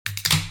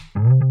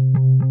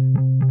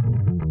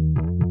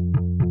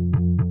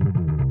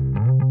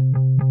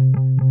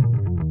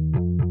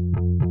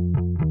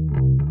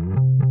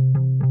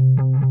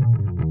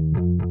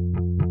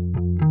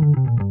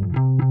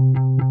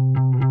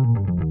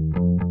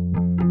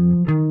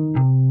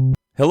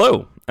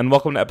Hello, and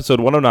welcome to episode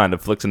 109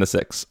 of Flicks in a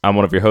Six. I'm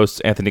one of your hosts,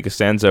 Anthony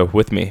Costanzo,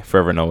 with me,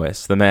 forever and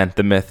always, the man,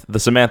 the myth, the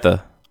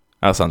Samantha,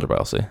 Alessandro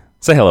Balsi.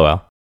 Say hello,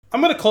 Al. I'm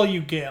going to call you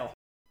Gail.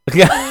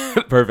 Yeah,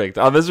 perfect.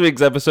 On this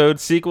week's episode,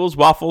 sequels,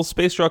 waffles,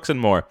 space trucks,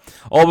 and more.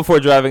 All before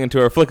driving into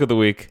our Flick of the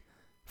Week,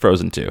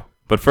 Frozen 2.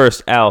 But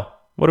first, Al,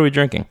 what are we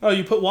drinking? Oh,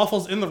 you put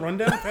waffles in the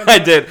rundown? I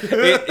did.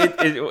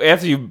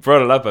 After you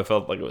brought it up, I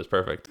felt like it was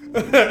perfect.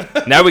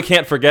 Now we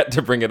can't forget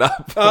to bring it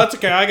up. Oh, that's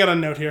okay. I got a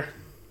note here.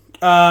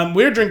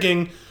 We're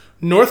drinking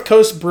North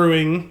Coast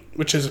Brewing,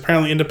 which is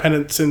apparently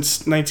independent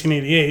since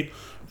 1988,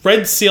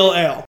 Red Seal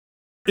Ale.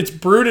 It's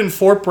brewed in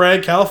Fort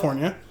Bragg,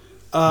 California.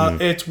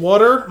 It's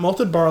water,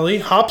 malted barley,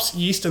 hops,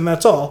 yeast, and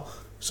that's all.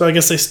 So I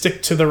guess they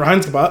stick to the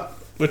Reinheitsgebot,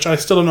 which I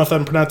still don't know if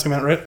I'm pronouncing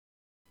that right.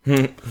 But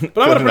I'm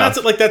going to pronounce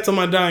it like that till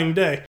my dying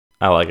day.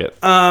 I like it.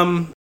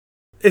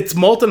 Its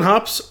malt and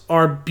hops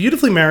are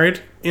beautifully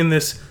married in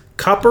this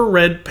copper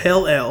red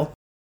pale ale,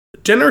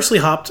 generously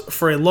hopped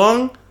for a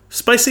long,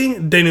 spicy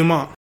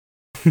denouement.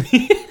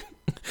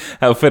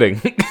 How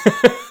fitting.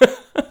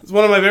 It's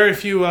one of my very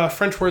few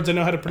French words I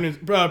know how to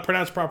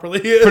pronounce properly.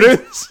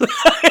 Pronounce?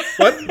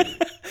 What?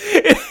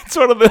 It's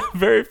one of the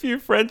very few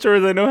French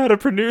words I know how to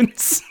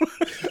pronounce.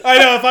 I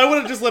know, if I would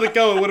have just let it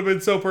go, it would have been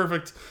so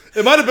perfect.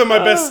 It might have been my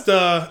best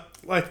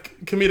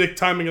comedic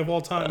timing of all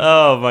time.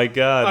 Oh my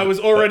god. I was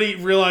already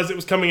realized it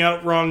was coming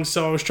out wrong,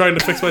 so I was trying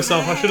to fix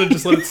myself. I should have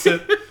just let it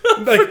sit.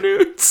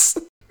 Pronounce.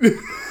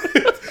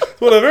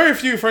 One of the very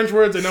few French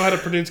words I know how to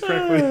pronounce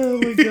correctly. Oh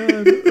my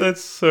god.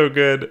 That's so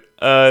good.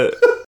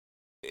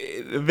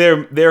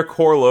 Their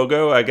core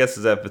logo, I guess,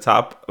 is at the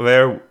top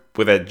there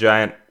with a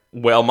giant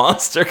whale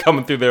monster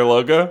coming through their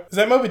logo. Is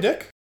that Moby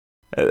Dick?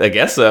 I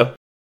guess so.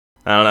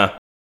 I don't know.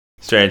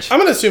 Strange. I'm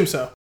going to assume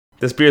so.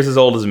 This beer's as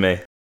old as me.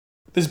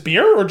 This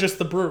beer or just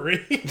the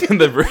brewery?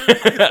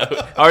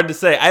 Hard to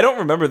say. I don't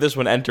remember this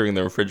one entering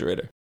the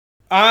refrigerator.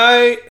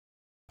 I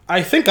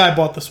think I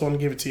bought this one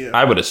and gave it to you.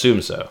 I would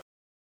assume so.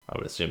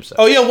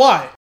 Oh yeah,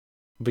 why?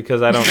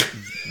 Because I don't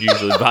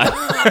usually buy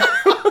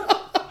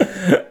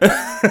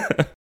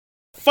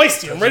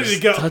Feisty, I'm ready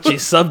to go. Touchy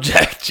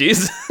subject,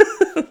 jeez.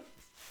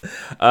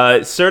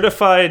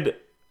 Certified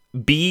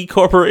B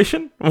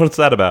Corporation? What's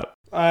that about?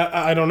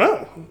 I don't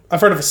know. I've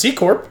heard of a C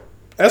Corp,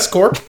 S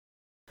Corp.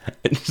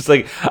 It's just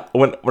like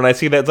when I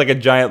see that it's like a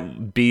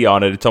giant B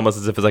on it, it's almost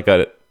as if it's like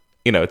a,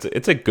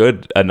 it's a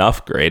good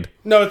enough grade.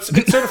 No, it's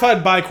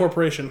certified by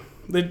corporation.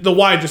 The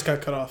Y just got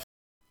cut off.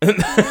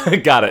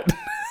 Got it.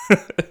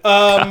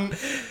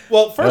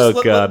 Well,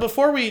 first,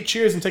 before we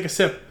cheers and take a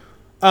sip,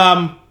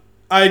 I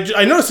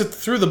noticed it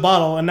through the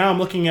bottle, and now I'm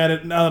looking at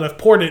it now that I've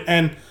poured it,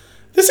 and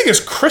this thing is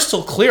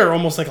crystal clear,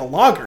 almost like a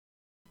lager.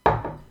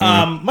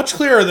 Much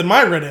clearer than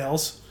my red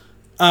ales.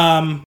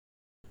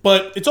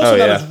 But it's also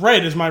not as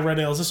red as my red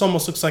ales. This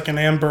almost looks like an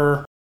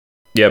amber.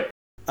 Yep.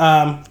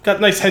 Got a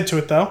nice head to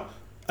it, though.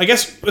 I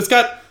guess it's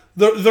got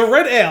the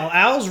red ale.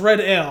 Al's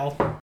red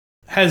ale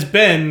has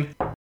been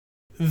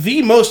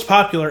the most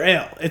popular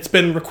ale. It's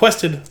been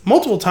requested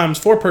multiple times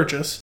for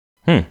purchase,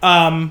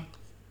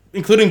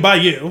 including by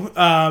you.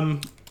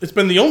 It's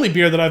been the only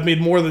beer that I've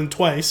made more than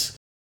twice.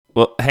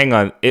 Well, hang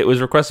on. It was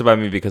requested by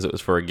me because it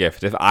was for a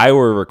gift. If I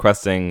were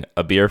requesting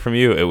a beer from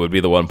you, it would be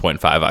the 1.5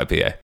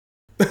 IPA.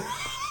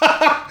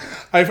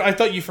 I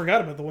thought you forgot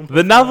about the 1.5.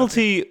 The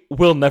novelty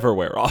will never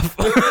wear off.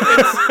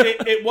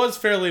 It was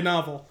fairly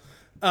novel.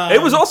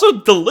 It was also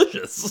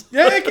delicious.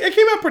 Yeah, it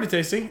came out pretty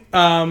tasty.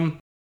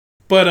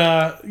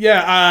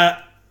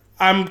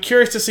 I'm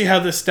curious to see how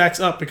this stacks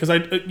up because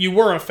you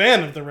were a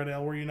fan of the red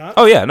ale, were you not?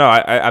 Oh yeah, no,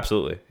 I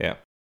absolutely, yeah.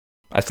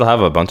 I still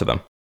have a bunch of them.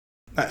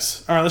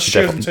 Nice. All right, let's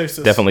cheers and taste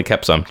this. Definitely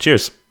kept some.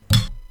 Cheers.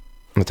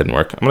 That didn't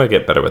work. I'm gonna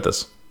get better with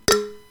this.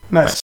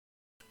 Nice.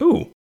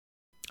 Ooh.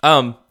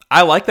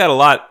 I like that a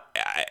lot.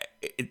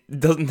 It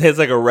doesn't taste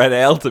like a red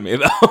ale to me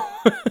though.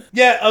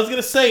 Yeah, I was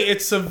gonna say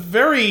it's a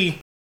very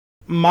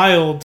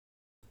mild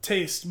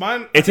taste.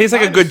 It tastes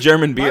like a good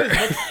German beer.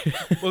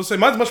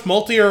 Mine's much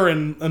maltier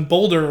and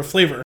bolder of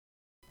flavor.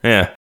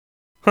 Yeah.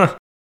 Huh.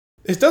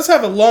 It does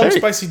have a long,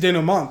 spicy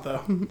denouement,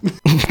 though.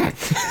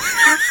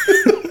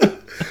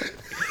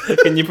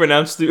 Can you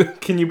pronounce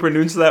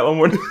that one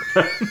more time?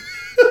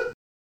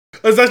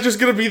 Is that just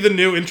going to be the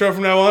new intro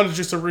from now on? It's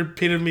just a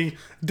repeated me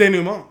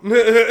denouement.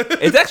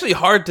 It's actually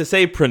hard to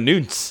say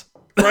pronounce.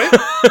 Right?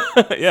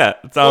 Yeah.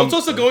 It's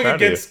also going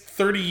against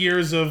 30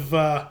 years of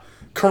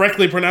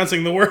correctly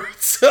pronouncing the word,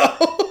 so...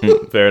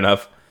 Fair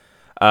enough.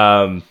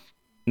 No,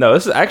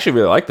 this is I actually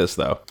really like this,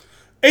 though.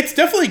 It's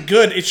definitely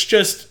good. It's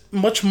just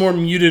much more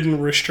muted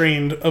and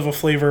restrained of a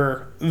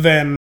flavor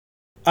than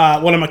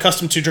what I'm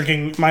accustomed to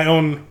drinking my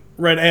own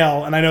red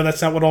ale, and I know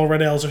that's not what all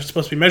red ales are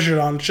supposed to be measured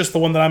on. It's just the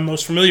one that I'm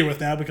most familiar with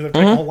now because I've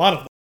drank a whole lot of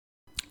them.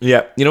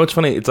 Yeah, you know what's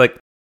funny? It's like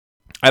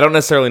I don't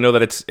necessarily know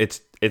that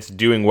it's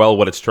doing well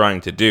what it's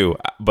trying to do,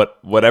 but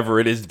whatever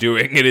it is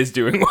doing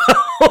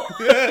well.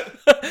 Yeah.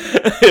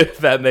 If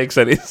that makes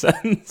any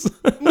sense.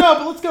 No,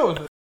 but let's go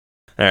with it.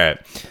 All right.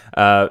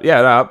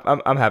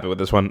 I'm happy with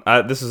this one.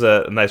 This is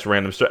a nice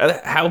random story.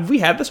 Have we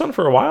had this one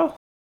for a while?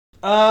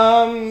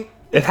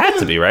 It had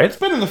to be, right? It's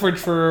been in the fridge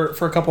for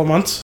a couple of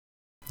months.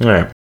 All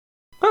right.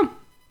 Well,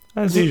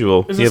 as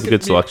usual, you have a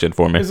good selection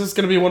for me. Is this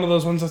going to be one of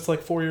those ones that's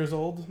like 4 years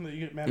old that you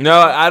get mad at? No,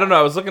 I don't know.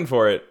 I was looking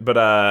for it, but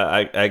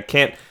I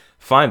can't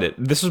find it.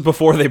 This was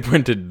before they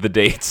printed the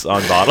dates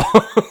on bottle.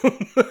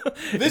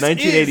 This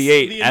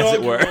 1988, is the as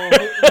it were.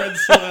 Red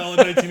Seal Ale in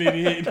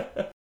 1988.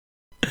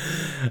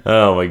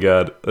 Oh my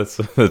god,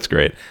 that's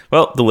great.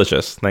 Well,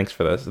 delicious. Thanks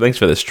for this. Thanks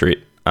for this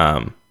treat.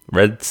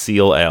 Red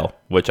Seal Ale,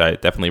 which I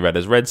definitely read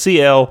as Red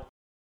Sea Ale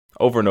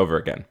over and over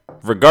again.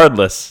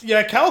 Regardless,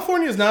 Yeah,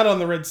 California is not on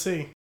the Red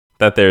Sea.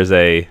 that there's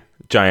a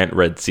giant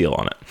red seal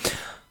on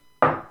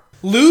it.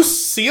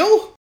 Loose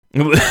seal?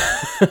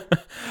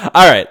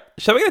 All right,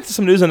 shall we get into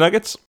some news and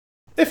nuggets?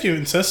 If you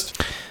insist.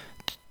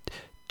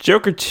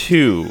 Joker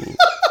 2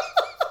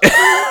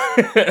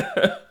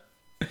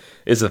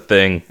 is a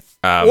thing.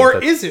 Or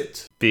that's is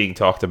it? being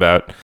talked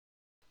about.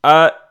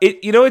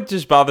 It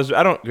just bothers me.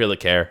 I don't really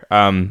care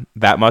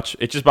that much.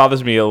 It just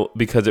bothers me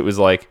because it was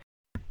like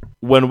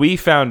when we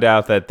found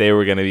out that they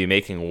were going to be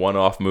making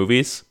one-off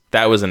movies,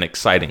 that was an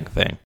exciting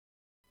thing.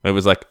 It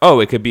was like,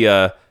 oh, it could be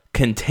a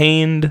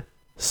contained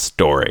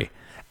story,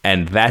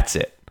 and that's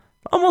it.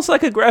 Almost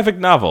like a graphic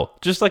novel,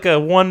 just like a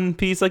one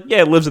piece. Like,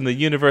 yeah, it lives in the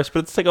universe, but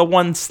it's like a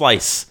one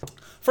slice.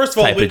 First of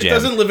all, type of it gem.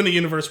 doesn't live in a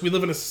universe. We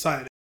live in a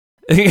society.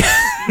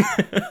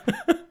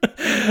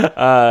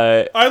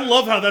 I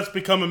love how that's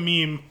become a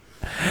meme.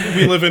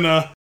 We live in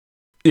a...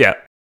 Yeah.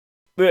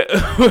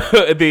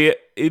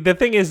 The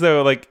thing is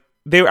though, like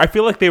I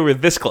feel like they were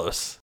this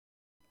close.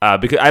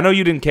 Because I know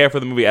you didn't care for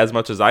the movie as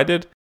much as I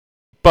did,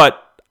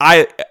 but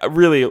I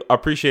really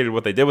appreciated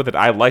what they did with it.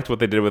 I liked what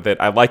they did with it.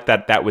 I liked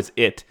that was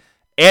it.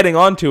 Adding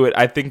on to it,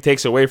 I think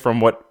takes away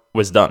from what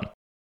was done.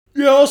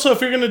 Yeah, also,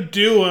 if you're going to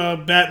do a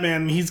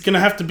Batman, he's going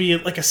to have to be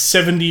like a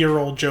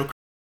 70-year-old Joker.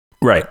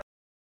 Right.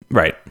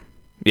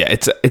 Yeah,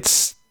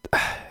 it's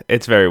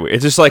very weird.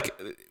 It's just like,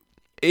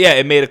 yeah,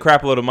 it made a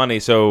crap load of money,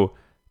 so,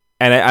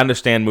 and I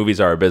understand movies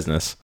are a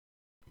business,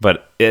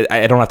 but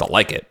I don't have to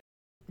like it.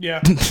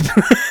 Yeah.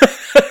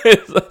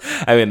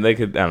 I mean, they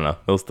could, I don't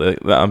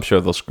know, I'm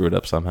sure they'll screw it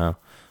up somehow.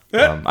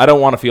 Yeah. I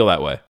don't want to feel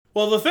that way.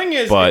 Well, the thing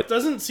is, But it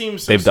doesn't seem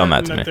so they've done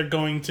that certain to me. they're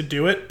going to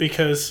do it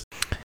because,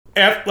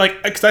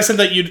 because I sent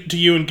that to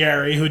you and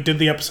Gary, who did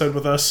the episode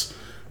with us,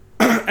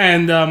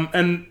 and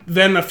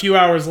then a few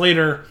hours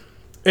later,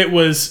 it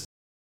was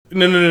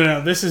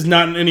no. This is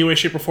not in any way,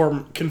 shape, or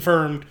form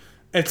confirmed.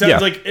 It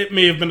sounds like it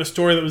may have been a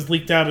story that was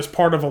leaked out as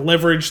part of a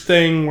leverage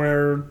thing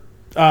where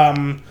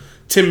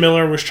Tim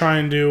Miller was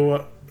trying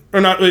to,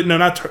 not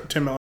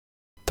Tim Miller.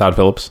 Todd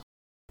Phillips.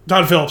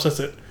 Todd Phillips,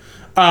 that's it.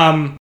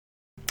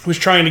 Was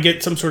trying to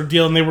get some sort of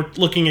deal, and they were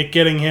looking at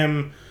getting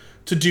him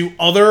to do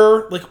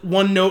other like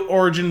one-note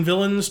origin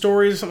villain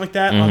stories or something like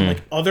that on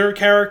like other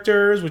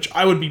characters, which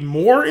I would be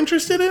more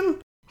interested in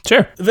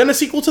Sure. than a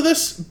sequel to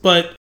this.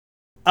 But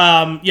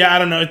yeah, I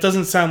don't know. It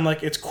doesn't sound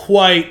like it's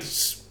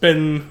quite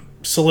been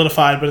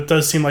solidified, but it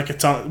does seem like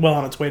it's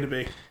on its way to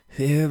be.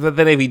 Yeah, but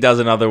then if he does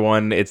another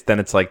one,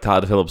 it's like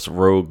Todd Phillips'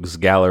 Rogues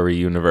Gallery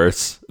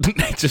universe.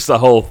 It's just the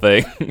whole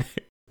thing.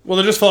 Well,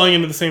 they're just falling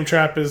into the same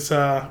trap as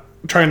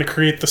trying to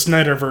create the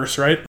Snyderverse,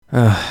 right?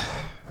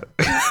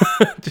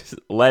 Just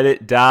let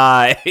it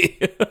die.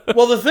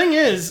 Well, the thing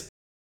is,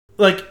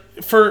 like,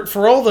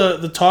 for all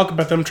the talk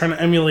about them trying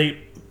to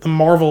emulate the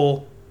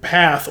Marvel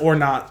path or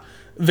not,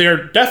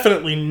 they're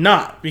definitely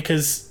not,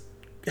 because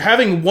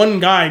having one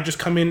guy just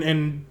come in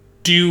and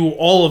do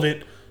all of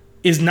it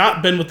is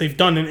not been what they've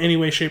done in any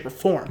way, shape, or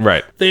form.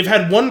 Right. They've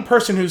had one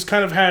person who's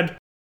kind of had...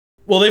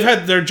 Well, they've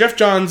had their... Jeff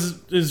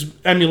Johns is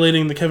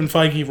emulating the Kevin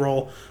Feige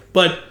role,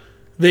 but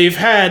they've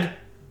had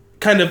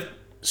kind of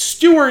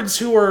stewards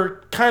who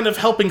are kind of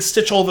helping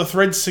stitch all the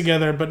threads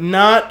together, but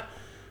not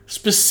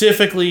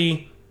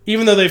specifically...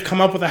 Even though they've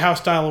come up with a house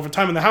style over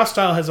time, and the house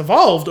style has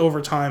evolved over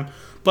time,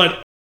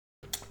 but,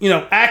 you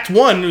know, Act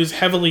 1 was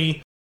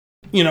heavily,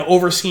 you know,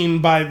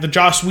 overseen by the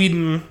Joss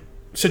Whedon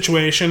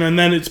situation, and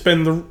then it's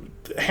been the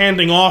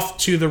handing off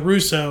to the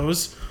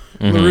Russos.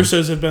 Mm-hmm. The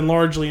Russos have been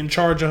largely in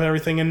charge of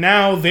everything, and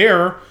now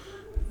they're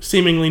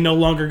seemingly no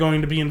longer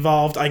going to be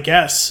involved, I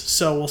guess.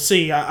 So we'll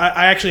see.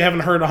 I actually haven't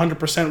heard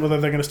 100% whether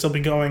they're going to still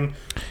be going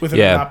with it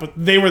or not, but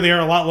they were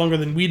there a lot longer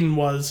than Whedon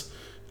was,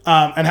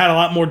 and had a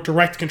lot more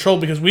direct control,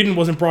 because Whedon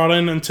wasn't brought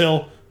in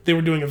until they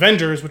were doing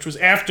Avengers, which was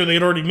after they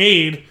had already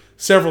made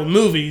several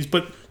movies.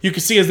 But you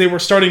could see as they were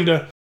starting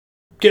to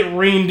get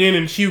reined in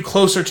and hew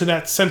closer to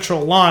that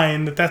central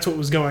line that's what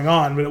was going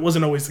on, but it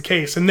wasn't always the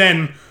case. And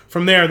then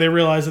from there, they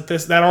realized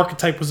that that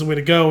archetype was the way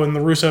to go, and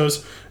the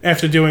Russos,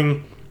 after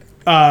doing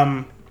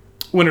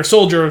Winter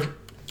Soldier,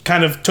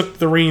 kind of took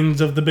the reins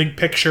of the big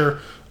picture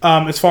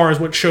as far as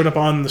what showed up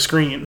on the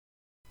screen.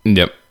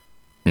 Yep.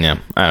 Yeah.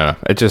 I don't know.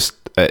 It just...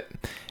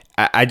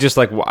 I just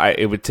like...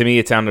 to me,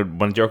 it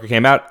sounded... When Joker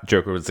came out,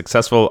 Joker was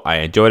successful. I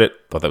enjoyed it.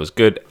 Thought that was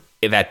good.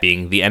 That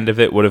being the end of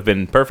it would have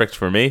been perfect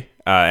for me.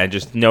 And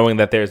just knowing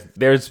that there's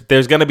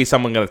going to be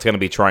someone that's going to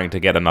be trying to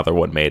get another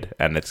one made,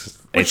 and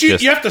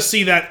you have to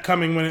see that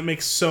coming when it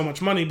makes so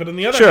much money. But on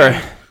the other Sure.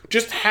 hand,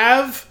 just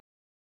have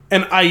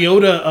an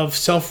iota of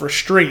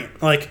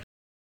self-restraint. Like,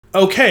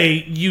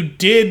 okay, you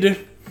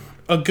did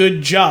a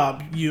good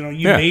job. You know,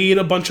 you made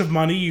a bunch of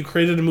money. You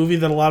created a movie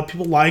that a lot of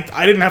people liked.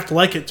 I didn't have to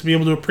like it to be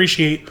able to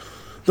appreciate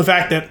the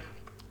fact that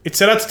it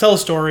set out to tell a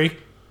story.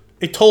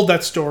 It told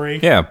that story.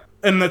 Yeah.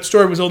 And that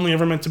story was only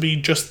ever meant to be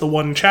just the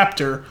one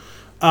chapter.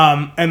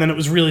 And then it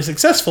was really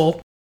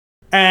successful.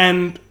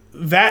 And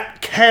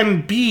that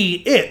can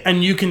be it.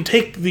 And you can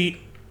take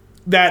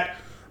that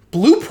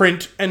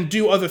blueprint and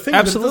do other things.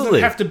 Absolutely. But it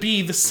doesn't have to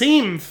be the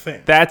same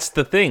thing. That's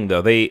the thing,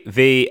 though.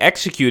 They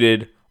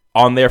executed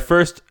on their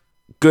first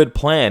good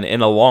plan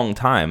in a long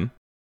time.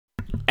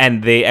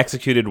 And they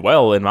executed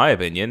well, in my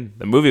opinion.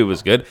 The movie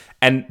was good.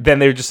 And then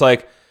they were just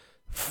like,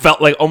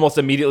 felt like almost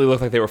immediately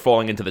looked like they were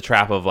falling into the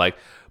trap of like,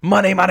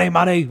 money, money,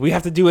 money. We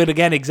have to do it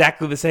again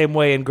exactly the same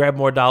way and grab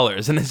more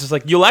dollars. And it's just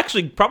like, you'll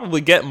actually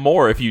probably get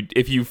more if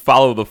you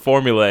follow the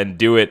formula and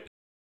do it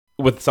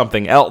with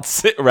something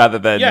else rather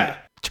than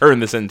turn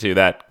this into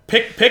that.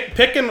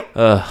 Pick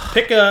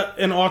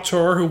an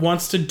auteur who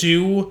wants to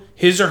do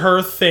his or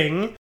her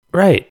thing.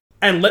 Right.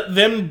 And let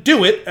them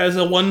do it as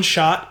a one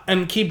shot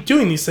and keep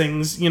doing these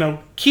things. You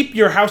know, keep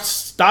your house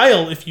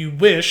style if you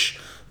wish,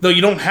 though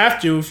you don't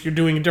have to if you're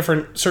doing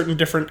certain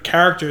different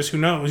characters. Who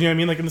knows? You know what I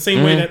mean? Like in the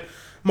same way that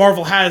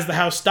Marvel has the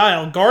house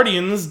style,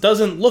 Guardians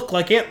doesn't look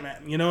like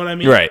Ant-Man. You know what I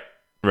mean? Right.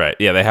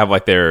 Yeah, they have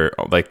like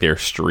their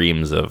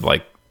streams of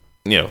like,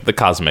 you know, the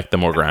cosmic, the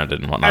more grounded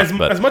and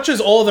whatnot. As much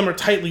as all of them are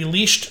tightly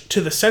leashed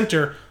to the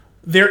center,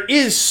 there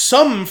is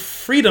some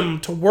freedom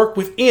to work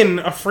within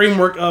a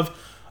framework of,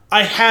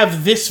 I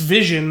have this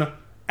vision,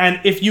 and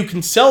if you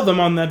can sell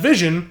them on that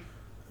vision,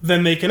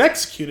 then they can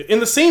execute it. In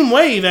the same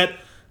way that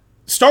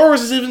Star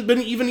Wars has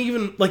been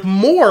even like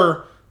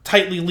more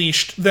tightly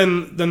leashed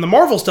than the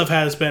Marvel stuff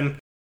has been.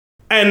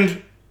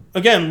 And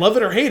again, love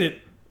it or hate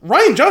it,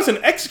 Rian Johnson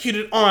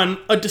executed on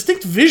a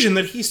distinct vision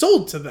that he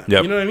sold to them.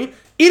 Yep. You know what I mean?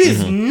 It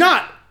is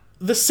not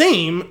the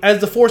same as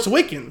The Force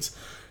Awakens.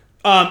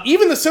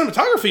 Even the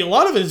cinematography, a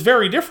lot of it is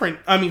very different.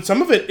 I mean,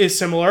 some of it is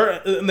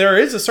similar. There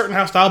is a certain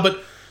house style,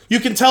 but you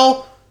can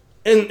tell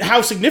in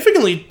how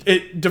significantly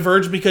it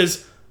diverged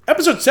because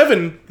Episode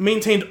 7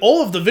 maintained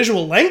all of the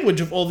visual language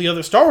of all the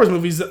other Star Wars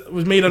movies that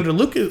was made under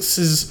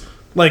Lucas's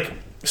like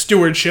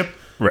stewardship.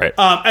 Right.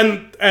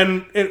 And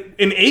in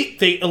 8,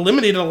 they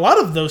eliminated a lot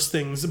of those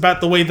things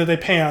about the way that they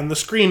pan, the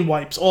screen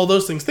wipes, all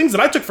those things that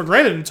I took for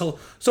granted until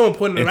someone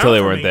put it out until they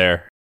for weren't me.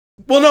 there.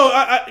 Well, no,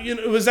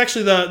 it was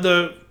actually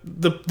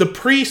the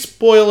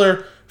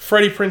pre-spoiler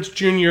Freddie Prinze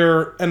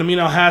Jr. and Amin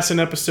Al-Hassan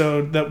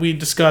episode that we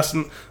discussed,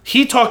 and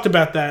he talked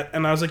about that,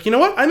 and I was like, you know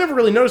what? I never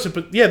really noticed it,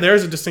 but yeah, there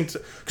is a distinct...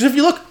 Because if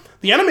you look,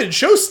 the animated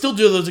shows still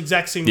do those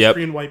exact same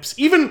screen wipes.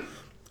 Even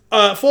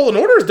Fallen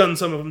Order has done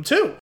some of them,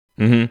 too.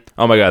 Mm-hmm.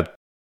 Oh my god.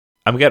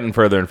 I'm getting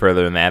further and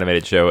further in the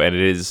animated show, and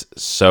it is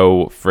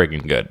so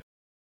friggin' good.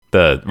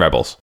 The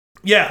Rebels.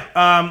 Yeah.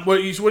 What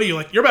are you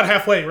like? You're about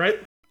halfway, right?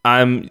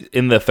 I'm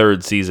in the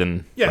 3rd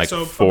season. Yeah, like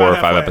so 4 or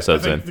 5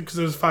 episodes in. Because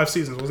there was 5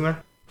 seasons, wasn't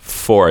there?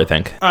 4, I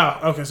think. Oh,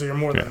 okay. So you're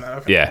more than that.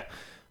 Okay. Yeah,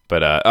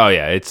 but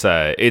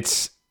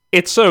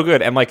it's so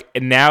good, and like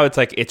now it's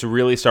like it's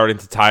really starting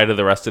to tie to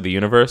the rest of the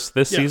universe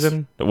this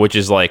season, which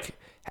is like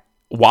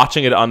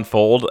watching it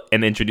unfold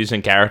and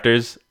introducing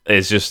characters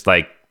is just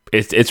like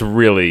it's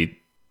really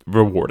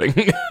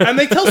rewarding. And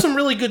they tell some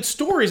really good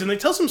stories, and they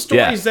tell some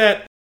stories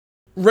that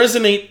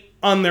resonate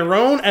on their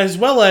own, as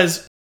well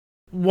as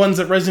ones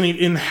that resonate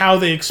in how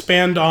they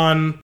expand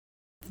on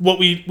what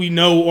we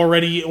know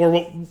already,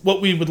 or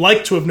what we would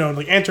like to have known,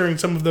 like answering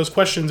some of those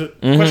questions,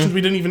 questions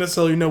we didn't even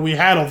necessarily know we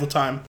had all the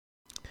time.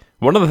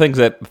 One of the things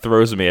that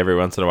throws me every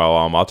once in a while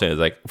I'm watching is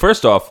like,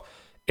 first off,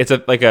 it's a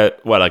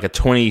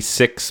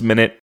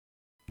 26-minute,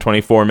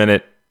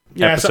 24-minute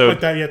yeah, episode. Something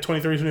like that. Yeah,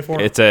 23,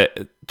 24. It's a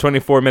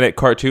 24-minute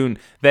cartoon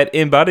that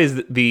embodies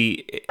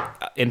the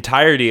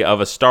entirety of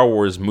a Star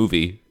Wars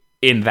movie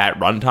in that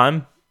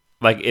runtime.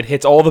 Like, it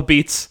hits all the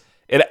beats.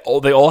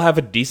 They all have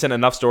a decent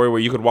enough story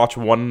where you could watch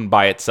one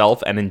by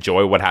itself and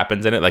enjoy what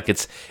happens in it. Like,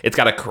 it's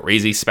got a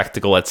crazy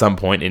spectacle at some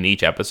point in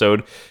each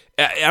episode.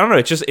 I don't know.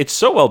 It's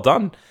so well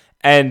done.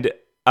 And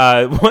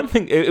one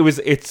thing,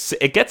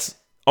 it gets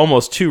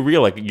almost too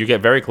real. Like, you get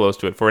very close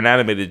to it for an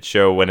animated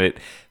show when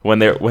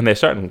they're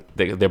starting,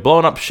 they're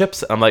blowing up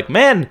ships. I'm like,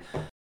 man,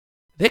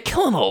 they're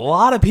killing a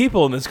lot of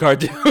people in this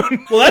cartoon.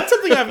 Well, that's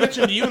something I've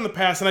mentioned to you in the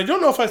past, and I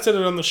don't know if I said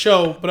it on the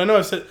show, but I know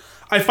I said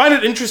I find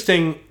it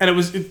interesting, and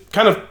it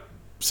kind of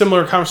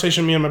similar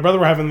conversation me and my brother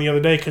were having the other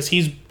day, because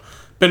he's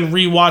been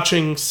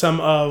rewatching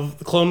some of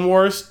the Clone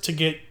Wars to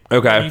get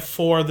ready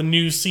for the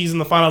new season,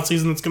 the final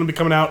season that's going to be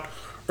coming out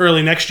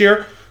early next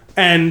year.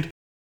 And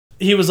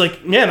he was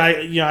like, man,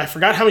 I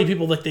forgot how many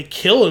people like they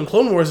kill in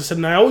Clone Wars. I said,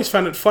 and I always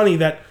found it funny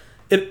that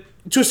it,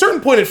 to a certain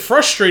point, it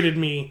frustrated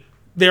me,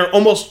 their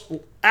almost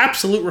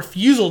absolute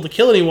refusal to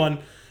kill anyone,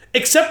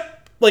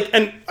 except like,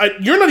 and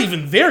you're not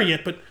even there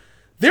yet, but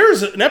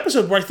there's an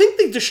episode where I think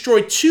they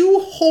destroy 2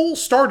 whole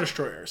Star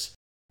Destroyers.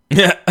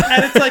 Yeah.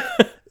 And it's like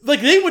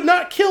they would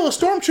not kill a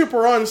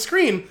stormtrooper on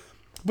screen,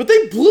 but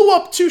they blew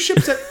up 2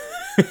 ships that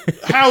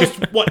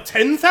housed,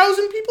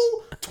 10,000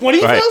 people?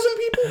 20,000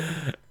 people?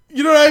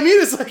 You know what I mean?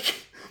 It's like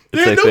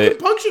they had like no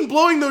compunction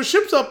blowing those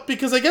ships up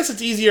because I guess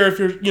it's easier if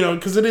you're,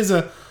 because it is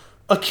a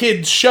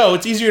kid's show.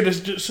 It's easier to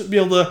just be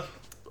able to,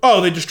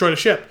 they destroyed a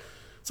ship.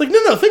 It's like,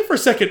 no, think for a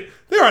second.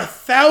 There are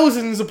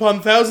thousands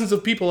upon thousands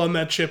of people on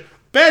that ship.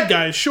 Bad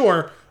guys,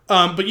 sure,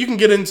 but you can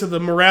get into the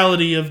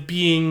morality of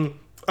being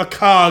a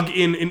cog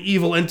in an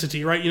evil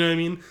entity, right? You know what I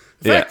mean?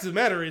 The fact of the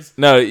matter is...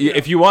 No,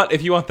 if you want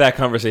that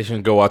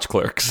conversation, go watch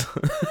Clerks.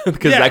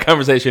 Because that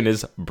conversation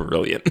is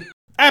brilliant.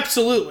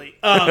 Absolutely.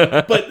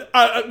 But,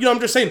 I'm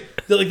just saying,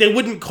 that, like, they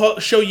wouldn't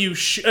show you...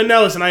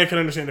 now, listen, I can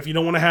understand. If you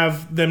don't want to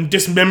have them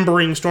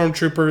dismembering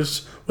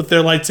stormtroopers with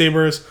their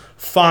lightsabers,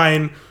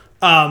 fine.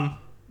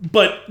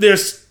 But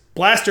there's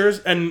blasters,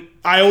 and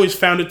I always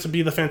found it to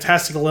be the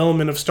fantastical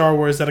element of Star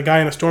Wars that a guy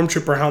in a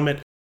stormtrooper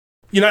helmet,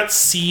 you're not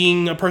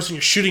seeing a person,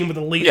 you're shooting with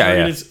a laser.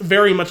 Yeah. It is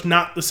very much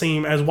not the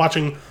same as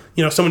watching,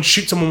 someone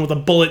shoot someone with a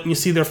bullet and you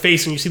see their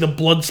face and you see the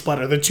blood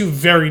splatter. They're two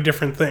very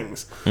different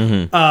things.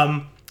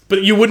 Mm-hmm.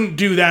 But you wouldn't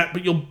do that,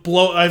 but you'll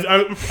blow...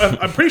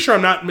 I'm pretty sure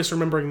I'm not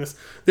misremembering this.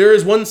 There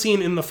is one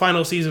scene in the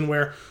final season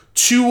where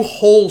 2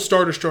 whole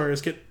Star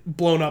Destroyers get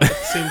blown up at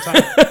the same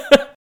time.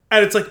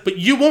 And it's like, but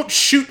you won't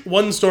shoot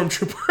one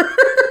stormtrooper.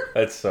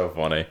 That's so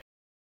funny.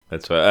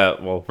 That's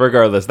well.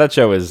 Regardless, that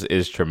show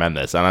is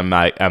tremendous, and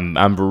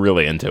I'm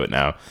really into it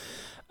now.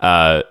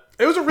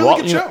 It was a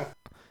really good show.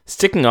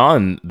 Sticking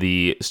on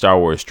the Star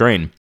Wars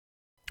train,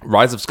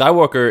 Rise of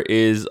Skywalker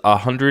is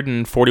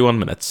 141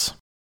 minutes.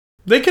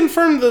 They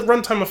confirmed the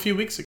runtime a few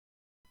weeks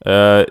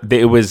ago.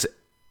 It was.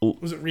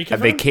 Was it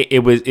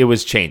reconfirmed? It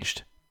was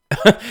changed.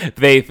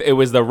 It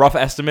was the rough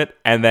estimate,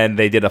 and then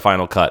they did a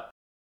final cut.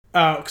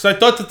 Because I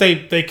thought that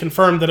they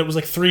confirmed that it was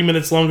like 3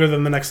 minutes longer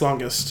than the next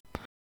longest.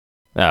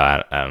 No,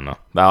 I don't know.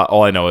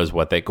 All I know is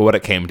what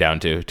it came down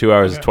to. 2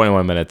 hours,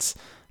 21 minutes.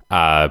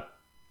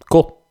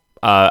 Cool.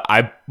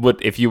 I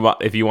would if you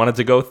wanted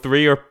to go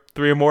three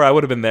or more, I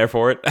would have been there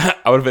for it.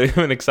 I would have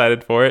been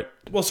excited for it.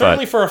 Well,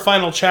 certainly for a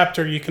final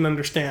chapter, you can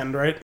understand,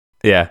 right?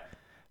 Yeah,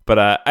 but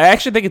I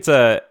actually think it's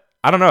I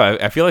don't know.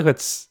 I feel like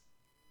it's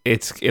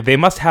they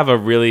must have a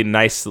really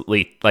nice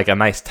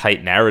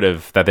tight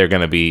narrative that they're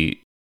going to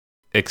be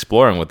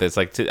exploring with this.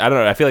 I don't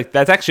know. I feel like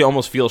that actually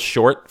almost feels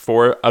short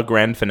for a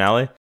grand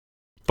finale.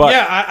 But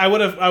yeah, I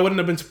wouldn't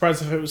have been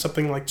surprised if it was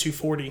something like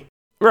 240.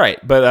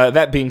 Right, but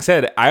that being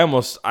said, I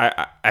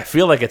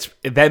feel like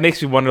that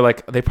makes me wonder.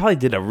 Like, they probably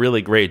did a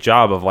really great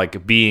job of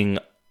being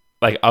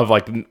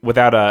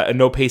without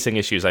no pacing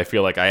issues. I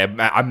feel like I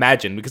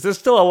imagine, because there's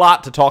still a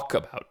lot to talk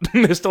about.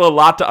 There's still a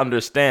lot to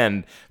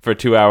understand for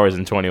 2 hours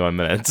and 21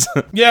 minutes.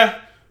 Yeah,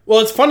 well,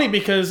 it's funny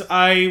because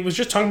I was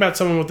just talking about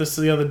someone with this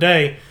the other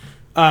day.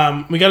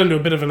 We got into a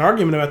bit of an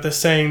argument about this,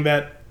 saying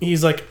that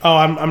he's like, "Oh,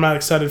 I'm not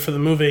excited for the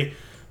movie,"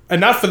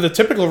 and not for the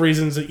typical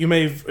reasons that you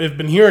may have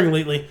been hearing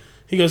lately.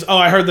 He goes, "Oh,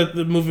 I heard that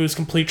the movie was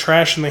complete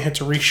trash and they had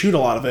to reshoot a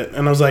lot of it."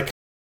 And I was like,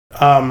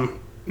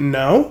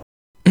 no.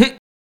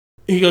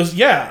 He goes,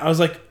 "Yeah." I was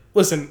like,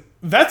 "Listen,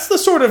 that's the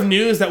sort of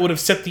news that would have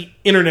set the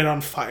internet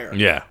on fire."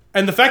 Yeah.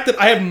 And the fact that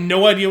I have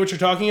no idea what you're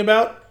talking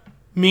about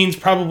means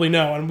probably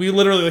no. And we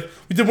literally,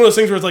 we did one of those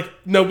things where it's like,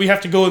 no, we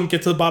have to go and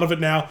get to the bottom of it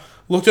now.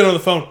 Looked at it on the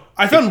phone.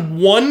 I found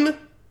one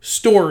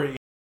story,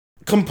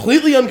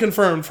 completely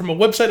unconfirmed, from a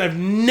website I've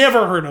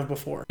never heard of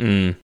before.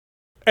 And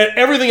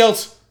everything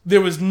else,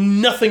 there was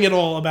nothing at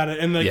all about it.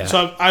 And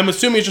so I'm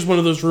assuming it's just one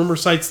of those rumor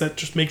sites that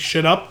just make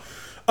shit up.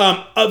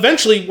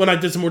 Eventually, when I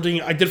did some more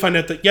digging, I did find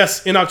out that,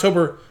 yes, in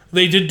October,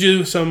 they did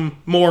do some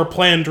more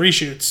planned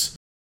reshoots.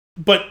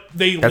 But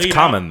that's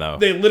common, though.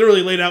 They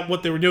literally laid out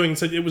what they were doing and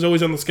said it was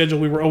always on the schedule.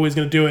 We were always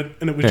going to do it.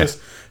 And it was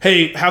just,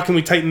 hey, how can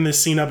we tighten this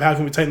scene up? How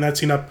can we tighten that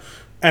scene up?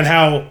 And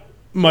how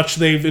much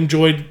they've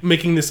enjoyed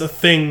making this a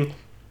thing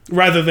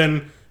rather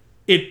than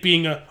it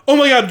being oh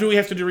my God, do we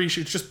have to do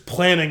reshoots? Just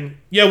planning.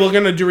 Yeah, we're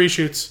going to do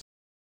reshoots.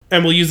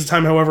 And we'll use the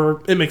time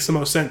however it makes the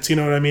most sense. You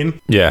know what I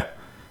mean? Yeah.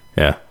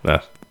 Yeah.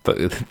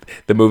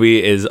 The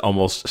movie is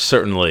almost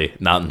certainly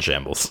not in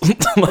shambles.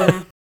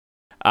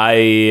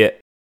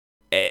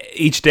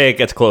 Each day it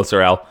gets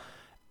closer, Al,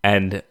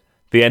 and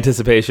the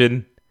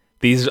anticipation.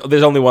 There's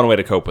only one way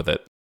to cope with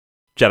it: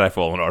 Jedi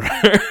Fallen Order.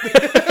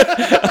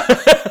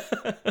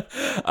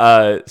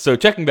 So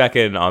checking back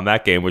in on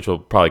that game, which we'll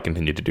probably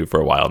continue to do for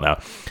a while now.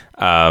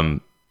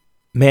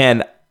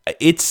 Man,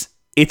 it's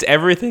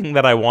everything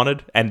that I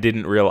wanted and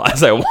didn't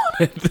realize I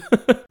wanted.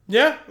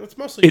 Yeah, that's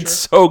mostly it's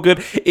so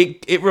good.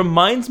 It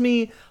reminds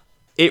me.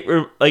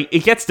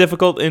 It gets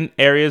difficult in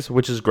areas,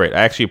 which is great.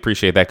 I actually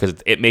appreciate that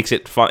because it makes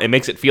it fun. It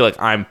makes it feel like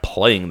I'm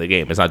playing the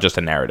game. It's not just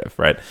a narrative,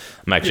 right?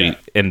 I'm actually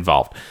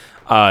involved,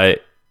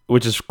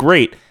 which is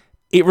great.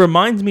 It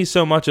reminds me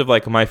so much of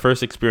my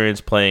first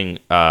experience playing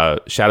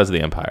Shadows of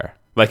the Empire.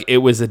 It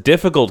was a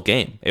difficult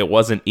game. It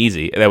wasn't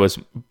easy. That was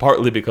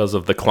partly because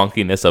of the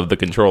clunkiness of the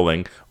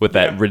controlling with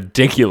that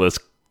ridiculous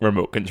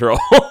remote control.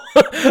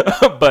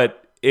 But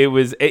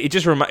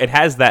it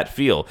has that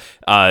feel.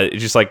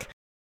 It's just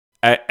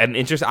an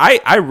interest.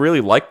 I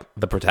really like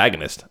the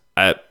protagonist.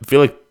 I feel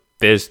like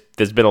there's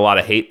been a lot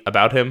of hate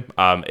about him.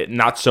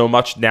 Not so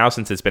much now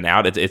since it's been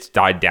out. It's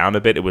died down a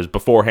bit. It was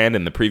beforehand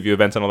in the preview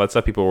events and all that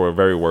stuff. People were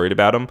very worried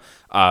about him.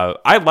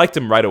 I liked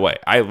him right away.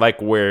 I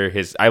like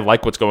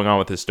what's going on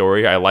with his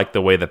story. I like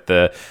the way that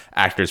the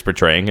actor's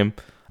portraying him.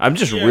 I'm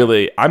just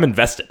I'm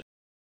invested.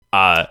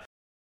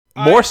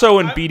 More so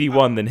in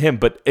BD1 than him,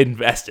 but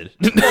invested.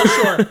 Well,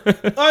 sure.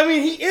 I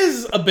mean, he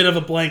is a bit of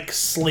a blank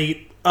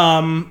slate,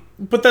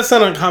 but that's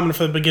not uncommon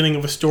for the beginning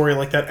of a story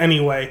like that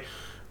anyway.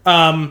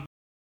 I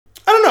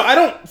don't know. I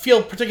don't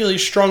feel particularly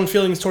strong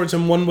feelings towards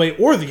him one way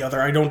or the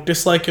other. I don't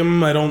dislike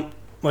him. I don't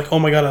oh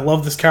my god, I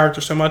love this character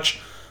so much.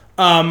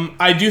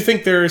 I do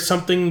think there is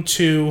something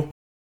to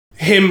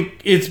him.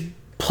 It's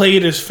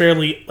played as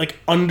fairly,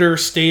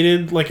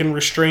 understated, and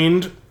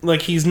restrained.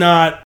 He's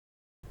not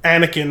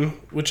Anakin,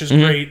 which is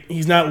great.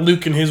 He's not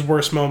Luke in his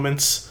worst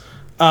moments.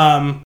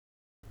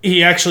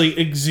 He actually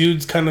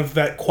exudes kind of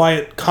that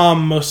quiet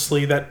calm,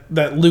 mostly,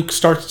 that Luke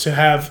starts to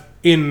have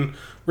in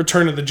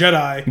Return of the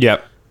Jedi.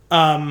 Yep.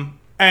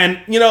 And,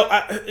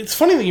 it's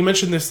funny that you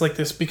mentioned this like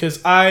this, because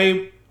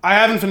I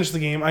haven't finished the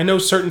game. I know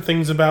certain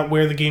things about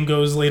where the game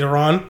goes later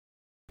on,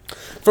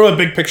 from a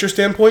big picture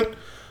standpoint.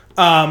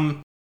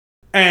 And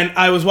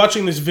I was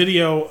watching this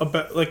video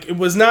about, it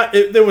was not...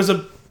 there was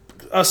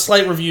a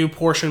slight review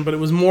portion, but it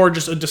was more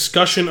just a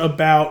discussion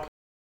about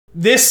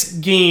this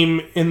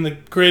game in the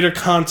greater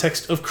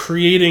context of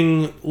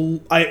creating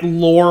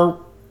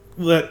lore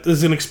that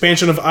is an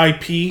expansion of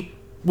IP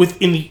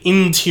within the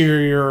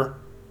interior,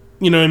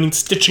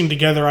 stitching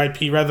together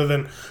IP rather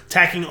than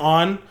tacking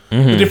on.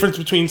 The difference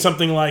between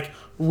something like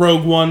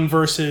Rogue One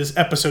versus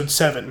Episode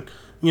 7.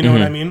 You know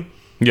what I mean?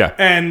 Yeah.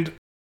 And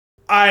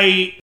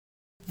I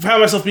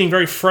found myself being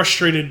very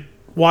frustrated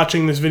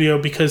watching this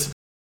video because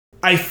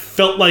I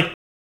felt like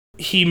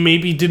he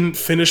maybe didn't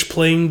finish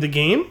playing the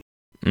game,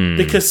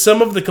 because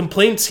some of the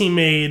complaints he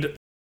made,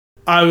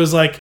 I was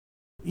like,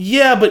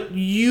 yeah, but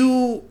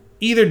you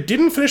either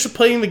didn't finish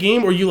playing the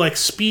game or you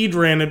speed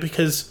ran it,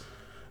 because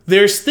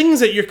there's things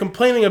that you're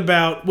complaining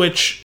about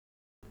which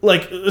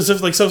as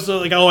if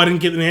oh, I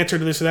didn't get an answer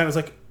to this or that. It's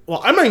like,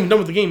 well, I'm not even done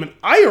with the game and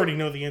I already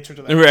know the answer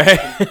to that.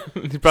 Right.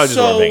 You probably just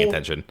weren't paying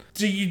attention.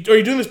 Are you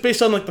doing this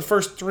based on the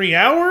first 3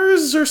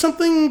 hours or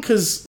something?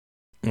 Because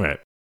right.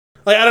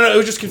 I don't know, it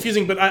was just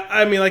confusing, but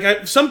I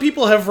mean, some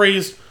people have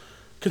raised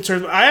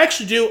concerns. I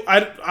actually do.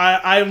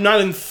 I'm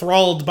not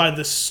enthralled by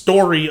the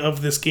story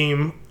of this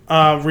game,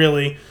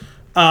 really.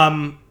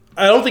 I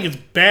don't think it's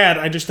bad.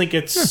 I just think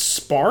it's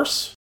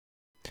sparse.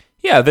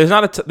 Yeah, there's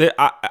not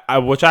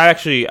which I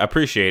actually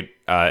appreciate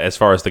as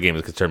far as the game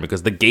is concerned,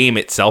 because the game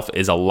itself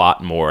is a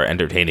lot more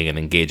entertaining and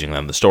engaging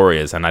than the story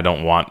is, and I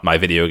don't want my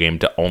video game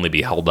to only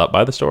be held up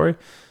by the story.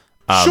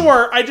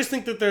 Sure, I just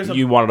think that there's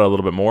you wanted a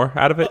little bit more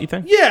out of it, you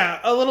think? Yeah,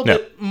 a little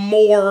bit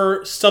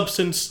more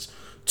substance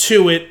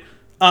to it,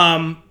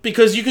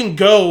 because you can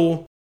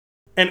go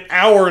an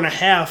hour and a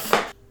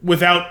half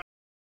without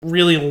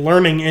really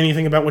learning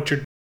anything about what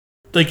you're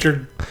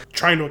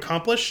trying to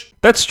accomplish.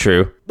 That's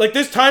true.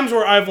 There's times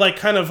where I've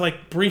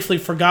briefly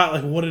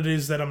forgot what it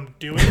is that I'm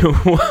doing.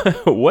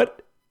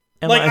 What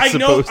am I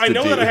supposed to do? I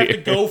know that I have to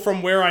here? go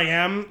from where I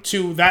am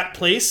to that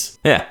place.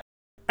 Yeah.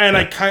 And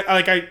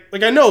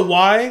I know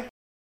why,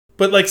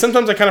 but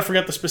sometimes I kind of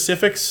forget the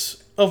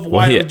specifics of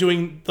why I'm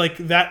doing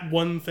that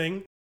one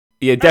thing.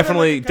 Yeah,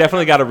 definitely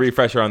got a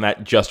refresher on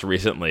that just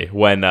recently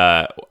when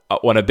a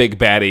big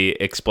baddie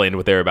explained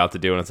what they were about to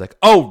do, and it's like,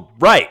 oh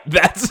right,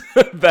 that's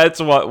what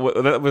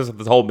that was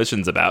the whole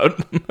mission's about.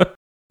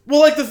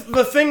 Well,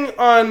 the thing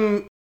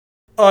on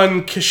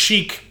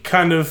Kashyyyk,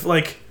 kind of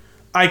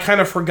I kind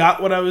of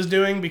forgot what I was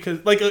doing, because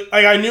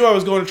I knew I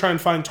was going to try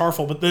and find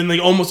Tarful, but then they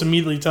almost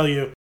immediately tell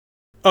you,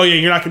 oh yeah,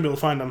 you're not gonna be able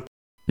to find them.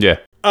 Yeah.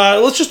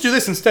 Let's just do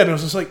this instead. And I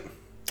was just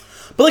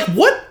but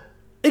what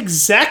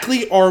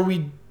exactly are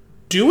we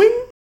doing?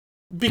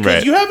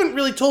 Because you haven't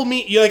really told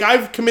me.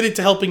 I've committed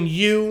to helping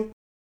you,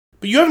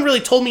 but you haven't really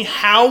told me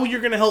how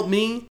you're going to help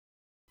me.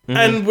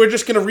 And we're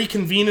just going to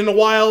reconvene in a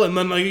while, and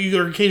then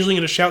you're occasionally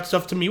going to shout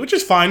stuff to me, which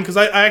is fine, because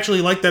I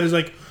actually like that as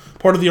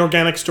part of the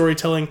organic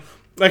storytelling.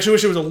 I actually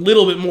wish there was a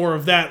little bit more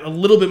of that, a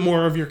little bit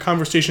more of your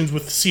conversations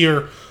with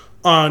Seer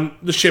on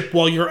the ship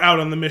while you're out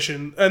on the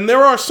mission. And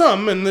there are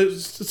some, and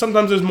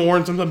sometimes there's more,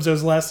 and sometimes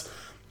there's less.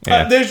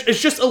 Yeah.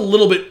 It's just a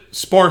little bit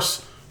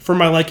sparse for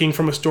my liking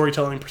from a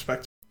storytelling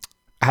perspective.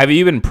 Have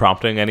you been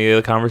prompting any of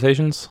the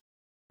conversations?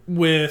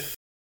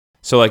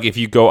 So if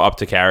you go up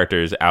to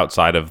characters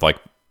outside of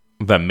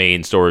the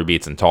main story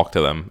beats and talk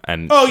to them,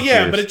 and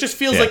but it just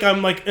feels like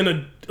I'm in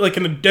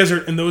a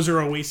desert, and those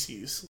are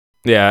oases.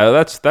 Yeah,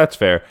 that's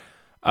fair.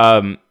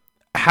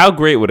 How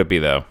great would it be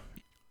though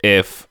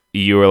if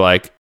you were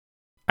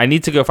I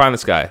need to go find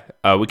this guy.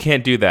 We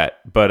can't do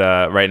that, but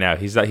right now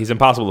he's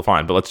impossible to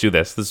find. But let's do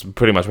this. This is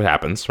pretty much what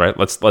happens, right?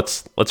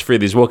 Let's free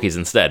these Wookiees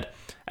instead.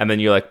 And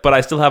then you're but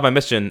I still have my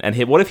mission. And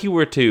what if you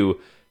were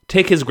to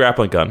take his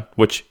grappling gun,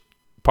 which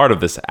part of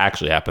this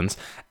actually happens,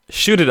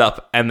 shoot it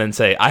up, and then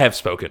say, I have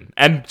spoken,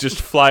 and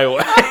just fly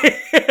away.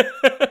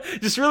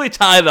 Just really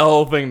tie the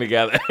whole thing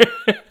together.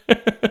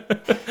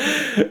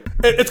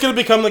 It's gonna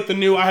become like the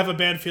new. I have a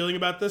bad feeling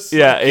about this.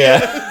 Yeah.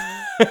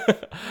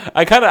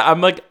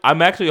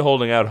 I'm actually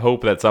holding out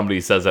hope that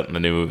somebody says that in the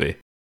new movie.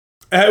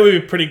 That would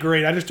be pretty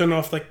great. I just don't know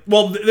if there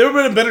would have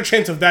been a better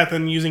chance of that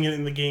than using it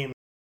in the game.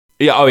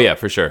 Yeah. Oh yeah,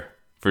 for sure.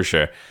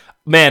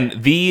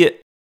 Man,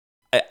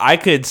 I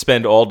could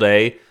spend all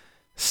day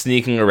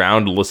sneaking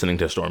around listening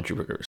to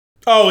Stormtroopers.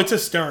 Oh, it's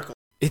hysterical.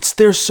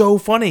 They're so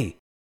funny.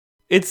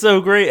 It's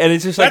so great, and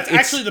it's just like that's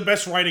actually the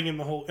best writing in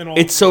all.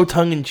 It's so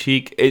tongue in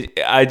cheek.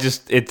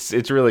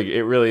 It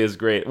really is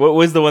great. What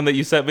was the one that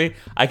you sent me?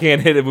 I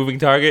can't hit a moving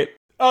target.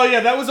 Oh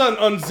yeah, that was on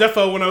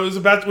Zepho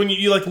when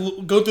you like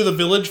go through the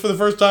village for the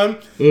first time,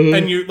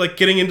 and you're like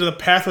getting into the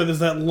path where there's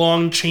that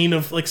long chain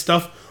of like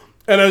stuff,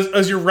 and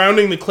as you're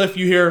rounding the cliff,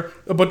 you hear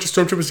a bunch of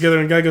stormtroopers together,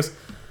 and a guy goes,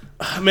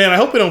 "Man, I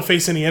hope we don't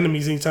face any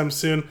enemies anytime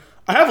soon.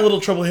 I have a little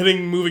trouble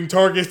hitting moving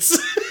targets."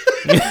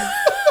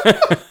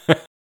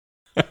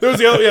 There was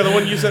the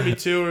one you sent me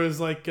too, where it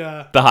was like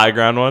the high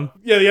ground one.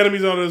 Yeah, the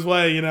enemy's on his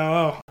way.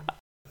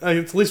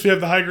 At least we have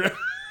the high ground.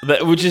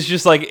 Which is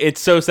just like,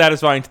 it's so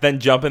satisfying to then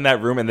jump in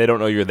that room and they don't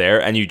know you're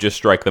there, and you just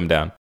strike them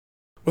down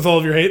with all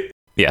of your hate.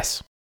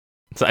 Yes,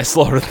 so I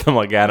slaughtered them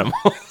like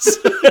animals.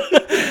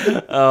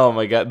 Oh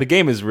my god, the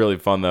game is really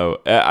fun though.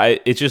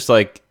 It's just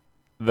like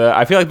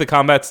I feel like the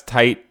combat's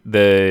tight.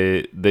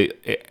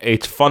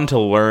 It's fun to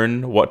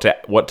learn what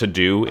to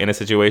do in a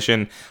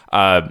situation.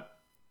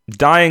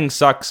 Dying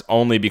sucks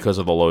only because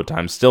of the load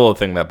time. Still a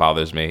thing that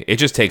bothers me. It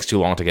just takes too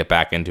long to get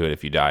back into it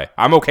if you die.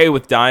 I'm okay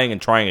with dying and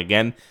trying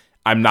again.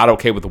 I'm not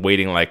okay with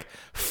waiting like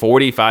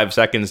 45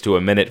 seconds to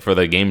a minute for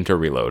the game to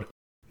reload.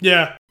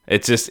 Yeah.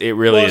 It's just, it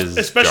really is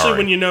especially jarring.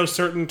 when you know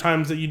certain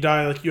times that you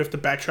die, like you have to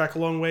backtrack a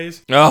long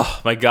ways.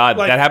 Oh my god,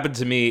 that happened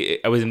to me.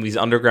 I was in these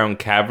underground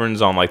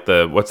caverns on like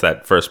what's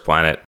that first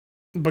planet?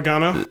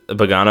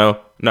 Bogano?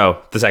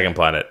 No, the second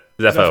planet.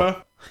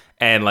 Zepho.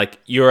 And like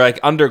you're like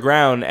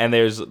underground, and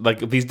there's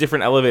like these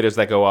different elevators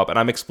that go up, and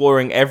I'm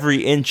exploring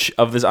every inch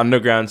of this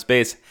underground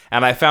space,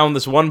 and I found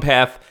this one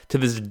path to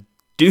this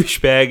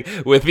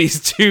douchebag with these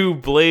two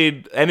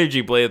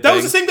energy blade things. That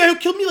was the same guy who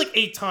killed me like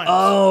 8 times.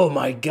 Oh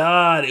my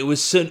god, it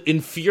was so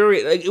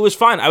infuriating. Like, it was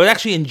fine. I was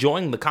actually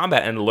enjoying the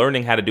combat and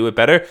learning how to do it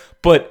better,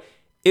 but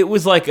it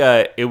was like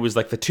the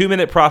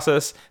 2-minute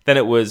process, then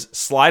it was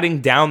sliding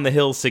down the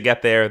hills to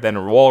get there,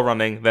 then wall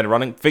running, then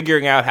running,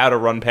 figuring out how to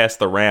run past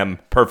the ram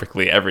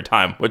perfectly every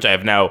time, which I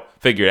have now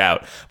figured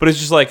out. But it's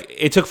just like,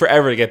 it took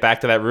forever to get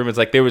back to that room. It's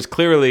like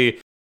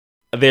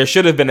there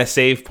should have been a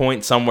save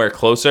point somewhere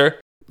closer.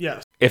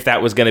 Yes. If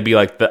that was going to be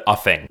like a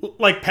thing.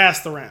 Like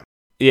past the ram.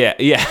 Yeah,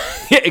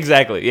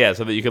 exactly. Yeah,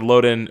 so that you could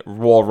load in,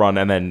 wall run,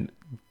 and then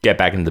get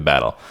back into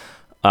battle.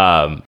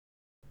 That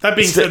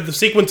being said, the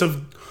sequence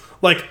of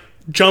like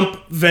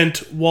jump,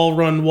 vent, wall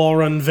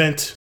run,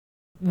 vent,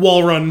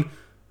 wall run,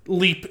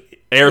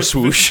 leap, air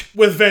swoosh.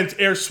 With vent,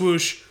 air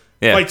swoosh,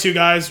 fight 2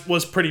 guys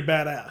was pretty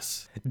badass.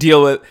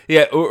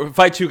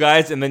 Fight 2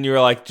 guys, and then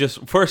you're like,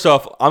 just first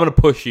off, I'm gonna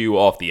push you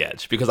off the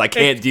edge because I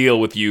can't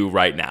deal with you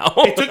right now.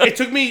 it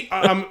took me.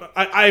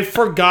 I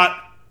forgot.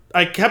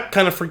 I kept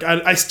kind of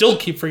forget. I still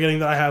keep forgetting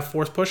that I have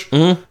force push.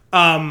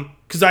 Mm-hmm.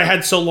 Because I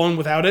had so long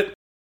without it.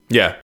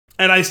 Yeah.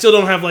 And I still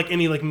don't have like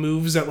any like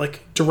moves that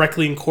like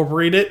directly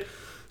incorporate it.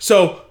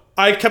 So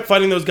I kept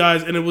fighting those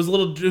guys, and it was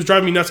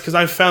driving me nuts because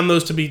I found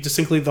those to be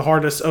distinctly the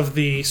hardest of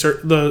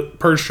the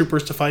Purge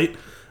troopers to fight.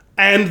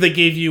 And they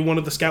gave you one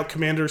of the scout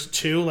commanders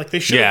too. Like they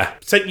should have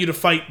sent you to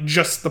fight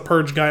just the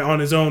Purge guy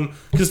on his own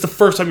because it's the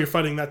first time you're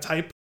fighting that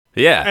type.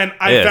 Yeah, and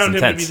I found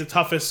him to be the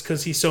toughest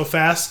because he's so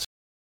fast.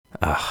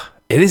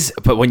 It is,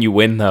 but when you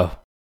win though.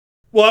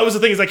 Well, that was the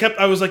thing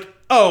I was like,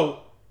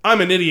 oh,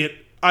 I'm an idiot.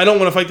 I don't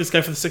want to fight this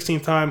guy for the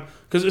 16th time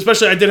because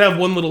especially I did have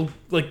one little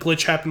like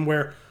glitch happen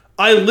where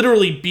I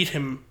literally beat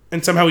him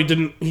and somehow he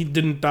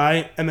didn't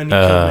die and then he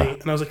killed me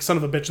and I was like, son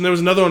of a bitch. And there was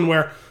another one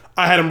where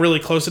I had him really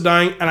close to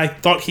dying, and I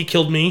thought he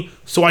killed me,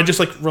 so I just,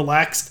 like,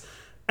 relaxed,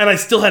 and I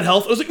still had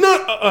health. I was like,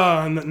 no,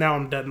 and now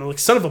I'm dead. And I'm like,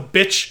 son of a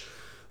bitch.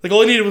 Like,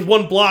 all I needed was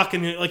one block,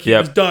 and, like, he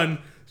was done.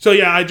 So,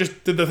 yeah, I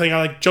just did the thing. I,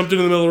 like, jumped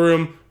into the middle of the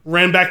room,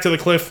 ran back to the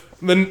cliff,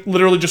 and then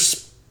literally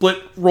just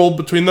rolled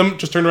between them,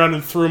 just turned around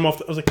and threw him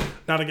off. I was like,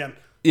 not again.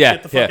 Yeah,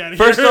 Get the fuck out of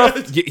First here.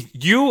 off,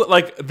 you,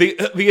 like,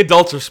 the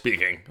adults are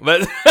speaking.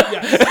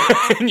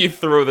 Yes. And you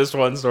throw this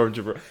one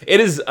stormtrooper. It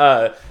is,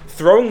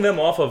 throwing them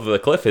off of the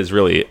cliff is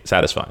really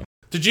satisfying.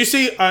 Did you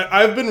see,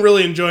 I've been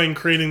really enjoying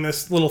creating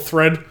this little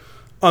thread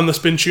on the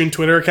Spin Tune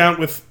Twitter account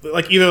with,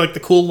 like, either, like, the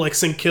cool, like,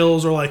 sync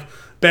kills or, like,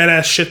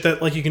 badass shit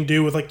that, like, you can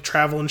do with, like,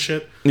 travel and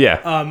shit.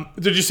 Yeah.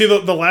 Did you see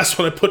the last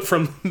one I put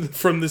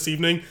from this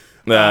evening?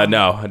 No,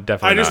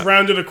 definitely I just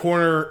rounded a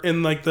corner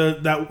in, like,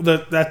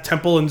 that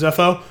temple in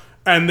Zepho,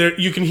 and there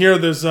you can hear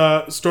there's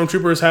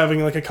stormtroopers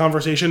having, like, a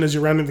conversation as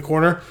you're rounding the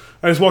corner.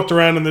 I just walked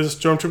around, and there's a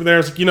stormtrooper there. I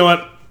was like, you know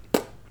what?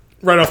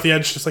 Right off the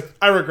edge, just like,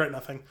 I regret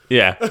nothing.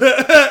 Yeah.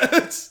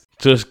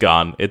 Just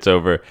gone. It's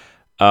over.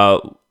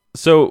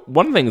 So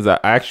one of the things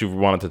that I actually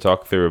wanted to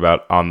talk through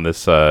about on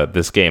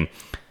this game,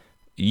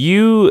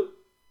 you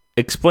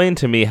explained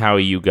to me how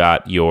you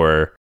got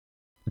your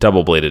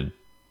double-bladed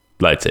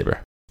lightsaber.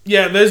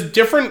 Yeah, there's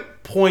different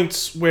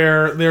points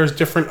where there's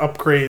different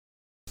upgrades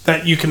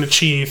that you can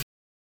achieve.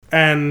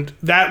 And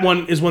that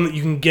one is one that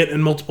you can get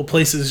in multiple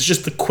places. It's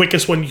just the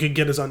quickest one you could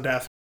get is on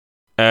Daffy.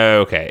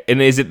 Okay.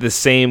 And is it the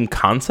same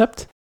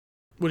concept?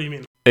 What do you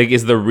mean? Like,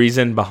 is the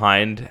reason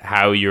behind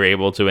how you're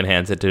able to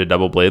enhance it to a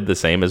double blade the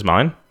same as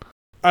mine?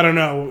 I don't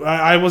know.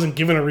 I wasn't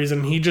given a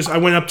reason. I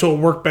went up to a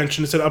workbench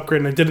and it said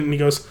upgrade, and I did it, and he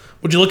goes,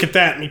 would you look at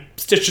that? And he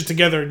stitched it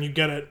together, and you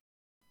get it.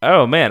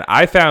 Oh, man.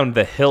 I found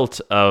the hilt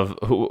of...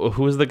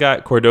 Who was the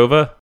guy?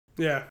 Cordova?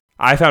 Yeah.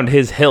 I found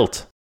his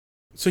hilt.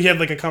 So he had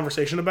like a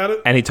conversation about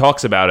it? And he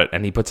talks about it,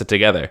 and he puts it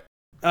together.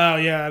 Oh,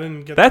 yeah, I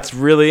didn't get That's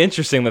really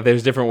interesting that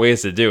there's different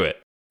ways to do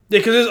it. Yeah,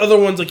 because there's other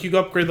ones, like you can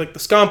upgrade like the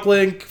Scomp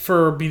Link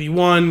for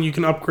BD1. You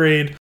can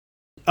upgrade...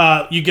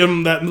 you give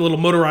them that little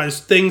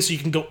motorized thing so you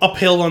can go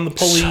uphill on the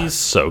pulleys.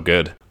 So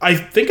good. I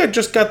think I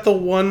just got the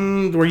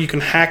one where you can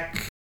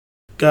hack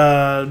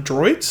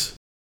droids.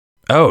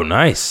 Oh,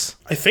 nice.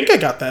 I think I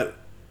got that.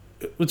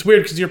 It's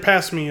weird because you're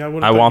past me. I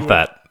want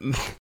that.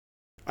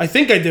 I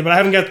think I did, but I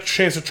haven't got the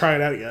chance to try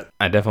it out yet.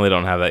 I definitely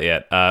don't have that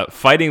yet.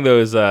 Fighting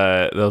those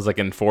like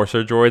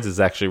enforcer droids is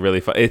actually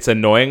really fun. It's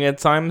annoying at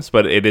times,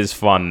 but it is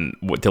fun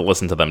to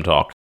listen to them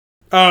talk.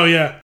 Oh,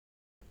 yeah.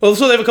 Well,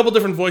 so they have a couple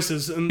different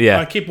voices, and yeah.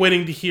 I keep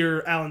waiting to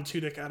hear Alan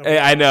Tudyk out of it.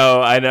 I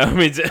know.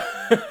 Me too.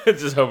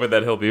 Just hoping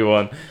that he'll be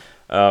one.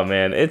 Oh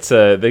man,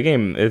 the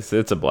game. It's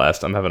a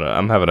blast. I'm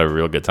having a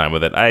real good time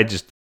with it. I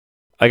just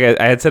like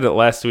I had said it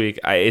last week.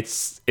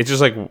 It's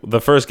just like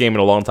the first game in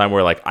a long time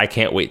where like I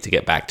can't wait to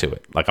get back to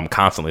it. Like I'm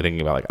constantly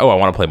thinking about like, oh, I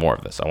want to play more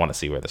of this. I want to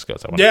see where this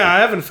goes. I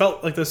haven't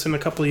felt like this in a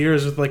couple of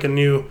years with like a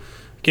new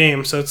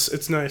game, so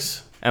it's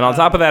nice. And on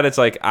top of that, it's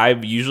like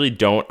I'm usually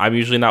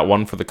not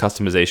one for the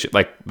customization,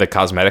 like the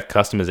cosmetic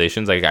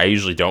customizations. Like I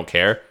usually don't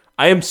care.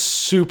 I am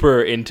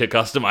super into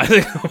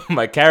customizing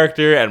my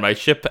character and my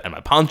ship and my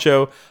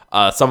poncho.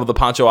 Some of the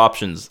poncho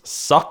options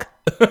suck,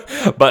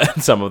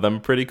 but some of them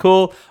are pretty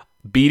cool.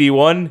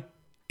 BD1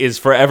 is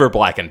forever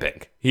black and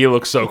pink. He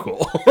looks so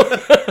cool.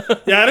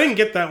 Yeah, I didn't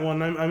get that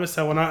one. I missed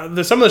that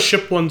one. Some of the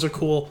ship ones are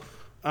cool.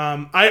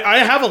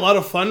 I have a lot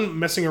of fun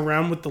messing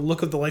around with the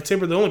look of the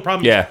lightsaber. The only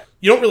problem is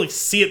you don't really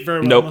see it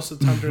very well most of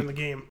the time during the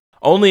game.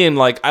 Only in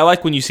like, I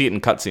like when you see it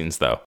in cutscenes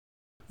though.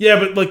 Yeah,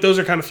 but like those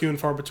are kind of few and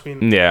far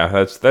between.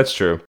 Yeah, that's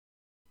true.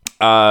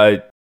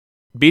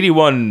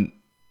 BD1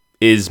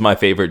 is my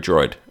favorite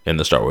droid in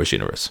the Star Wars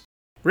universe.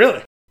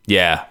 Really?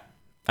 Yeah,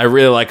 I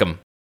really like him.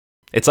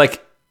 It's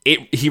like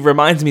he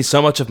reminds me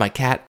so much of my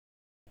cat,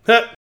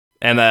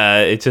 and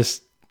it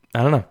just.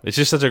 I don't know. It's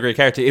just such a great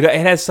character. It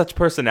has such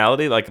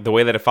personality, like the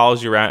way that it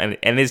follows you around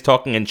and is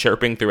talking and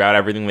chirping throughout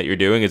everything that you're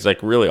doing is like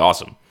really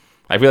awesome.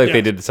 I feel like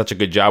they did such a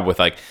good job with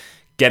like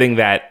getting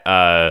that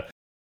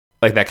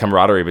like that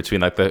camaraderie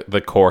between like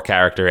the core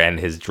character and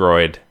his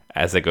droid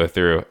as they go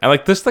through. And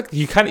like this, like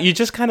you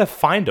just kind of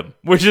find them,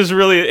 which is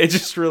it's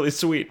just really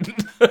sweet.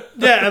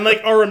 Yeah, and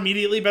like are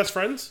immediately best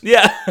friends.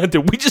 Yeah,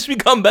 did we just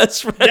become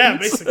best friends? Yeah,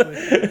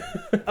 basically.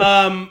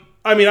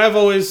 I mean, I've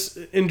always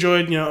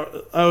enjoyed, me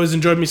some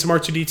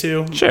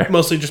R2-D2. Sure.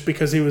 Mostly just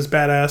because he was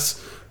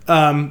badass.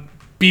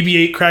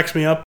 BB-8 cracks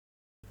me up.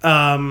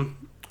 I'm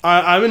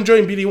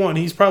enjoying BD1.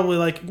 He's probably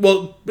like,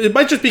 well, it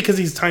might just be because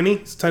he's tiny.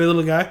 He's a tiny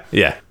little guy.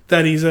 Yeah.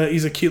 That he's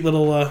a cute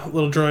little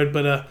droid.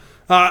 But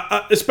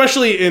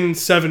especially in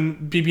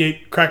 7,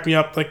 BB-8 cracked me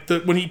up. Like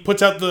when he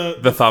puts out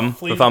the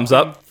thumbs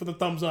up for the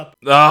thumbs up.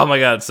 Oh my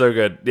god, so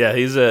good. Yeah,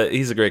 he's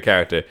a great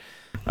character.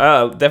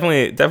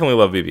 Definitely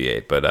love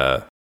BB-8,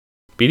 but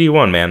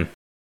BD1, man,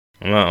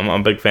 I'm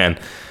a big fan.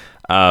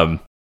 I'm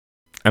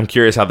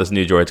curious how this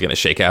new droid's gonna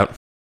shake out.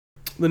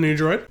 The new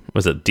droid?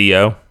 Was it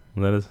Dio?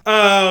 That is.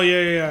 Oh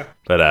yeah.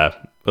 But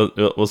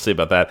we'll see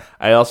about that.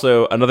 I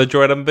also another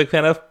droid I'm a big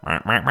fan of.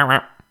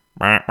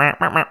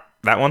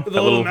 That one,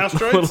 the little mouse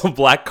droid, little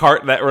black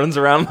cart that runs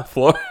around the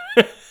floor.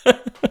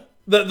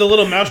 the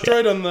little mouse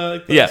droid on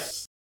the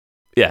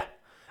yeah.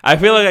 I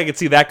feel like I could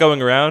see that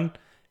going around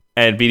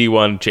and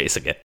BD1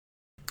 chasing it.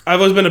 I've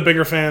always been a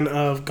bigger fan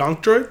of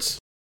gonk droids.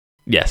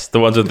 Yes, the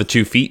ones with the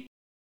 2 feet.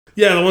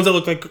 Yeah, the ones that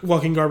look like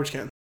walking garbage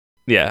can.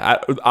 Yeah,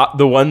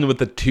 the one with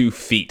the 2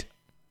 feet.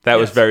 That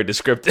was very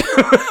descriptive.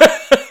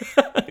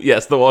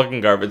 Yes, the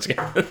walking garbage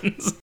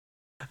cans.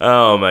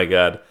 Oh my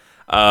god.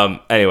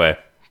 Anyway,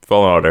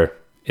 Fallen Order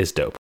is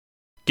dope.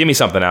 Give me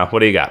something now. What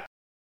do you got?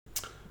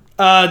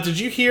 Did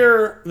you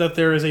hear that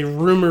there is a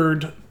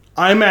rumored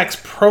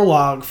IMAX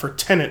prologue for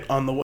Tenet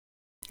on the way?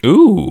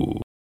 Ooh,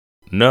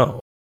 no.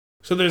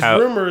 So there's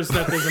rumors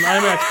that there's an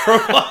IMAX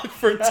prologue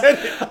for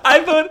Tenet.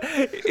 I thought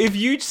if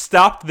you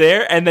stopped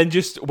there and then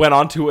just went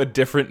on to a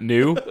different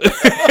new.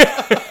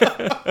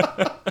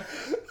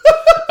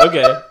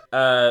 Okay.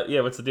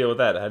 Yeah, what's the deal with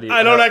that? How do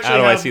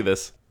I see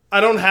this? I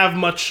don't have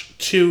much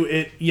to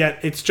it yet.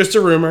 It's just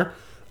a rumor.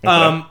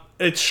 Okay.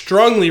 It's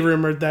strongly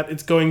rumored that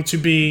it's going to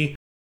be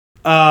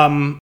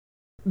debuting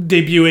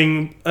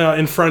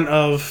in front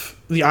of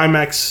the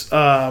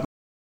IMAX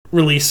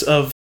release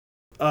of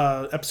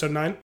Episode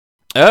 9.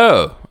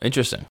 Oh,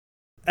 interesting.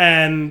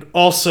 And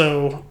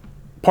also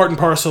part and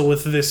parcel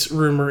with this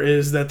rumor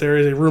is that there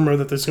is a rumor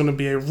that there's going to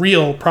be a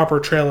real proper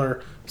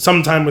trailer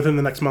sometime within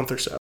the next month or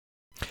so.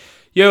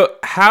 Yo,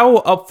 how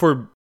up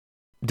for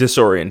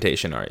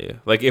disorientation are you?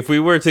 Like, if we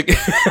were to,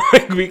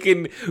 like,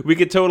 we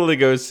could totally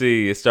go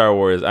see Star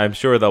Wars. I'm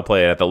sure they'll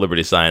play it at the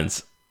Liberty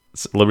Science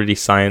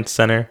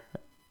Center.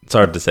 It's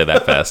hard to say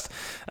that fast.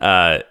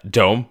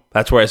 Dome.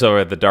 That's where I saw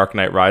it at The Dark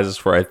Knight Rises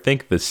for, I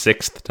think, the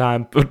 6th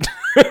time when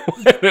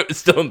it was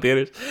still in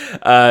theaters.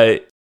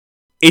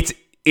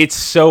 It's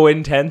so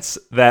intense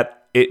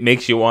that it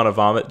makes you want to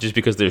vomit just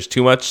because there's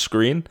too much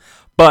screen,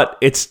 but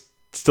it's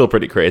still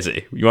pretty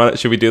crazy.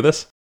 Should we do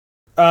this?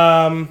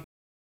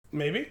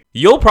 Maybe.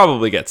 You'll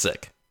probably get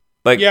sick.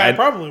 Like, yeah, I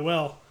probably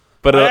will.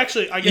 But I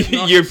get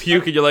nauseous. You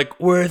puke and you're like,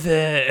 worth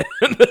it.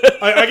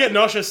 I get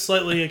nauseous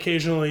slightly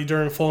occasionally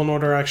during Fallen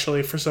Order,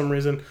 actually, for some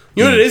reason.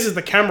 You know what it is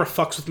the camera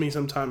fucks with me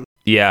sometimes.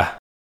 Yeah.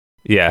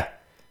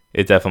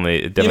 It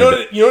definitely. You know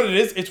what it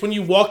is? It's when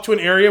you walk to an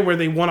area where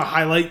they want to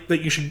highlight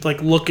that you should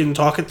like look and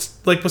talk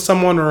like with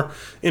someone or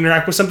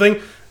interact with something,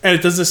 and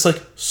it does this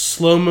like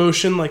slow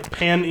motion like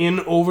pan in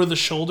over the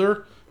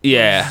shoulder,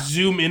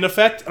 zoom in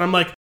effect, and I'm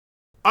like,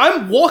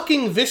 I'm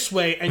walking this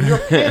way and you're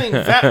panning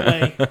that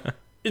way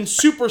in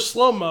super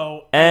slow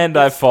mo, and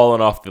I've fallen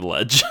off the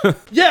ledge.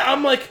 Yeah,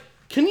 I'm like,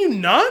 can you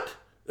not?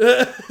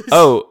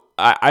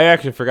 I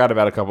actually forgot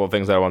about a couple of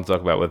things that I want to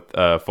talk about with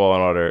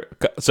Fallen Order.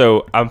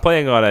 So I'm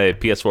playing on a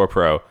PS4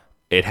 Pro.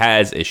 It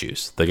has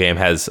issues. The game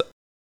has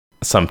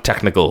some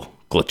technical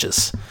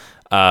glitches.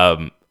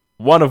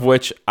 One of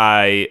which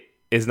I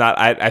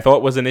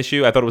thought was an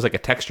issue. I thought it was like a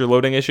texture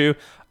loading issue.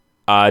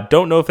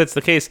 Don't know if it's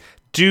the case.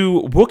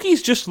 Do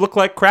Wookiees just look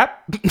like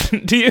crap?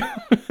 Do you?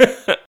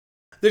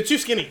 They're too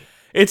skinny.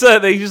 I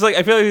feel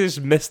like they just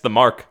missed the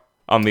mark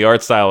on the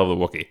art style of the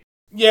Wookiee.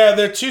 Yeah,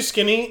 they're too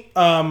skinny.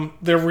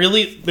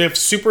 They have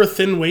super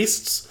thin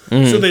waists,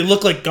 so they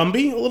look like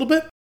Gumby a little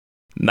bit.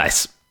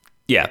 Nice.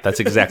 Yeah,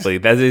 that's exactly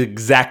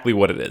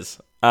what it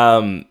is.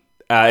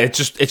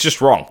 It's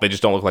just wrong. They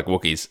just don't look like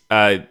Wookiees.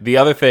 The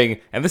other thing,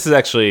 and this is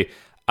actually,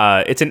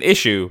 it's an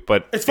issue,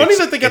 but it's funny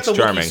that they got the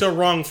charming. Wookiee so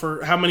wrong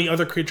for how many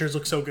other creatures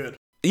look so good.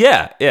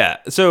 Yeah.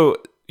 So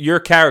your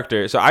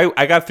character,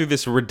 I got through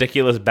this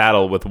ridiculous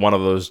battle with one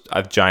of those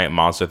giant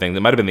monster things. It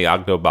might have been the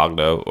Ogdo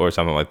Bogdo or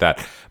something like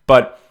that,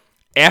 but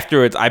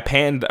afterwards, I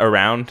panned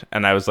around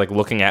and I was like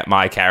looking at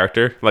my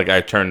character. Like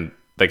I turned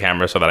the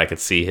camera so that I could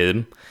see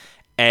him.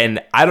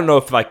 And I don't know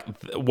if like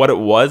what it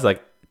was,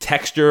 like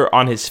texture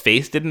on his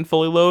face didn't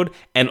fully load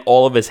and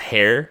all of his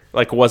hair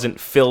like wasn't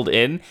filled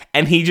in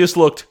and he just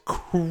looked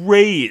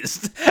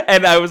crazed.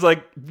 And I was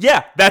like,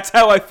 yeah, that's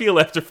how I feel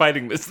after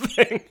fighting this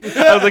thing.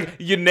 I was like,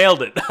 you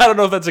nailed it. I don't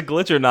know if that's a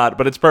glitch or not,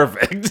 but it's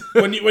perfect.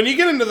 When you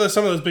get into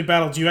some of those big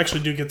battles, you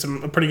actually do get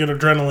a pretty good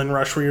adrenaline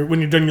rush where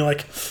when you're done, you're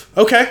like,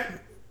 okay.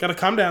 Gotta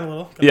calm down a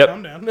little.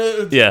 Calm down.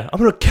 Yeah, I'm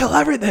gonna kill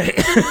everything.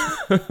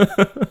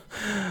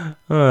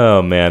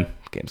 Oh man,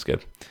 game's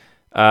good.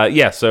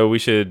 So we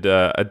should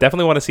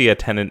definitely want to see a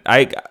Tenet.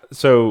 I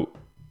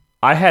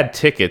had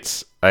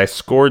tickets. I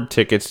scored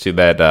tickets to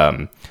that.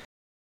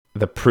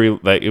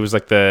 It was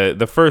like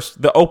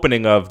the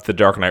opening of The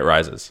Dark Knight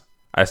Rises.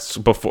 I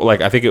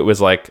think it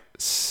was like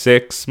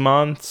 6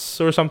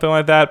 months or something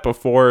like that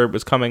before it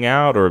was coming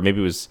out, or maybe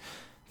it was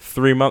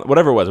 3 months,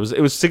 whatever it was.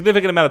 It was a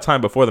significant amount of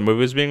time before the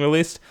movie was being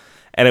released,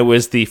 and it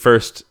was the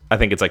first. I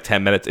think it's like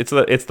 10 minutes.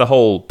 It's the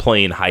whole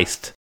plane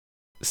heist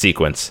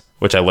sequence,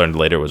 which I learned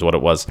later was what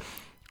it was.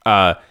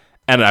 And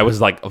I was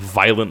like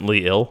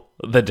violently ill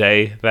the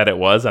day that it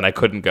was, and I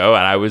couldn't go,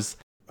 and I was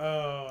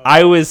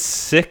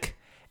sick,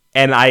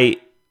 and I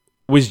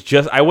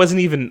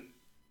wasn't even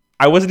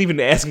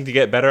asking to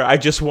get better. I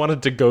just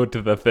wanted to go to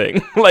the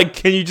thing. Like,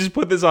 can you just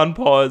put this on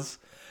pause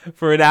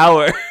for an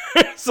hour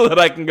so that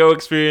I can go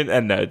experience?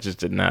 And no, it just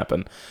didn't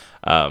happen.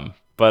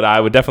 But I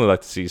would definitely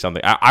like to see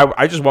something.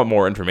 I just want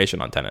more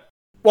information on Tenet.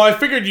 Well, I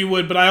figured you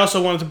would, but I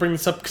also wanted to bring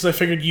this up because I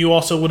figured you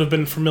also would have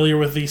been familiar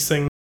with these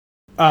things.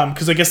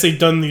 Because I guess they've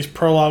done these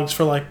prologues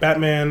for like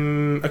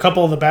Batman, a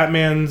couple of the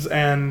Batmans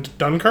and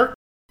Dunkirk.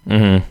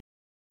 Mm-hmm.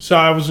 So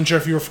I wasn't sure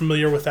if you were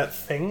familiar with that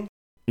thing.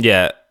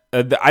 Yeah,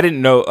 I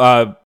didn't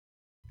know.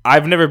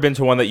 I've never been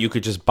to one that you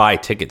could just buy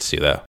tickets to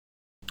though.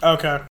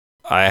 Okay.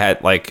 I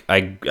had I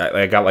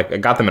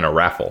got them in a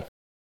raffle,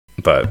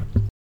 but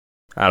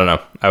I don't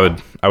know. I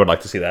would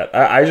like to see that.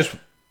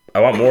 I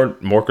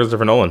want more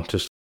Christopher Nolan.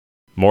 Just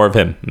more of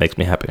him makes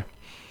me happy.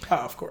 Oh,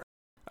 of course.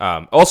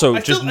 Also,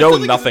 just know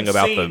nothing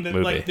about the that,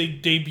 movie. Like they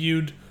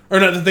debuted, or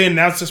no, that they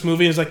announced this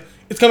movie. It's like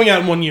it's coming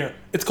out in 1 year.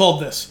 It's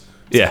called this.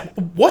 Yeah.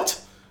 What?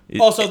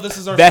 Also, this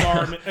is our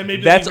star, and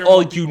maybe that's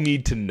all you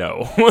need to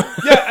know.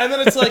 Yeah, and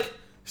then it's like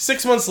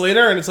 6 months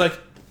later, and it's like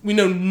we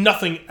know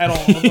nothing at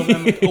all other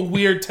than like a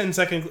weird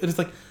 10-second. It's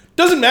like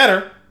doesn't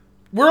matter.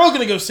 We're all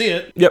gonna go see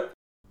it. Yep.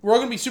 We're all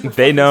gonna be super.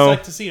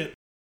 Psyched to see it.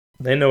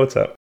 They know what's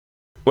up.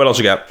 What else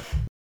you got?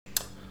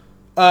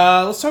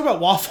 Let's talk about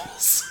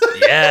waffles.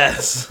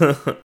 Yes.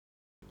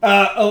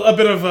 A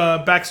bit of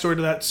a backstory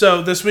to that.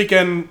 So this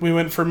weekend we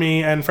went for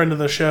me and friend of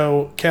the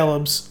show,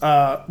 Caleb's.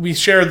 We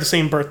shared the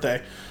same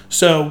birthday.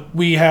 So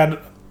we had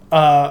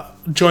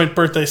joint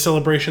birthday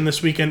celebration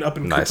this weekend up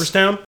in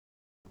Cooperstown.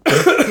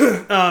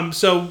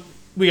 So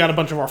we got a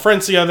bunch of our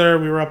friends together.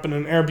 We were up in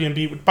an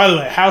Airbnb. By the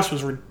way, the house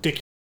was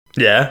ridiculous.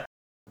 Yeah.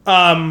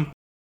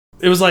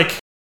 It was like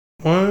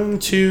 1,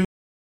 2,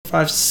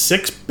 5,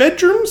 6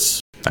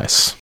 bedrooms.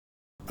 Nice.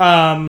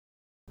 And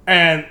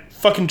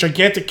fucking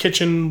gigantic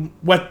kitchen,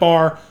 wet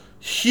bar,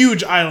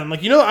 huge island.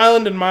 Like, you know the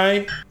island in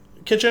my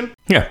kitchen?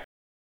 Yeah.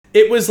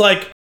 It was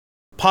like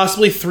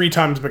possibly 3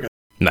 times bigger.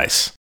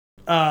 Nice.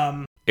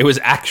 It was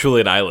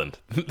actually an island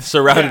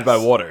surrounded by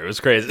water. It was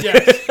crazy.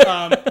 Yes.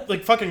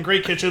 Like fucking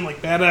great kitchen,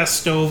 like badass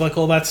stove, like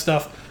all that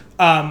stuff.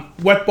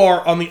 Wet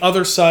bar on the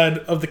other side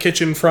of the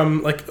kitchen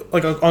from like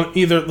on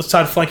either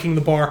side flanking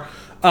the bar.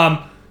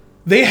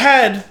 They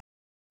had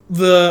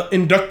the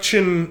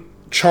induction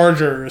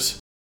chargers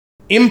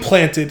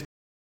implanted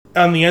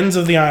on the ends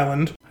of the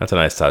island. That's a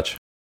nice touch.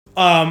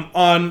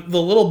 On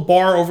the little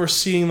bar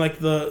overseeing like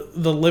the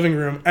living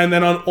room, and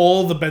then on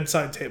all the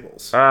bedside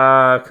tables.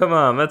 Come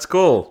on, that's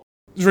cool.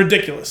 It's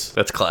ridiculous.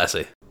 That's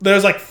classy.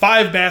 There's like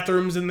 5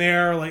 bathrooms in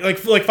there, like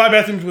 5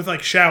 bathrooms with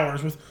like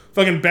showers, with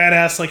fucking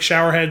badass like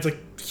shower heads, like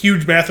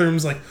huge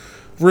bathrooms, like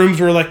rooms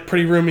were like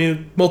pretty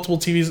roomy, multiple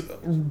TVs,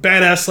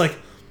 badass like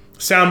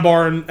sound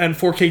bar and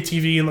 4K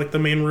TV in like the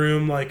main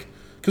room, like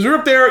because we were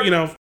up there, you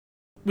know,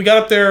 we got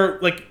up there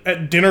like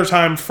at dinner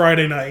time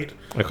Friday night.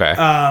 Okay.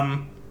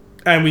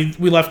 And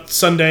we left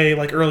Sunday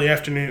like early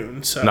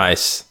afternoon. So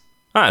nice.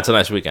 It's a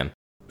nice weekend.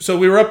 So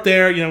we were up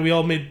there, you know, we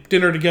all made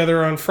dinner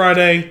together on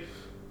Friday,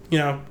 you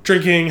know,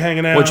 drinking,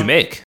 hanging out. What'd you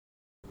make?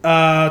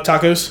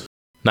 Tacos.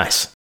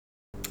 Nice.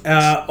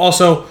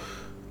 Also,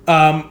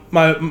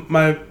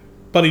 my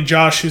buddy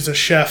Josh, who's a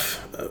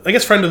chef, I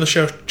guess friend of the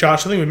show,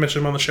 Josh, I think we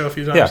mentioned him on the show a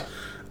few times.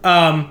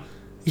 Yeah.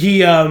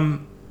 He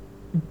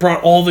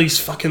brought all these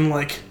fucking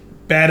like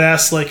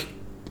badass like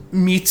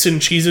meats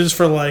and cheeses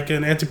for like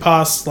an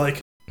antipasto,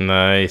 like.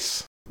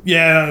 Nice.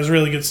 Yeah, it was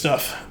really good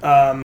stuff.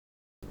 And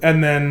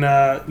then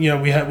you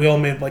know, we all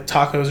made like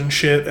tacos and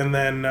shit, and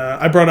then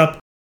I brought up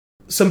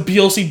some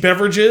BLC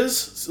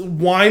beverages,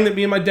 wine that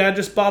me and my dad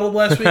just bottled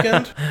last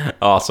weekend.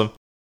 Awesome.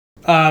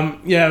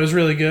 Yeah, it was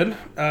really good.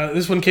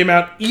 This one came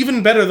out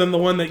even better than the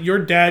one that your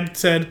dad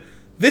said,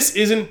 this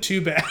isn't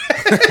too bad.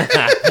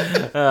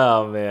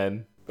 Oh,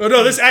 man. Oh,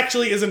 no, this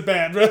actually isn't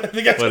bad. I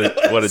think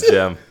what a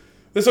gem.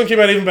 This one came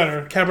out even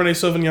better. Cabernet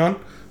Sauvignon.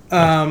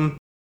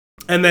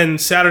 And then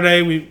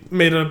Saturday, we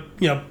made a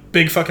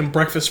big fucking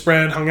breakfast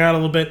spread, hung out a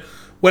little bit,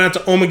 went out to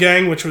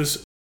Omegang, which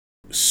was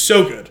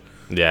so good.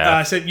 Yeah.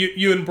 I said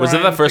you and Brian. Was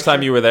it the first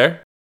time you were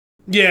there?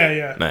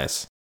 Yeah.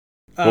 Nice.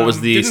 What was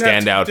the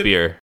standout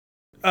beer?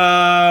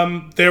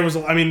 There was,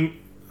 I mean,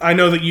 I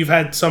know that you've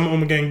had some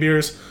Omegang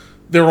beers.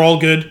 They were all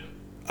good.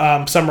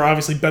 Some are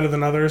obviously better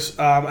than others.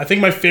 I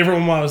think my favorite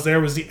one while I was there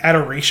was the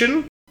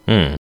Adoration,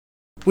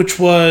 which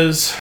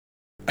was,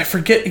 I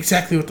forget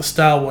exactly what the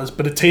style was,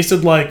 but it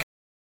tasted like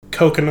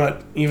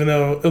coconut,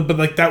 but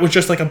like that was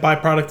just like a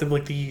byproduct of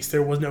like the yeast.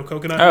 There was no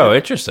coconut. Oh,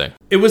 interesting.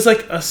 It was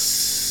like a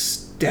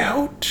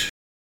stout.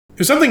 It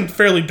was something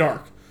fairly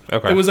dark.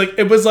 Okay. It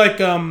was like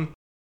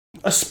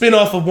a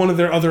spin-off of one of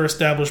their other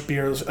established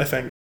beers, I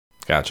think.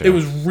 Gotcha. It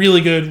was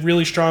really good,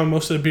 really strong.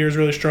 Most of the beer is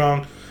really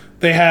strong.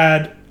 They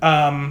had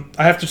I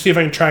have to see if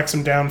I can track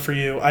some down for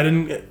you. I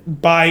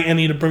didn't buy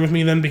any to bring with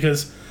me then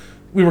because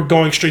we were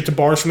going straight to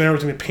bars from there. It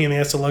was gonna be a pain in the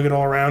ass to lug it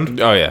all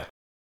around. Oh yeah.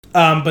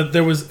 But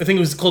there was, I think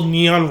it was called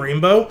Neon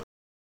Rainbow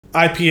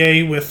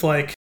IPA with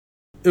like,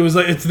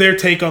 it's their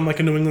take on like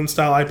a New England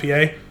style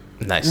IPA.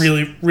 Nice.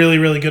 Really, really,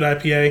 really good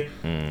IPA.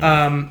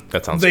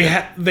 That sounds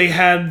good. They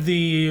had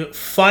the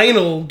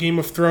final Game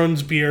of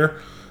Thrones beer,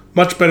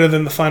 much better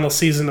than the final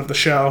season of the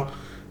show,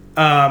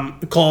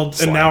 called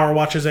Slime. And Now Our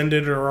Watch Has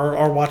Ended, or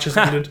Our Watch Has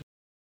Ended.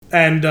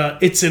 And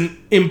it's an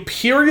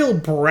Imperial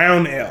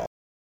Brown Ale.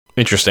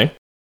 Interesting.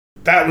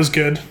 That was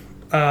good.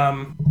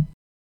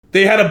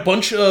 They had a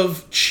bunch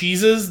of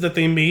cheeses that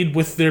they made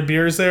with their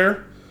beers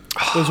there.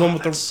 There was one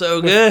with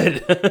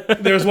good.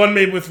 There was one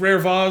made with Rare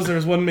Vase. There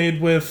was one made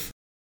with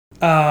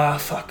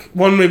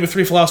one made with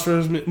Three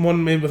Philosophers.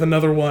 One made with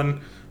another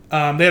one. They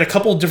had a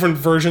couple different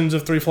versions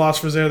of Three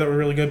Philosophers there that were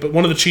really good. But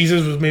one of the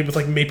cheeses was made with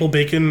like maple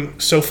bacon.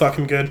 So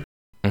fucking good.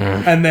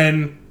 And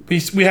then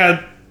we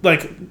had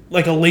like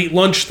a late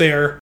lunch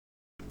there.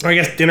 Or I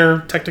guess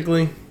dinner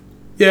technically.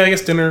 Yeah, I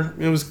guess dinner.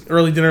 It was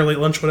early dinner, late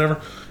lunch, whatever.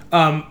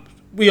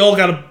 We all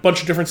got a bunch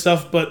of different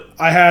stuff, but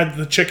I had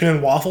the chicken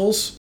and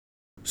waffles.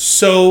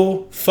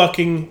 So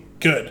fucking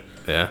good.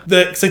 Yeah.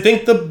 Because I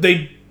think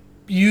they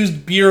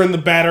used beer in the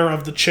batter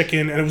of the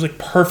chicken, and it was like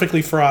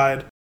perfectly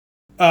fried.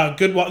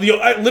 Good.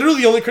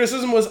 Literally, the only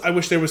criticism was I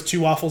wish there was 2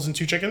 waffles and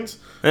 2 chickens,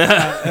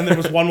 and there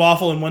was 1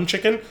 waffle and 1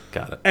 chicken.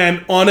 Got it.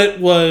 And on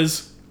it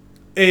was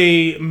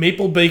a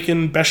maple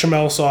bacon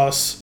bechamel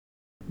sauce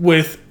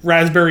with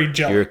raspberry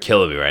jelly. You're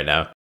killing me right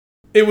now.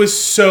 It was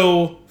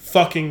so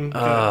fucking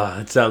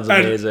good. It sounds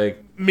amazing.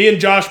 And me and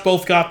Josh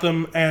both got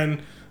them,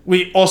 and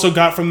we also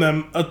got from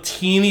them a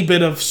teeny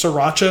bit of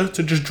sriracha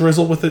to just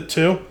drizzle with it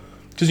too,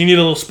 because you need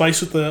a little spice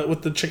with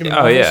the chicken and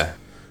waffles. Oh yeah.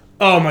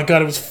 Oh my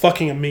god, it was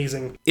fucking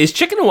amazing. Is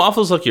chicken and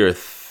waffles like your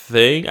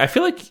thing. I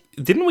feel like,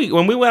 didn't we,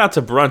 when we went out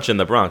to brunch in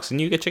the Bronx,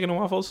 didn't you get chicken and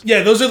waffles?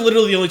 Yeah, those are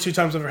literally the only 2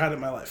 times I've ever had it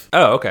in my life.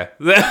 Oh, okay.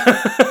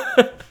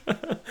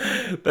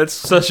 That's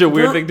such a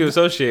weird thing to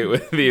associate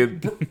with you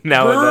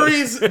now.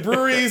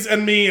 Breweries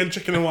and me and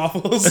chicken and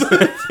waffles.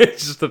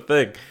 It's just a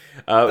thing.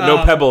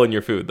 No pebble in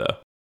your food, though.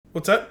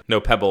 What's that? No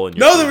pebble in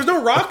your food. food. There was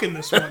no rock in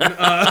this one.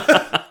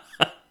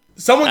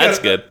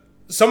 Good.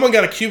 Someone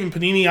got a Cuban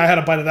panini. I had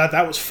a bite of that.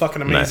 That was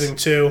fucking amazing,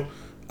 too.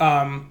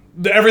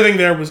 Everything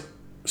there was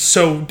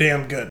so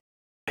damn good.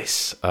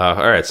 Nice. All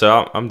right,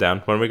 so I'm down.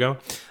 When are we going?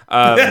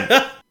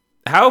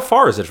 How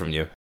far is it from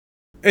you?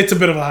 It's a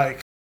bit of a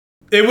hike.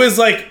 It was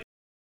like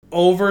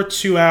over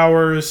 2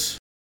 hours.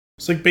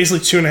 It's like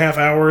basically 2.5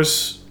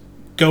 hours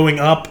going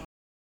up.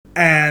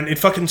 And it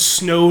fucking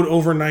snowed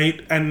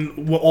overnight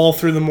and all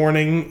through the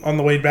morning on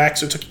the way back,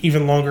 so it took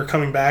even longer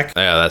coming back.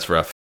 Yeah, that's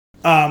rough.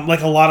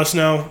 Like a lot of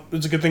snow.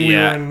 It's a good thing we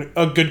were in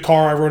a good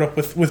car. I rode up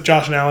with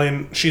Josh and Allie,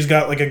 and she's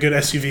got like a good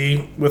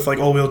SUV with like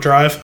all-wheel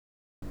drive,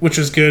 which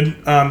is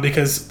good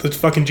because the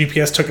fucking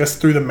GPS took us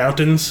through the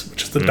mountains,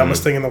 which is the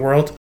dumbest thing in the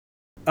world.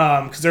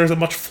 Because there's a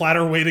much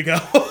flatter way to go.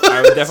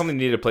 I would definitely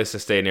need a place to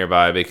stay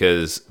nearby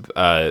because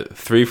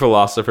Three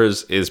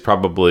Philosophers is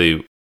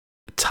probably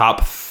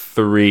top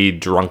 3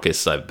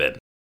 drunkest I've been.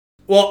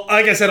 Well,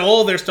 like I said,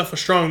 all of their stuff was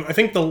strong. I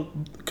think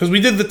because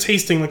we did the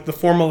tasting, like the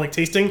formal like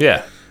tasting.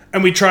 Yeah.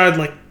 And we tried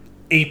like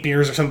 8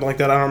 beers or something like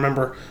that. I don't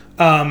remember.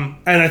 And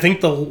I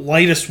think the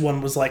lightest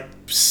one was like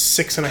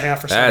 6.5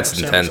 or something. That's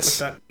intense.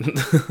 Something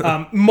like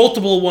that.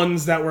 Multiple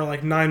ones that were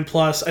like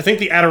 9+. I think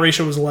the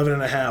Adoration was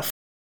 11.5.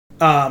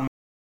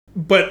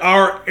 But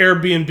our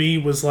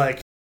Airbnb was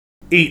like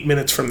 8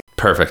 minutes from there.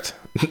 Perfect.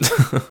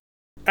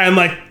 And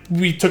like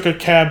we took a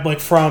cab like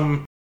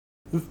from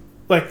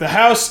like the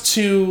house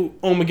to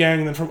Omegang,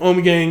 and then from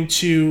Omegang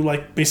to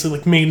like basically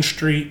like Main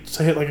Street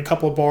to hit like a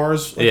couple of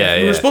bars. Like,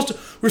 we were supposed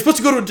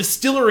to go to a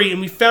distillery,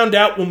 and we found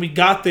out when we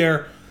got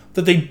there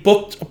that they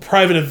booked a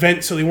private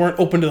event, so they weren't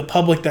open to the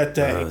public that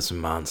day. Those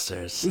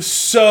monsters.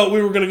 So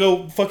we were gonna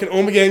go fucking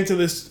Omegang to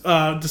this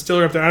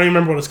distillery up there. I don't even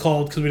remember what it's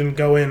called because we didn't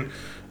go in.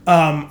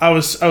 I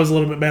was a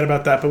little bit mad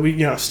about that, but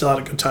we still had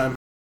a good time.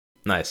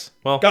 Nice.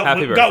 Well,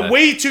 happy birthday. Got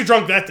way too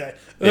drunk that day.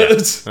 Yeah,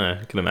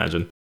 I can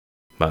imagine.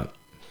 But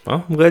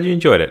well, I'm glad you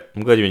enjoyed it.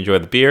 I'm glad you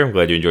enjoyed the beer. I'm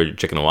glad you enjoyed your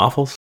chicken and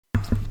waffles.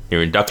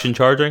 Your induction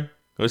charging.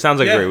 It sounds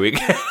like a great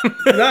weekend.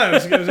 No, it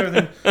was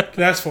everything I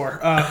could ask for.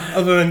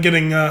 Other than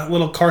getting a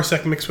little car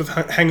sec mixed with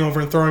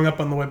hangover and throwing up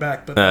on the way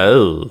back. But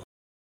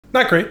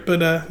not great, but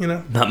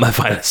not my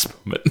finest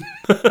moment.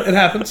 It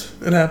happens.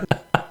 It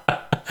happens.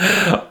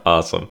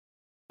 Awesome.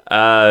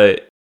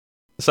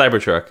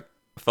 Cybertruck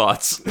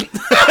thoughts.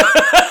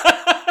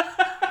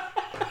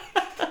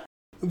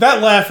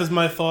 That laugh is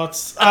my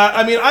thoughts.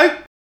 I mean,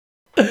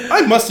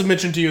 I must have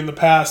mentioned to you in the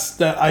past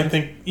that I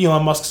think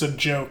Elon Musk's a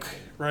joke,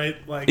 right?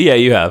 Like, yeah,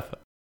 you have.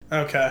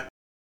 Okay.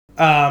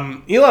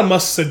 Elon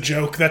Musk's a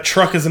joke. That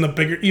truck is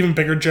even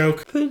bigger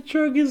joke. The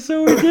truck is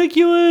so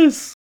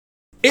ridiculous.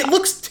 It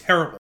looks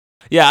terrible.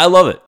 Yeah, I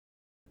love it.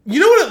 You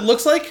know what it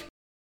looks like?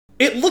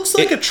 It looks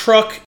like a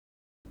truck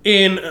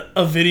in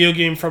a video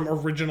game from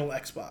original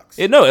Xbox.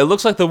 It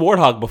looks like the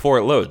Warthog before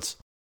it loads.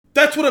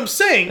 That's what I'm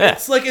saying. Yeah.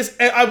 It's like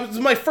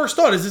my first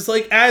thought is it's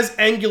like as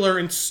angular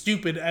and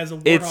stupid as a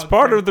Warthog. It's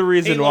part of the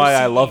reason why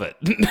I love it.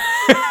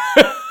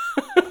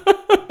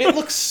 It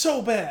looks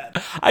so bad.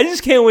 I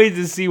just can't wait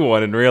to see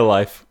one in real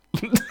life.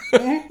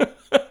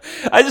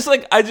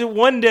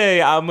 One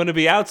day I'm gonna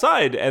be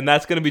outside and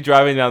that's gonna be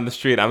driving down the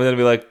street. I'm gonna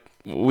be like,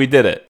 we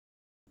did it.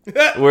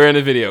 We're in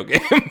a video game.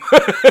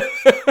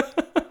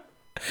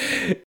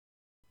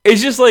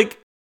 It's just like,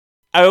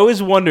 I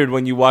always wondered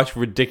when you watch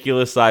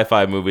ridiculous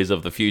sci-fi movies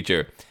of the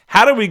future,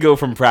 how do we go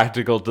from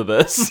practical to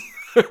this?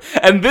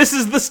 And this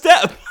is the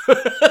step.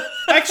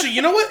 Actually,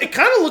 you know what? It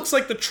kind of looks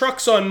like the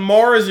trucks on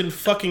Mars in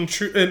fucking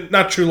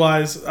not True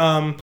Lies.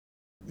 Total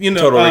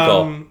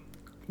Recall.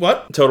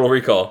 What? Total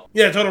Recall.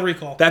 Yeah, Total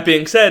Recall. That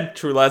being said,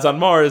 True Lies on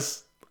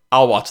Mars,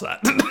 I'll watch that.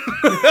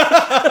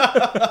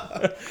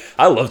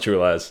 I love True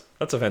Lies.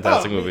 That's a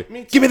fantastic movie.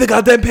 Me Give me the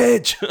goddamn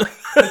page.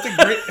 That's a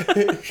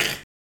great...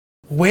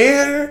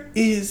 Where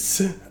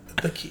is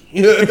the key?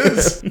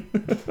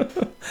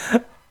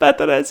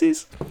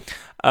 Paparazzi's.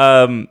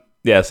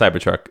 Yeah,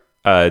 Cybertruck.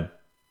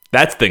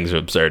 That thing's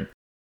absurd.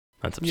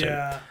 That's absurd.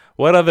 Yeah.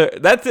 What other...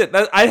 That's it.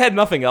 I had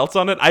nothing else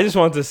on it. I just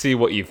wanted to see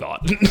what you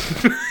thought.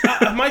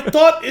 My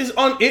thought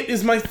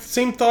is my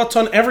same thoughts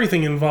on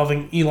everything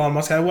involving Elon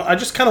Musk. I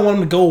just kind of want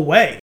him to go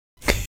away.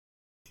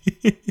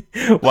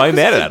 Why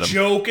mad at him? He's a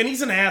joke, and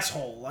he's an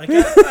asshole. Like,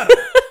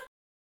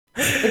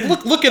 I don't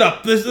like, look it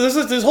up. There's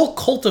this whole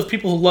cult of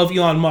people who love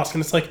Elon Musk,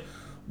 and it's like,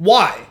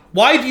 why?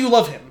 Why do you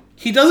love him?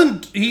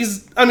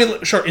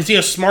 Sure, is he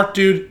a smart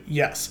dude?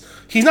 Yes.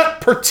 He's not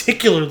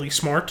particularly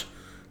smart.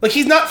 Like,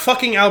 he's not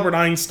fucking Albert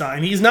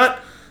Einstein. He's not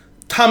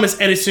Thomas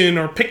Edison,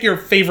 or pick your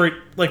favorite,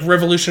 like,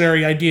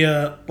 revolutionary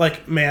idea,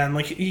 like, man.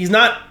 Like, he's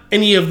not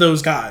any of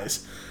those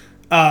guys.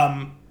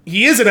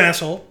 He is an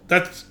asshole.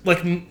 That's,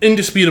 like,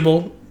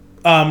 indisputable.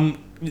 And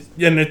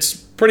it's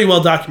pretty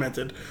well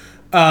documented.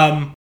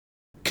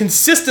 Because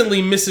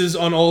consistently misses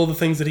on all of the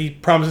things that he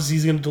promises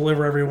he's going to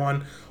deliver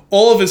everyone.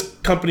 All of his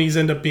companies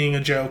end up being a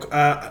joke.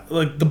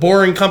 Like the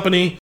Boring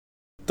Company,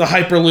 the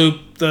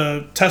Hyperloop,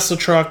 the Tesla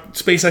truck,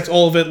 SpaceX,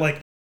 all of it. Like,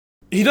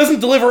 he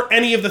doesn't deliver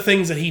any of the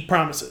things that he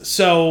promises.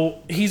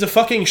 So he's a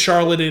fucking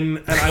charlatan,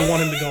 and I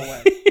want him to go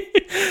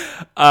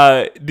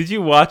away. Did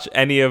you watch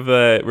any of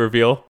the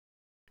reveal?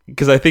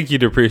 Because I think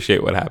you'd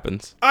appreciate what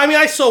happens. I mean,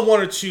 I saw one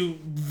or two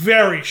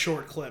very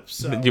short clips.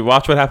 So. Did you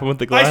watch what happened with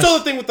the glass? I saw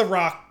the thing with The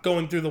Rock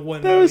going through the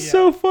window. That was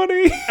so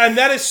funny. And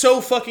that is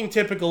so fucking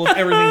typical of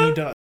everything he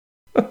does.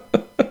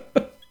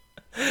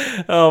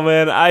 Oh,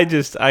 man. I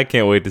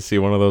can't wait to see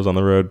one of those on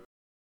the road.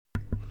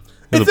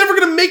 It's never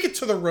going to make it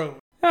to the road.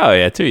 Oh,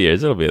 yeah. 2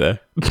 years. It'll be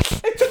there.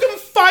 It took him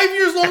 5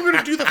 years longer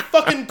to do the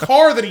fucking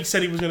car that he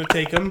said he was going to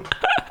take him.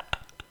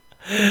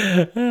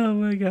 Oh,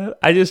 my God.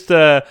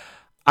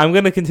 I'm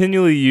going to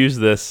continually use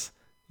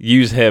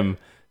him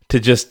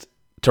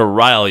to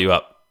rile you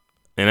up,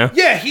 you know?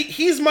 Yeah,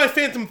 he's my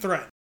phantom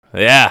threat.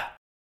 Yeah.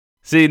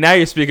 See, now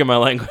you're speaking my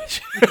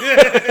language.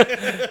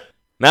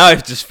 Now I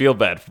just feel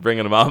bad for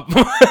bringing him up.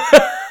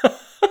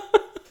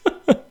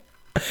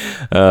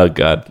 Oh,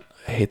 God.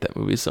 I hate that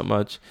movie so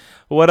much.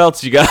 What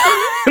else you got?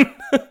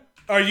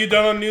 Are you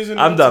done on news and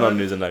nuggets? I'm done on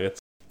news and nuggets.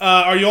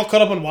 Are you all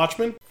caught up on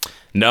Watchmen?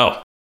 No.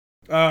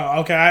 Oh,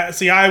 okay.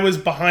 I was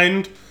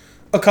behind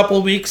a couple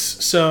of weeks,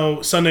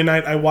 so Sunday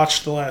night I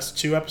watched the last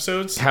 2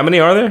 episodes. How many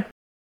are there?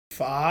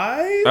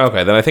 5?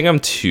 Okay, then I think I'm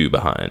 2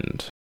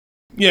 behind.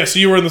 Yeah, so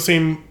you were in the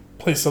same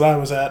place that I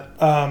was at.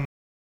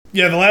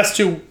 Yeah, the last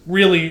 2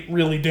 really,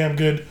 really damn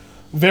good.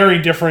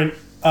 Very different.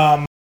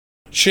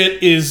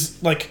 Shit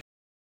is like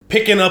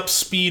picking up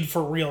speed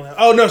for real now.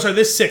 Oh no, sorry,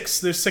 there's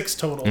 6. There's 6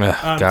 total.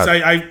 God.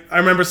 I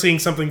remember seeing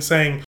something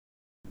saying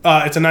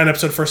it's a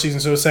 9-episode first season,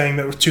 so it was saying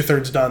that it was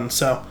 2/3 done.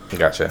 So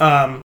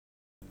gotcha.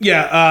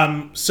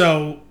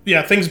 So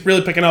things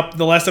really picking up.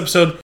 The last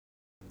episode,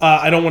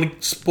 I don't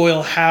want to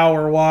spoil how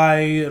or why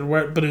and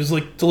where, but it was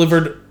like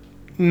delivered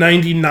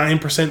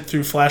 99%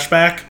 through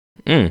flashback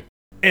in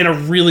a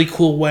really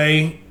cool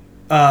way.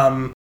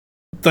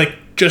 Like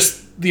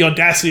just the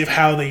audacity of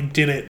how they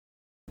did it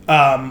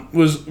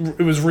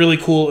was really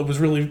cool. It was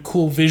really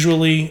cool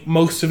visually.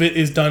 Most of it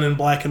is done in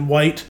black and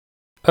white.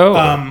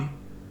 Oh.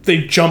 They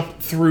jump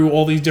through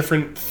all these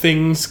different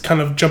things,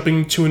 kind of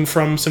jumping to and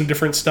from some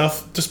different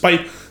stuff,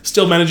 despite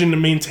still managing to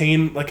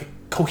maintain like a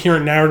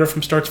coherent narrative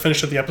from start to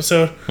finish of the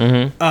episode.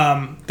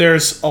 Mm-hmm.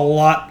 There's a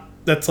lot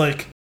that's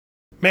like,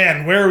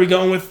 man, where are we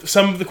going with?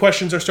 Some of the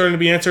questions are starting to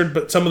be answered,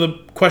 but some of the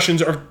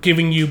questions are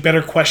giving you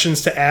better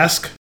questions to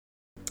ask.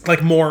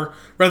 Like more,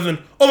 rather than,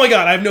 oh my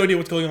god, I have no idea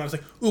what's going on. It's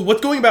like, ooh,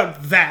 what's going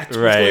about that? What's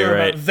going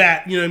on about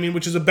that? You know what I mean?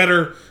 Which is a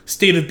better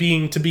state of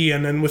being to be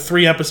in. And with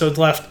 3 episodes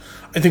left,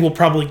 I think we'll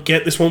probably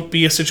get, this won't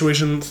be a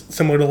situation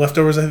similar to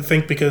Leftovers, I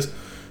think, because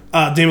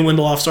Damon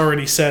Lindelof's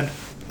already said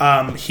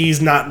he's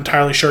not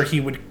entirely sure he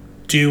would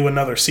do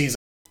another season.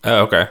 Oh,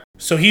 okay.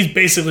 So he's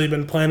basically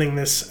been planning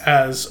this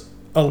as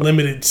a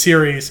limited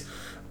series.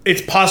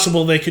 It's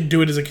possible they could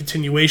do it as a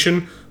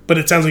continuation, but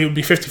it sounds like it would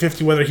be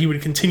 50-50 whether he would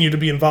continue to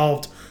be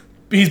involved.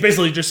 He's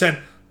basically just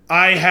said,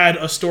 I had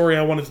a story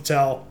I wanted to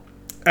tell,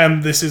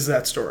 and this is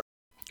that story.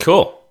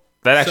 Cool.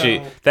 That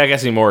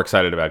gets me more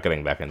excited about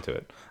getting back into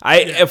it.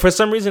 For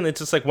some reason, it's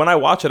just like when I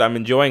watch it, I'm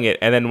enjoying it,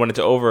 and then when it's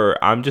over,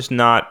 I'm just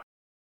not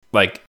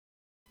like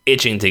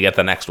itching to get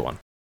the next one.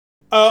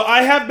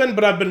 I have been,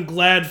 but I've been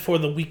glad for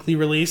the weekly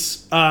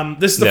release.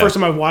 This is the first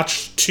time I've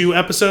watched 2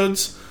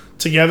 episodes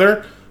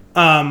together,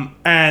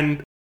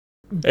 and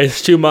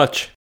it's too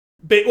much.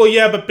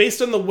 But based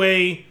on the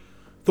way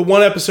the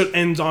one episode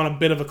ends on a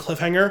bit of a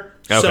cliffhanger,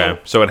 okay,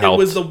 so it helped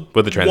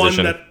with the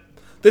transition.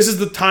 This is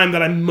the time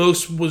that I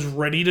most was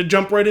ready to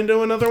jump right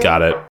into another one.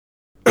 Got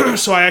it.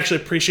 So I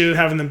actually appreciated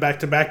having them back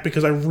to back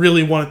because I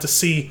really wanted to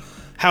see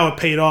how it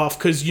paid off,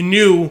 because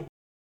you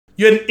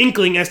had an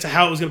inkling as to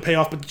how it was going to pay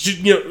off, but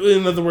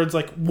in other words,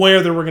 like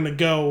where they were going to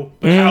go,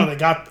 but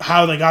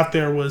how they got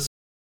there was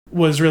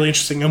really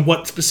interesting, and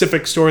what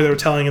specific story they were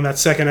telling in that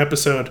second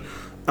episode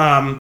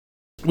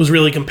was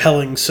really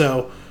compelling.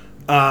 So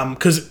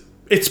because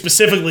it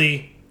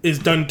specifically is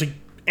done to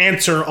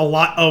answer a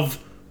lot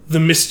of the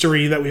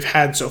mystery that we've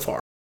had so far.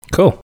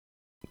 Cool.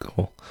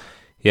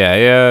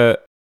 Yeah.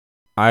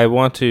 I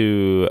want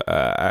to.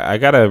 I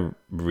gotta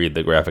read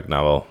the graphic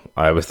novel.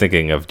 I was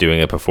thinking of doing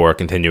it before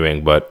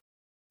continuing, but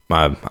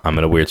I'm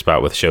in a weird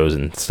spot with shows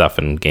and stuff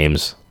and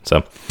games.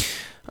 So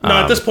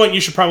at this point,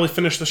 you should probably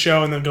finish the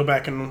show and then go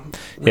back and.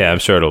 Yeah, I'm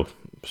sure it'll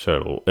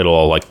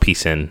all like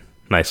piece in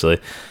nicely.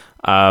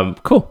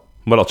 Cool.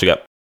 What else you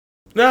got?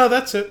 No,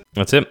 that's it.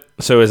 That's it.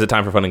 So is it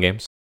time for fun and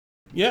games?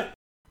 Yeah.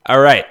 All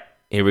right.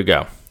 Here we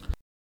go.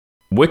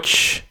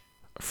 Which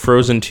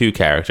Frozen 2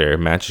 character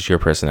matches your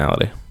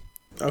personality?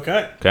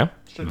 Okay.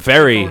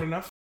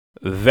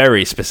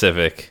 Very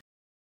specific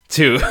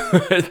to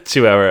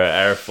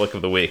our flick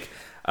of the week.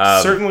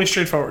 Certainly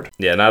straightforward.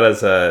 Yeah, not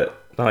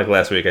like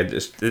last week.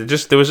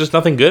 There was just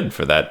nothing good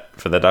for that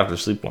Dr.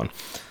 Sleep one.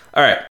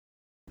 All right.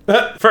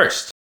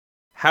 First,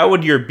 how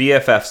would your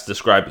BFFs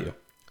describe you?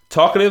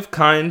 Talkative,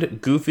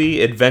 kind,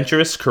 goofy,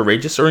 adventurous,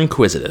 courageous, or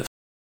inquisitive?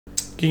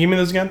 Can you give me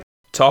those again?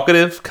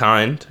 Talkative,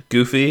 kind,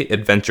 goofy,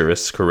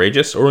 adventurous,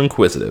 courageous, or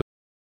inquisitive?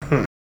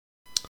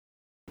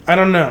 I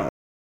don't know.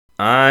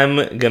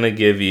 I'm going to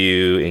give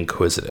you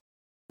inquisitive.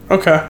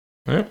 Okay.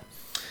 All right.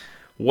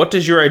 What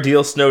does your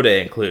ideal snow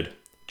day include?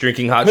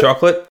 Drinking hot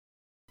chocolate,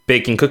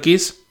 baking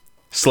cookies,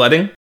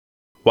 sledding,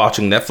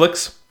 watching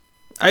Netflix,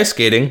 ice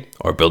skating,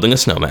 or building a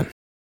snowman?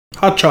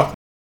 Hot chocolate.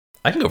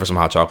 I can go for some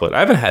hot chocolate. I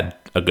haven't had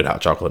a good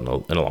hot chocolate in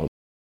a long time.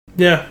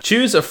 Yeah.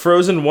 Choose a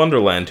frozen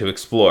wonderland to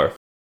explore.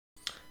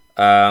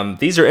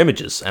 These are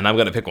images, and I'm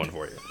going to pick one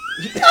for you.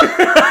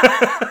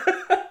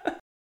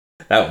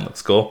 That one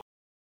looks cool.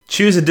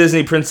 Choose a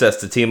Disney princess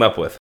to team up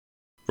with.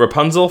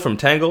 Rapunzel from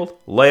Tangled,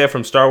 Leia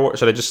from Star Wars.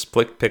 Should I just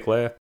pick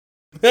Leia?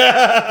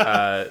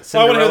 I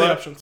want to hear the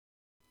options.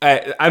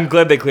 I'm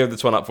glad they cleared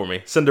this one up for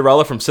me.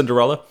 Cinderella from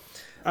Cinderella.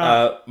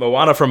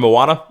 Moana from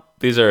Moana.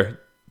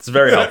 It's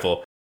very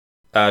helpful.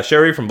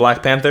 Sherry from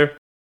Black Panther.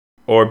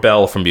 Or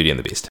Belle from Beauty and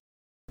the Beast.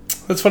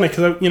 That's funny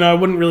because I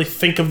wouldn't really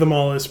think of them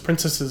all as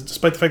princesses,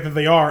 despite the fact that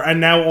they are,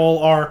 and now all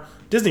are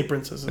Disney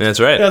princesses. That's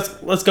right. Yeah,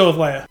 let's go with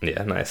Leia.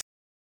 Yeah, nice.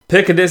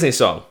 Pick a Disney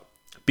song.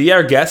 Be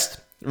Our Guest,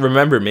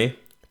 Remember Me,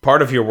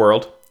 Part of Your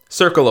World,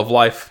 Circle of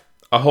Life,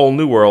 A Whole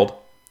New World,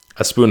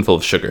 A Spoonful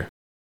of Sugar.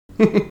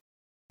 Be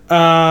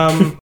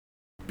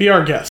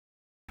Our Guest.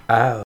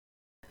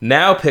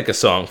 Now pick a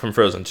song from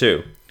Frozen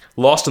 2.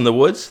 Lost in the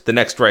Woods, The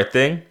Next Right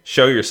Thing,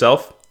 Show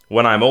Yourself,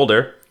 When I'm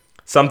Older,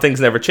 Some Things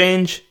Never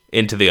Change,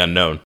 Into the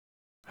Unknown.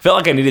 I felt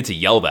like I needed to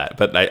yell that,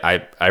 but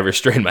I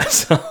restrained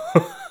myself.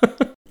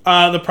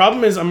 The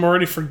problem is I'm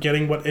already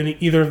forgetting what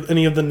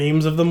any of the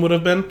names of them would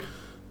have been.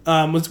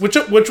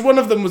 Which one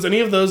of them was any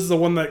of those the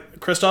one that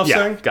Kristoff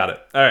sang? Got it.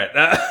 All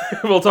right.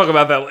 We'll talk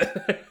about that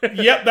later.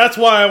 Yep, that's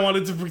why I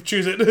wanted to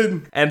choose it.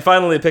 And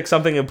finally, pick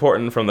something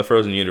important from the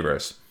Frozen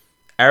universe.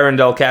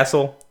 Arendelle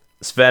Castle,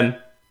 Sven,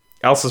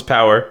 Elsa's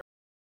Power,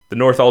 the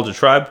North Ulja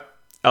Tribe,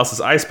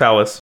 Elsa's Ice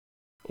Palace,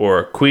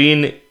 or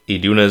Queen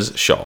Iduna's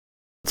Shawl.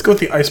 Let's go with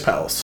the Ice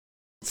Palace.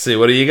 Let's see,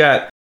 what do you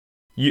got?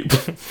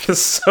 It's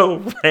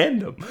so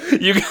random.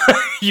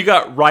 You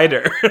got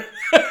Ryder.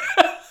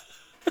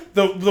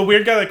 The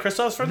weird guy that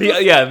Kristoff's friends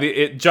with?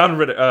 Yeah, John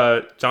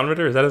Ritter. John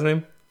Ritter, is that his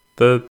name?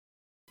 The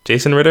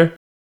Jason Ritter?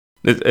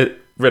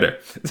 Ritter.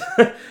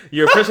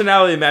 Your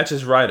personality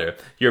matches Ryder.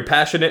 You're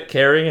passionate,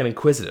 caring, and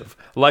inquisitive.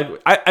 Like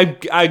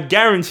I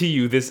guarantee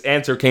you, this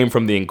answer came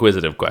from the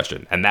inquisitive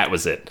question, and that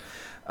was it.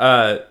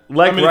 Ryder,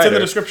 it's in the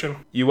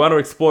description. You want to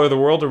explore the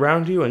world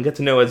around you and get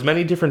to know as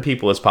many different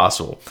people as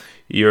possible.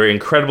 You're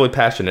incredibly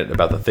passionate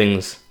about the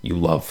things you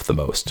love the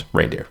most.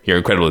 Reindeer. You're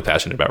incredibly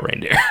passionate about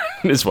reindeer,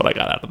 is what I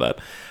got out of that.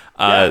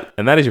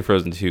 And that is your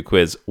Frozen 2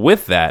 quiz.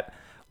 With that,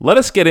 let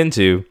us get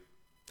into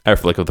our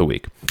Flick of the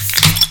Week.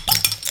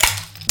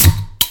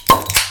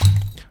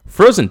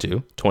 Frozen 2,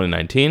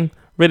 2019,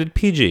 rated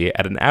PG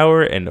at 1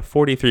 hour and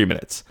 43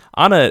 minutes.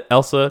 Anna,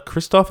 Elsa,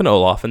 Kristoff, and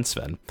Olaf, and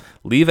Sven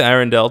leave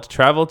Arendelle to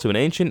travel to an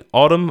ancient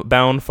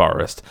autumn-bound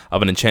forest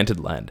of an enchanted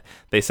land.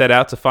 They set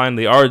out to find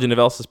the origin of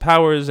Elsa's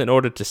powers in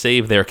order to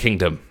save their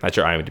kingdom. That's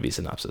your IMDb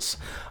synopsis.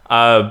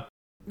 Yeah,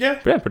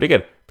 pretty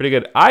good. Pretty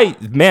good.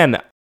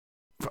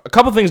 A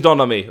couple things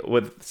dawned on me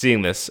with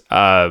seeing this.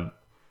 I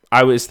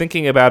was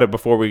thinking about it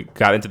before we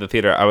got into the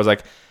theater. I was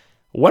like,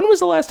 when was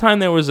the last time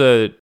there was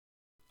a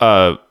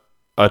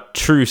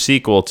true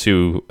sequel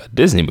to a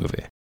Disney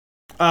movie?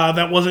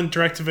 That wasn't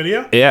direct to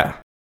video? Yeah.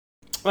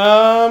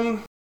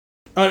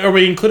 Are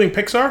we including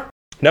Pixar?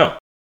 No.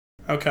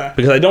 Okay.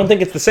 Because I don't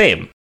think it's the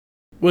same.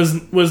 Was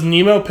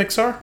Nemo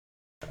Pixar?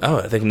 Oh,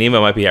 I think Nemo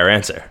might be our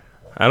answer.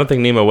 I don't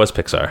think Nemo was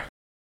Pixar.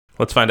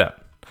 Let's find out.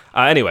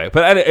 Anyway,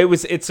 but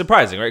it's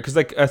surprising, right? Because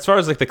as far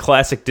as the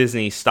classic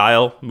Disney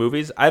style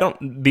movies,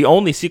 the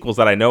only sequels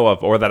that I know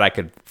of or that I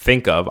could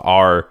think of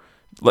are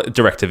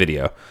direct to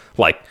video,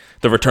 like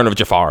The Return of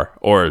Jafar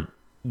or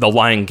The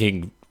Lion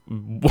King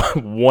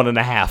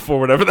 1.5 or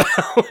whatever the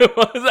hell it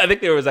was. I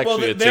think there was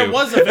actually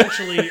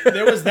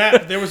there was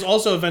that. There was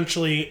also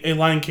eventually a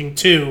Lion King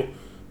 2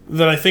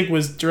 that I think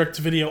was direct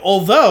to video.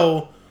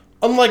 Although,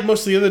 unlike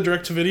most of the other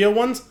direct to video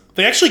ones,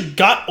 they actually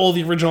got all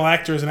the original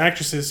actors and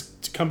actresses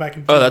to come back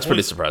and do that's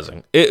pretty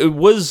surprising. It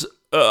was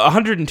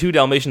 102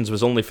 Dalmatians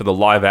was only for the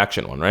live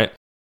action one, right?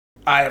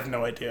 I have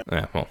no idea.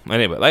 Yeah, well,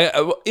 anyway,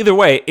 either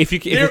way, if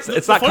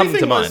it's not coming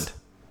to mind.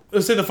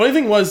 The funny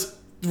thing was,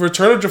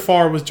 Return of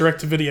Jafar was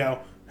direct to video,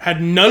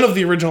 had none of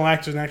the original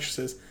actors and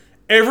actresses.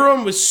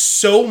 Everyone was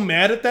so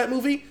mad at that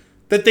movie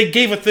that they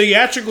gave a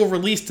theatrical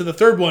release to the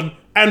third one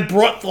and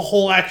brought the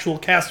whole actual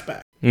cast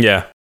back.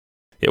 Yeah.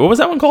 What was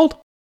that one called?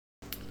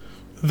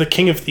 The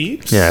King of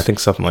Thieves? Yeah, I think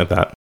something like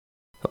that.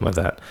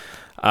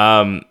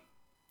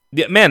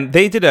 Yeah, man,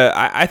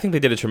 I think they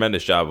did a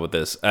tremendous job with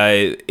this.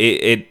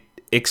 It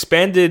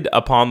expanded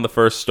upon the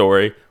first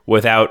story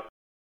without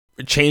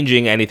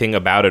changing anything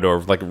about it or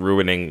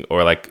ruining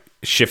or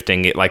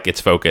shifting it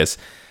its focus.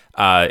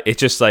 It's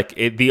just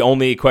the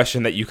only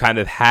question that you kind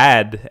of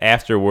had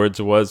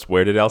afterwards was,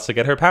 where did Elsa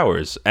get her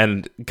powers?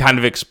 And kind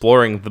of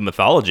exploring the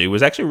mythology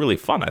was actually really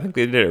fun. I think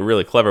they did it a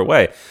really clever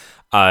way.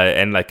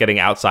 and like getting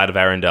outside of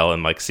Arendelle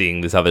and like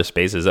seeing these other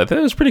spaces. I think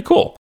it was pretty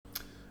cool.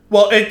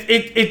 Well,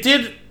 it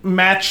did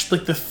match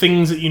like the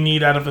things that you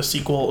need out of a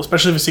sequel,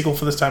 especially a sequel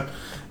for this time.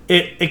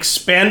 It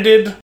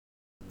expanded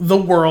the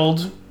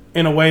world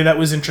in a way that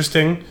was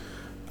interesting,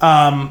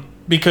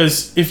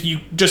 because if you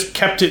just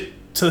kept it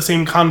to the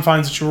same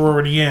confines that you were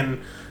already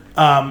in,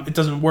 it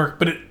doesn't work.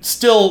 But it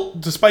still,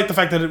 despite the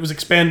fact that it was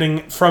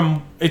expanding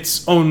from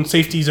its own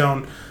safety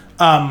zone,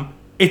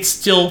 it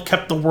still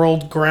kept the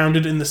world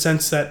grounded in the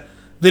sense that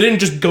they didn't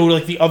just go to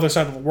like the other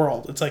side of the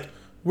world. It's like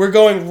we're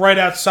going right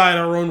outside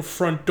our own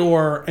front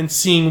door and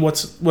seeing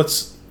what's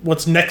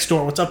next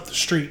door, what's up the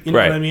street. You know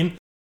what I mean?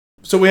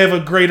 So we have a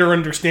greater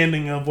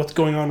understanding of what's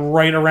going on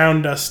right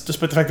around us,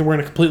 despite the fact that we're in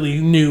a completely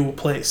new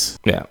place.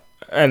 Yeah,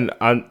 and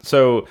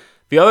so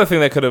the other thing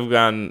that could have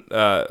gone,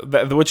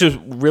 which is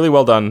really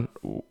well done,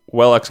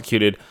 well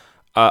executed,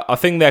 a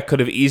thing that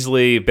could have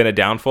easily been a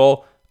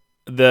downfall.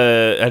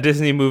 A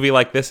Disney movie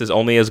like this is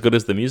only as good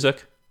as the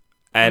music.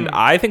 And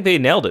I think they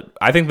nailed it.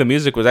 I think the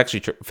music was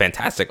actually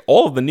fantastic.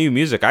 All of the new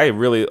music I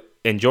really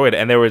enjoyed,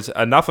 and there was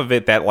enough of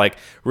it that like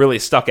really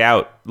stuck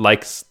out,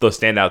 like the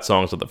standout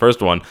songs of the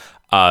first one,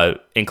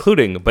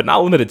 including but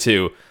not limited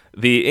to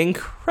the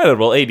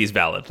incredible 80s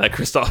ballad that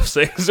Christoph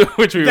sings,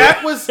 which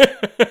was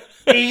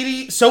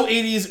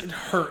 80s, it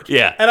hurt.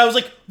 Yeah. And I was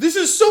like, this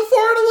is so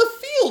far out of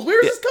left field.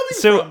 Where is this coming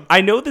from? So I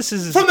know this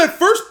is from that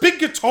first big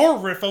guitar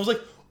riff. I was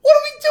like, what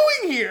are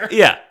we doing here?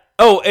 Yeah.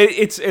 Oh,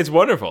 it's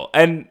wonderful.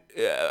 And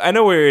I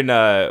know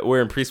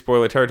we're in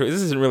pre-spoiler territory.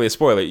 This isn't really a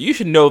spoiler. You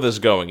should know this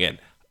going in.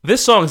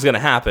 This song is going to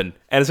happen,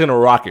 and it's going to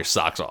rock your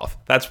socks off.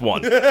 That's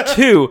one.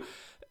 Two,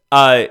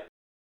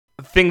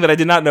 thing that I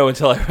did not know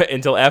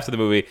until after the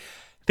movie.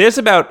 There's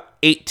about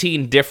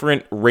 18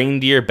 different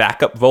reindeer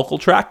backup vocal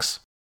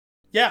tracks.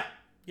 Yeah.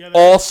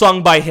 All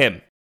sung by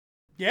him.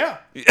 Yeah.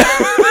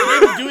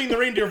 Him doing the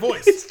reindeer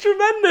voice. It's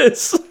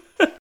tremendous.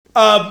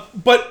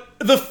 But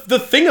the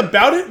thing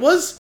about it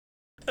was,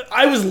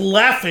 I was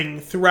laughing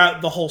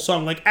throughout the whole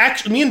song. Like,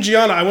 actually, me and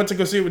Gianna, I went to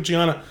go see it with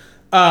Gianna.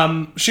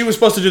 She was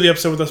supposed to do the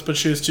episode with us, but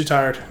she was too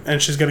tired,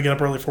 and she's going to get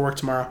up early for work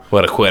tomorrow.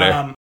 What a quitter.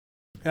 Yeah,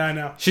 I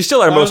know. She's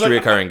still our most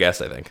recurring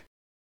guest, I think.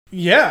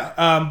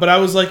 Yeah, but I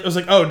was like,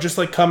 oh, just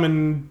like come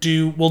and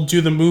we'll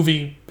do the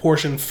movie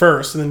portion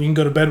first, and then you can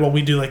go to bed while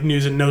we do like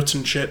news and notes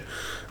and shit.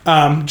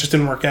 Just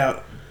didn't work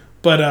out.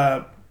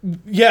 But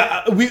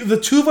yeah, the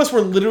two of us were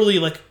literally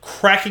like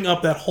cracking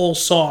up that whole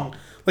song,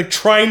 like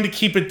trying to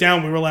keep it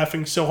down. We were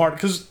laughing so hard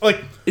because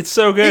like it's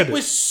so good. It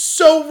was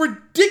so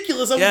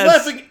ridiculous. I was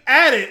laughing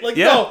at it. Like,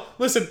 no,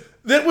 listen,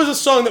 that was a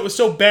song that was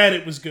so bad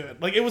it was good.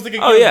 Like, it was like a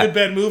good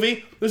bad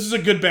movie. This is a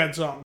good bad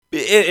song.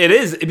 It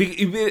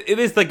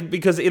is like,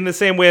 because in the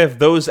same way of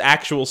those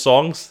actual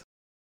songs,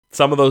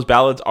 some of those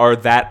ballads are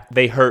that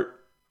they hurt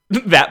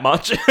that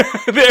much.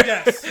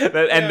 Yes.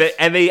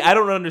 They I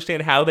don't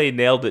understand how they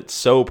nailed it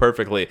so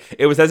perfectly.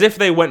 It was as if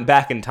they went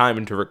back in time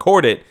and to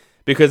record it,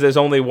 because there's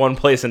only one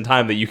place in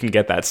time that you can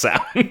get that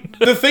sound.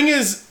 The thing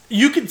is,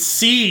 you could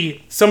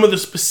see some of the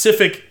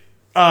specific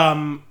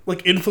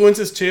like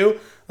influences too.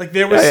 Like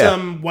there was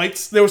some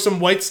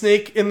White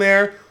Snake in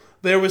there.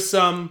 There was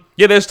some...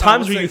 Yeah, there's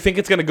times where you think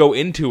it's going to go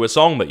into a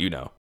song that you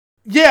know.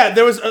 Yeah,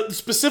 there was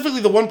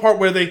specifically the one part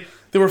where they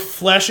were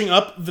flashing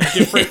up the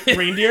different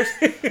reindeers.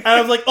 And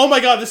I was like, oh my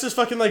god, this is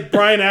fucking like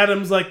Bryan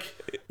Adams, like,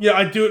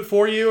 I do it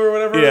for you or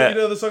whatever. Yeah. You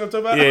know the song I'm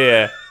talking about?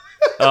 Yeah.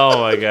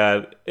 Oh my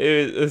god.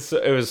 It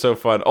was so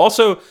fun.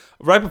 Also,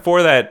 right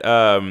before that,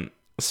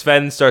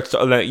 Sven starts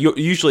to...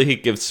 Usually he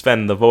gives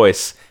Sven the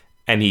voice,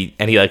 and he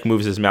like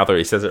moves his mouth, or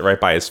he says it right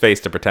by his face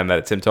to pretend that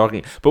it's him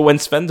talking. But when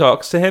Sven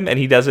talks to him and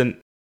he doesn't...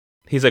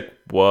 He's like,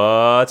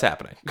 what's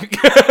happening?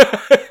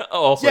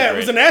 Also yeah, great. It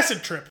was an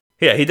acid trip.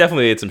 Yeah, he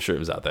definitely ate some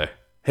shrooms out there.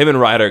 Him and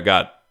Ryder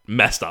got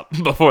messed up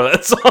before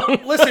that song.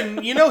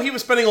 Listen, he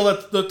was spending all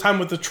the time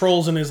with the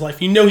trolls in his life.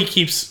 He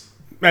keeps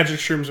magic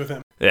shrooms with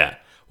him. Yeah.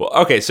 Well,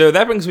 okay, so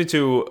that brings me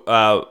to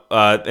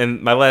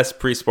and my last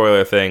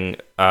pre-spoiler thing,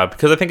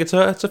 because I think it's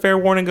a fair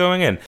warning going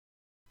in.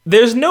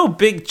 There's no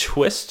big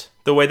twist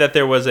the way that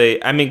there was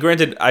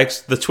granted,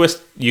 the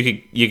twist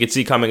you could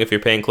see coming if you're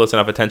paying close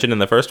enough attention in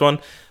the first one,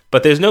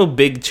 but there's no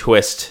big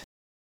twist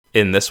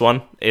in this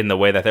one in the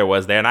way that there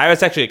was there. And I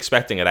was actually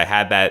expecting it. I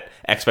had that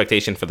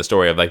expectation for the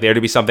story of like there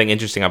to be something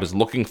interesting. I was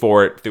looking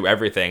for it through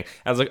everything.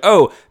 I was like,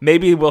 oh,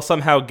 maybe we'll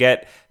somehow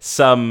get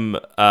some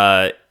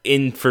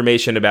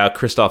information about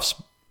Kristoff's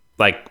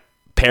like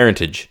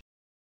parentage,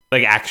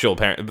 like actual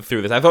parent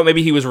through this. I thought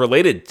maybe he was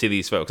related to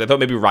these folks. I thought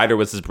maybe Ryder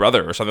was his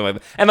brother or something like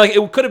that. And like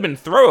it could have been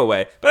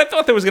throwaway, but I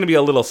thought there was going to be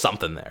a little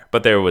something there.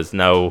 But there was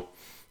no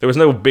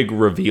big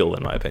reveal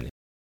in my opinion.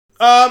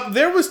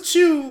 There was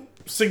two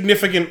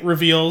significant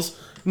reveals,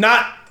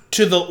 not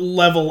to the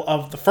level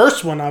of the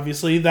first one,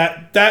 obviously.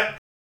 That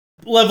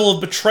level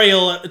of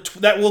betrayal,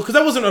 because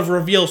that wasn't a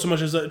reveal so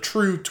much as a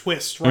true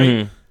twist, right?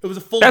 Mm-hmm. It was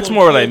a full. That's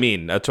more what I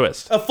mean, a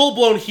twist, a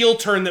full-blown heel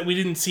turn that we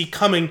didn't see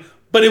coming.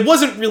 But it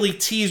wasn't really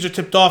teased or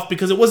tipped off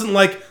because it wasn't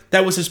like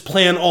that was his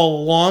plan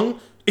all along.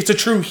 It's a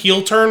true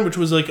heel turn, which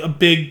was like a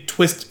big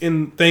twist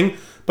in thing,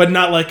 but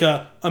not like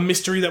a a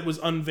mystery that was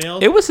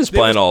unveiled. It was his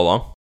plan all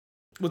along.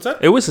 What's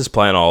that? It was his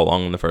plan all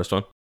along in the first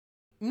one.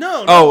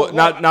 No.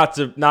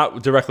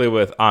 Not directly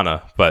with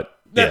Anna, but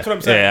that's what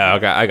I'm saying. Yeah,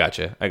 I got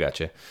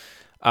you.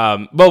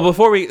 Well,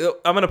 before I'm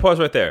going to pause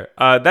right there.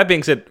 That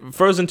being said,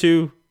 Frozen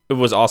 2, it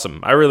was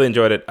awesome. I really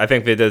enjoyed it. I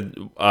think they did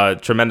a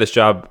tremendous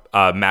job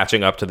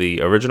matching up to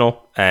the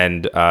original,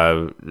 and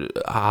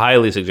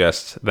highly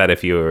suggest that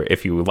if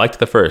you liked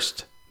the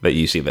first, that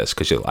you see this,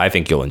 because I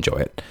think you'll enjoy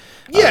it.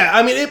 Yeah,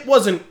 I mean, it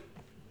wasn't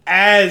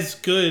as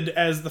good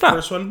as the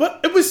first one, but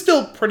it was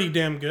still pretty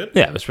damn good.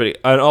 Yeah, it was pretty.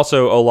 And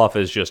also, Olaf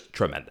is just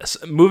tremendous.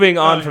 Moving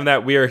on from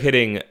that, we are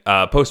hitting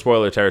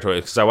post-spoiler territory,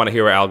 because I want to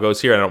hear where Al goes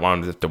here. I don't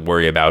want him to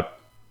worry about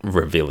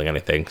revealing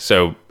anything.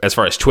 So, as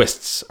far as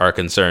twists are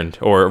concerned,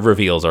 or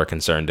reveals are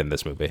concerned in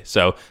this movie.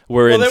 So,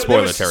 we're in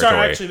spoiler territory.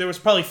 Sorry, actually, there was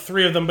probably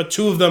 3 of them, but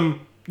 2 of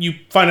them you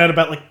find out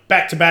about, like,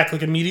 back-to-back,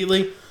 like,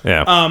 immediately.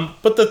 Yeah.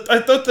 But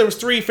I thought there was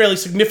 3 fairly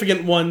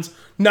significant ones,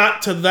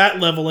 not to that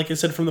level, like I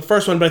said, from the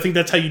first one, but I think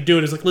that's how you do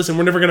it, is like, listen,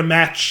 we're never going to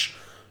match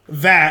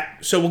that,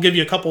 so we'll give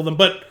you a couple of them.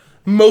 But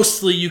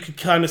mostly you could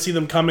kind of see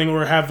them coming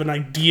or have an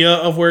idea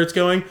of where it's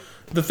going.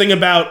 The thing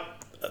about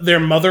their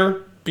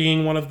mother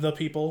being one of the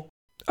people.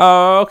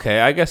 Oh, okay.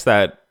 I guess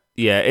that,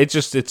 yeah,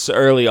 it's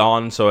early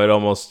on, so I'd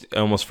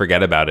almost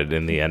forget about it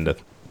in the end.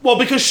 Well,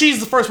 because she's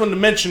the first one to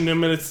mention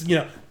him, and it's,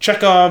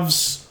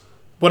 Chekhov's,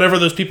 whatever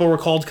those people were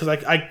called, because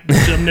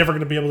I'm never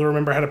going to be able to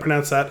remember how to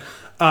pronounce that.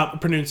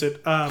 Pronounce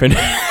it.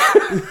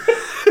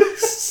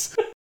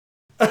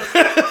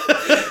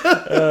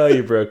 Oh,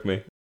 you broke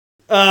me.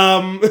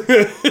 Yeah,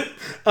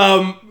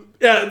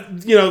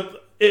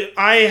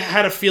 I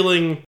had a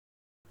feeling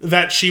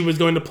that she was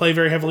going to play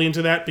very heavily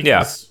into that,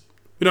 because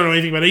we don't know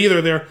anything about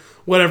either there,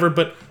 whatever,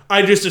 but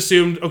I just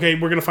assumed, okay,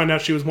 we're going to find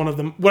out she was one of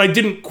them. What I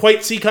didn't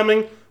quite see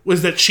coming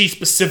was that she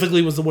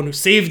specifically was the one who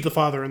saved the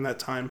father in that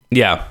time.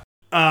 Yeah.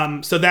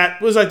 So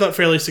that was, I thought,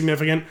 fairly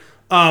significant.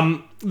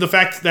 The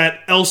fact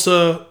that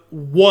Elsa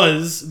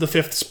was the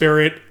 5th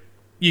spirit,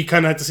 you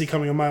kind of had to see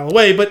coming a mile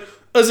away, but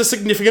as a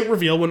significant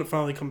reveal when it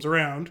finally comes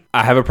around.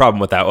 I have a problem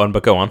with that one,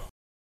 but go on.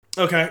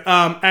 Okay.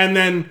 And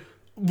then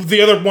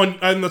the other one,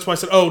 and that's why I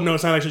said, oh, no,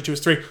 it's not actually 2,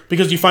 it's 3,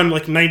 because you find,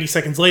 like, 90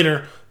 seconds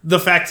later, the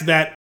fact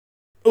that,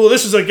 well,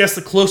 this is, I guess,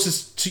 the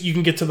closest you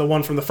can get to the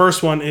one from the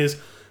first one, is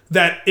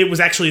that it was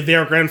actually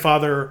their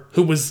grandfather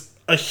who was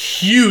a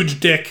huge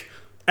dick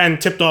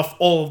and tipped off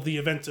all of the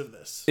events of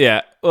this.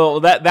 Yeah, well,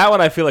 that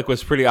one I feel like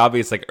was pretty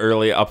obvious, like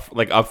early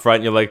up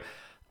front. You're like,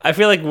 I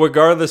feel like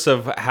regardless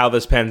of how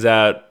this pans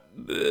out,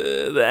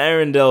 the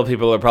Arendelle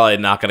people are probably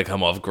not going to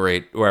come off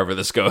great wherever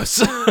this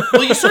goes.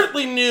 Well, you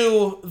certainly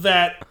knew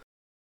that.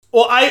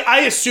 Well,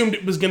 I assumed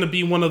it was going to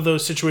be one of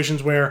those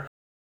situations where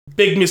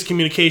big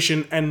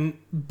miscommunication and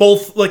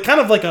both, like, kind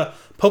of like a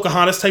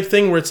Pocahontas type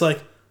thing, where it's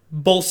like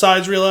both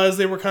sides realized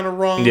they were kind of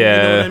wrong. Yeah.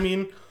 You know what I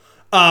mean?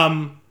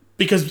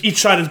 Because each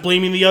side is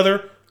blaming the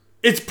other.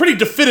 It's pretty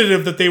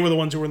definitive that they were the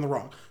ones who were in the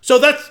wrong. So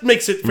that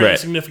makes it very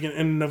significant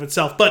in and of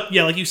itself. But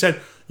yeah, like you said,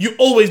 you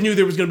always knew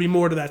there was going to be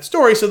more to that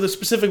story, so the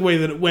specific way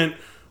that it went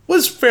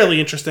was fairly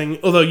interesting,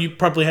 although you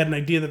probably had an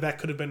idea that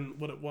could have been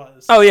what it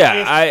was. Oh,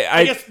 yeah.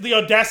 I guess the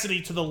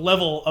audacity to the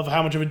level of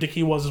how much of a dick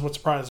he was is what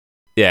surprised me.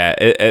 Yeah,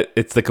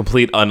 it's the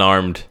complete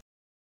unarmed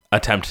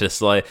attempt to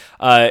slay.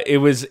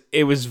 It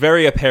was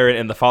very apparent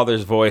in the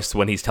father's voice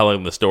when he's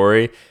telling the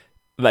story,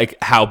 like,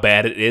 how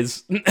bad it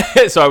is.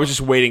 So I was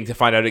just waiting to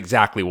find out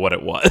exactly what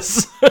it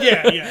was.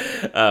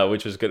 Yeah.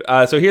 Which was good.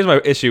 So here's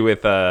my issue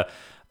with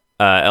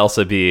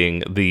Elsa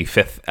being the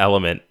 5th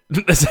element,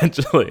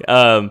 essentially.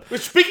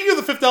 Which, speaking of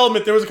the 5th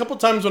element, there was a couple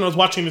times when I was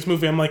watching this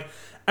movie, I'm like,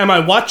 am I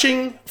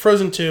watching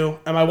Frozen 2?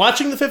 Am I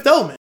watching the 5th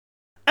element?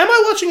 Am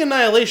I watching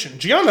Annihilation?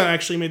 Gianna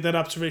actually made that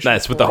observation.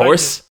 That's with the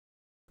horse?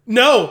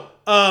 No.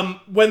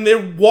 When they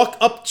walk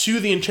up to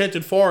the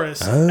Enchanted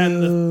Forest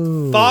and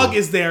the fog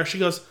is there, she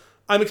goes,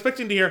 I'm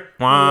expecting to hear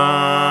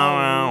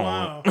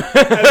wow. And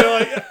they're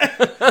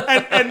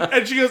like,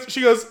 and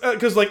she goes,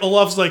 because like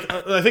Olaf's like,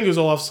 I think it was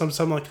Olaf,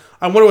 something like,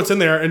 I wonder what's in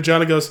there. And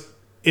Gianna goes,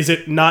 is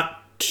it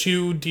not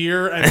 2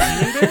 deer and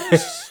human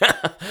bears?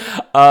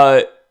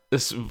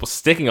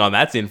 Sticking on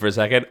that scene for a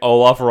second,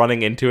 Olaf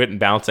running into it and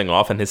bouncing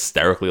off and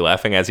hysterically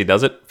laughing as he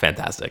does it.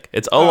 Fantastic.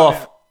 It's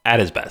Olaf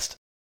at his best.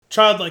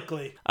 Childlike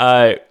glee.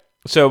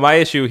 So my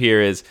issue here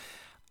is,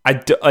 I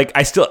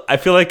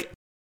feel like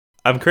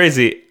I'm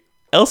crazy.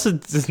 Elsa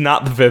is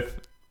not the 5th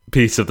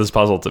piece of this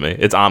puzzle to me.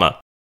 It's Anna.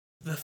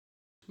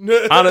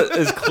 Anna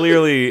is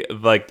clearly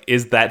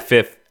is that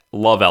 5th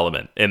love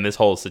element in this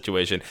whole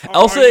situation.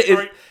 Elsa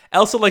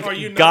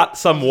got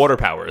some water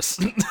powers.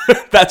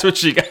 That's what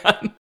she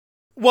got.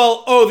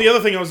 Well, the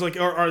other thing I was like,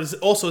 is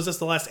this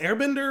the last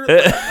Airbender?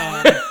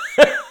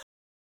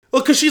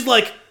 Well, because she's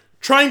like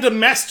trying to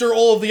master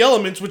all of the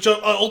elements, which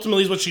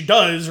ultimately is what she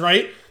does,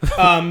 right?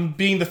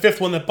 Being the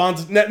 5th one that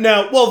bonds.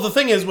 Now, well, the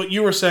thing is, what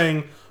you were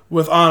saying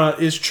with Anna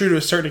is true to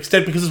a certain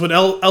extent, because it's what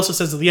Elsa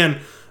says at the end.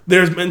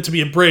 There's meant to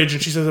be a bridge,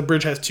 and she says a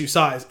bridge has 2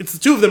 sides. It's the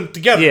 2 of them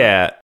together.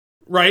 Yeah.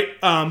 Right?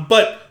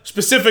 But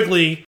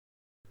specifically,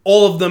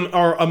 all of them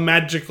are a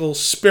magical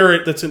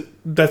spirit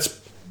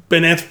that's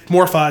been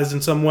anthropomorphized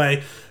in some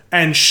way,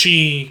 and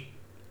she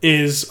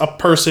is a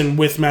person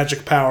with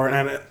magic power,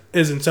 and it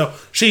isn't. So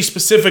she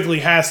specifically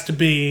has to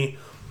be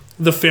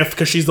the fifth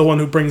because she's the one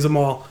who brings them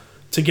all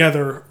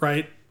together,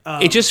 right?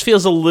 It just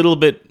feels a little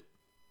bit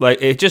like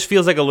a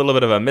little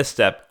bit of a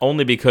misstep,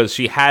 only because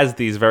she has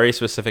these very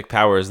specific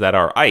powers that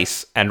are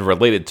ice and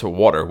related to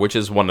water, which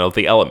is one of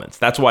the elements.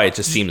 That's why it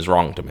just seems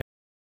wrong to me.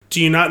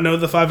 Do you not know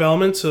the 5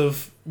 elements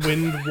of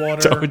wind,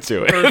 water, Don't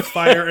do it. earth,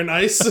 fire, and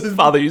ice?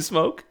 Father, you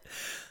smoke?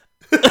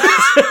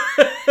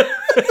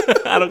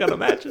 I don't got no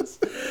matches.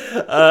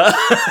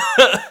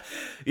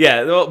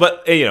 Yeah, well,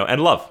 but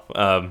and love.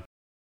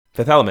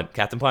 Fifth element,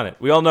 Captain Planet.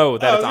 We all know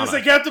that it's I was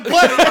Anna. going to say Captain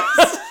Planet.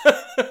 Yes.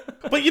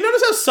 But you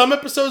notice how some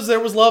episodes there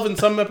was love and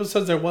some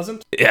episodes there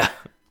wasn't? Yeah,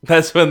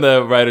 that's when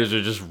the writers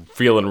are just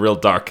feeling real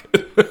dark.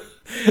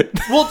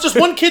 Well, just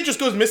one kid just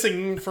goes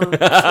missing for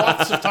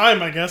swaths of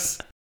time, I guess.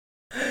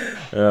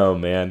 Oh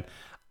man,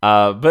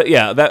 but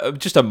yeah, that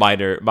just a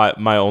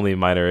my only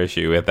minor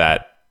issue with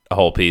that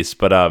whole piece.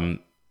 But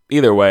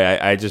either way,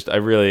 I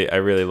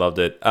really loved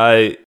it.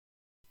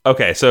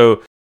 Okay,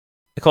 so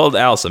I called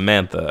Al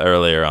Samantha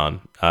earlier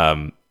on.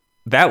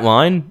 That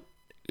line,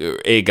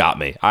 it got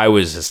me. I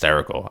was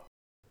hysterical.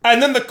 And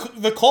then the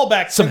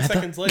callback 10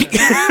 seconds later.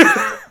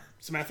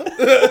 Samantha?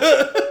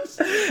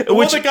 The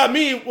one that got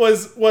me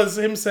was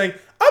him saying,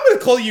 I'm going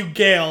to call you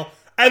Gale.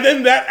 And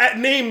then that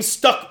name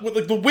stuck with,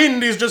 like, the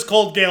wind is just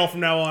called Gale from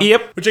now on.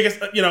 Yep. Which I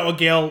guess, a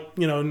Gale,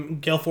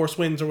 Gale Force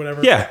Winds or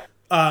whatever. Yeah.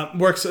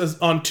 Works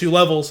on 2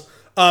 levels.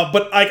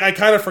 But I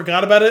kind of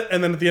forgot about it.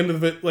 And then at the end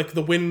of it, like,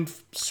 the wind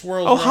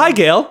swirls. Oh, hi,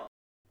 Gale.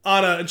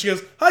 Anna, and she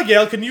goes, hi,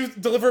 Gale, can you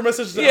deliver a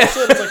message to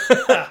Elsa? And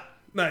it's like,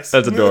 nice.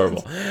 That's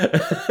adorable.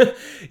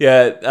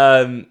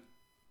 Yeah,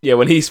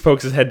 when he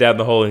pokes his head down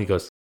the hole and he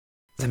goes,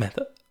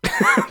 Samantha?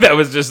 That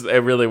was just, it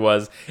really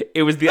was.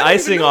 It was the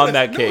icing on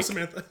that cake.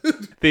 Samantha.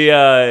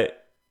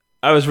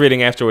 I was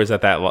reading afterwards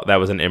that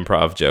was an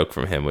improv joke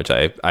from him, which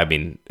I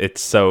mean,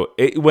 it's so,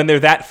 when they're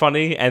that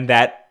funny and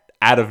that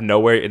out of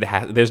nowhere,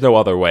 there's no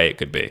other way it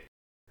could be.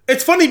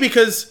 It's funny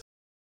because,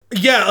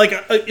 yeah, like,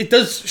 it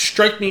does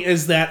strike me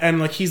as that, and,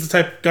 like, he's the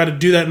type of guy to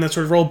do that in that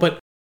sort of role, but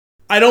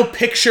I don't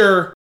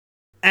picture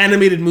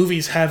animated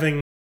movies having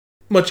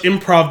much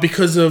improv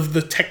because of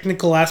the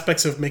technical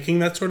aspects of making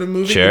that sort of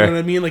movie. Sure. You know what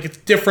I mean? Like, it's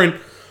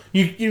different.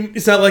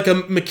 It's not like a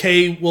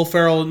McKay, Will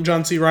Ferrell, and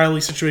John C.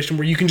 Reilly situation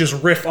where you can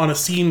just riff on a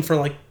scene for,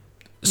 like,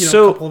 a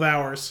couple of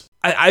hours.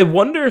 I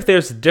wonder if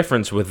there's a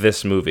difference with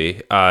this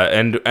movie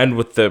and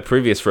with the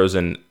previous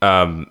Frozen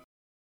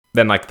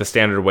than, like, the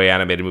standard way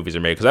animated movies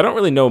are made, because I don't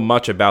really know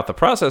much about the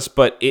process,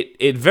 but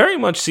it very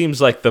much seems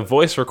like the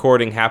voice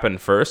recording happened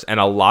first and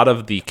a lot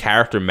of the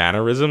character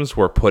mannerisms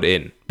were put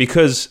in,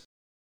 because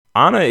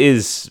Anna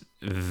is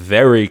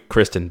very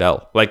Kristen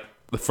Bell, like,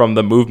 from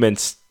the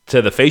movements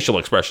to the facial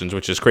expressions,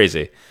 which is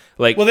crazy.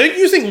 Like, well, they're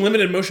using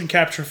limited motion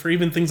capture for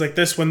even things like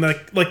this, when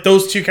like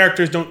those 2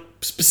 characters don't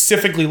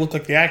specifically look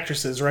like the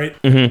actresses, right?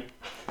 Mm-hmm.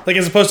 Like,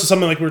 as opposed to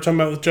something like we were talking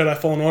about with Jedi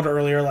Fallen Order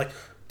earlier, like,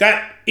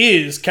 that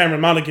is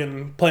Cameron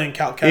Monaghan playing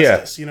Cal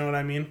Kestis, You know what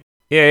I mean?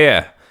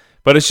 Yeah.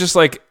 But it's just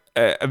like,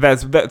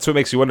 that's what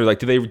makes you wonder, like,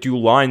 do they do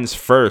lines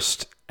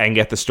first and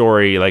get the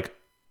story, like,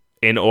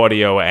 in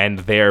audio and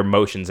their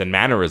motions and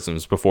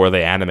mannerisms before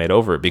they animate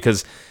over it?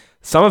 Because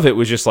some of it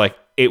was just like,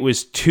 it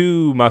was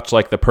too much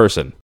like the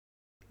person.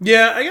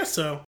 Yeah, I guess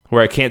so.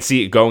 Where I can't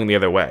see it going the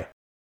other way.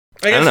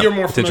 I guess you're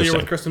more It's familiar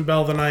with Kristen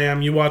Bell than I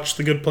am. You watch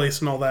The Good Place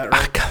and all that,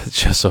 right? God,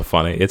 it's just so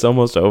funny. It's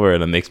almost over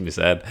and it makes me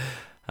sad.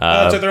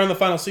 It's like they're on the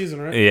final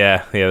season, right?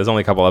 Yeah. There's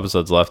only a couple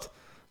episodes left,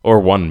 or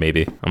 1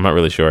 maybe. I'm not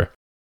really sure.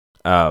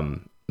 But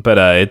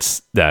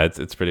it's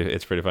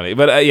pretty funny.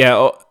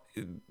 But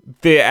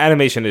the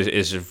animation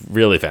is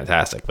really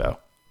fantastic, though.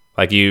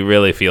 Like, you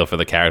really feel for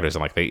the characters,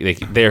 and, like,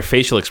 their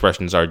facial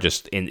expressions are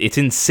just it's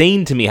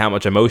insane to me how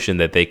much emotion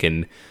that they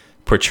can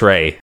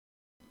portray.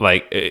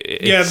 Like,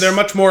 they're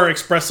much more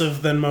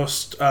expressive than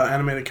most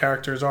animated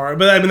characters are.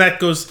 But I mean, that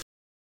goes.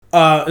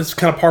 It's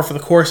kind of par for the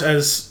course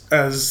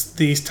as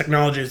these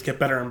technologies get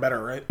better and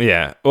better, right?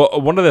 Yeah. Well,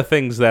 one of the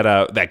things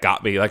that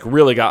got me, like,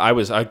 really I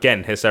was,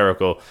 again,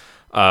 hysterical.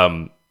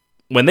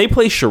 When they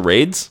play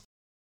charades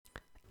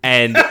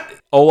and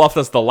Olaf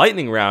does the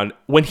lightning round,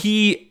 when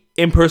he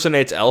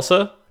impersonates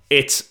Elsa,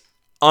 it's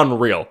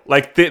unreal.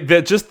 Like,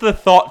 just the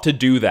thought to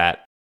do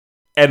that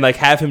and, like,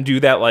 have him do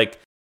that, like,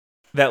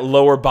 that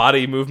lower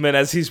body movement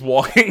as he's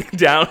walking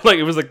down, like,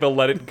 it was like the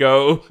Let It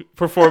Go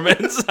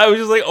performance. I was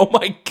just like, oh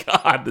my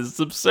god, this is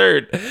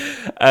absurd.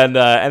 And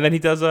then he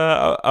does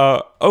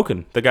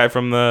Oaken, the guy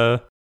from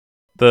the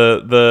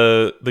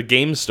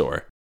game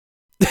store.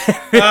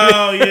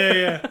 Oh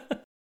yeah.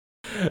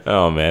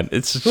 Oh man,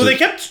 it's just, who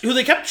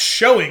they kept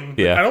showing.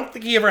 Yeah. I don't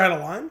think he ever had a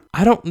line.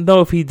 I don't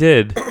know if he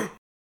did.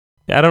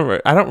 Yeah,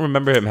 I don't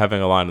remember him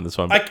having a line in this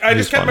one. I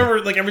just can't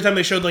remember, like, every time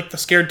they showed, like, the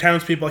scared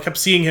townspeople, I kept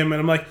seeing him, and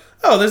I'm like,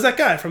 oh, there's that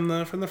guy from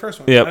the first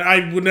one. Yep.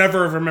 I would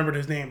never have remembered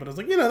his name, but I was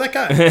like, that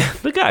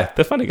guy.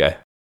 the funny guy.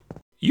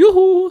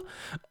 Yoo-hoo!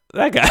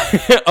 That guy.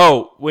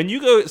 Oh, when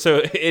you go,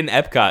 so in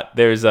Epcot,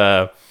 there's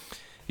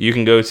You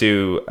can go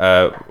to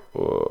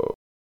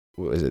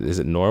is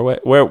it Norway?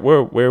 Where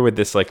would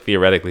this like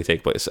theoretically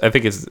take place? I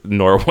think it's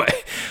Norway.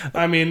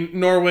 I mean,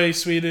 Norway,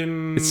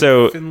 Sweden,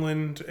 So,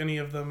 Finland, any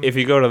of them. If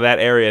you go to that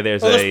area,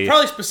 there's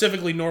probably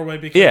specifically Norway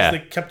because they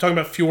kept talking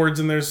about fjords,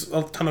 and there's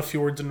a ton of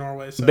fjords in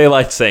Norway. So. They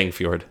liked saying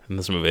fjord in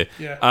this movie.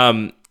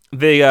 Yeah.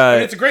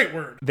 It's a great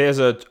word. There's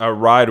a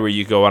ride where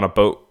you go on a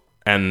boat,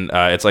 and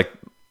it's like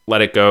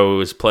Let It Go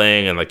is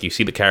playing, and like you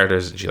see the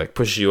characters, and she like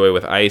pushes you away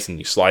with ice, and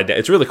you slide down.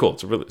 It's really cool.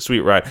 It's a really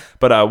sweet ride.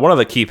 But one of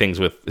the key things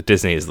with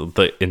Disney is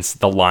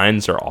the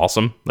lines are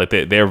awesome. Like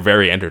they're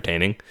very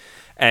entertaining.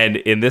 And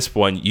in this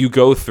one, you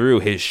go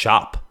through his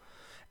shop,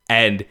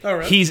 and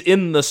he's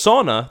in the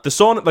sauna. The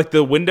sauna, like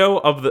the window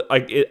of the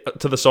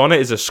to the sauna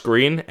is a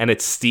screen, and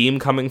it's steam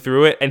coming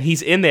through it. And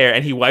he's in there,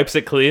 and he wipes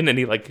it clean, and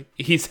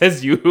he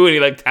says "you," and he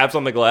like taps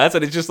on the glass,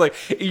 and it's just like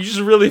you just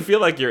really feel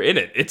like you're in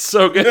it. It's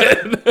so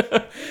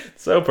good,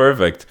 so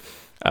perfect.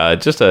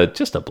 Just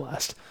a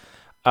blast.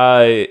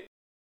 I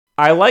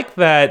like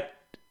that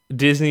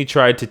Disney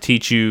tried to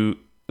teach you.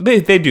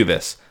 They do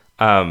this.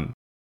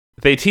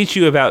 They teach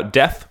you about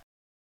death.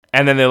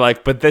 And then they're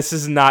like, but this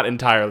is not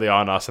entirely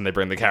on us, and they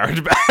bring the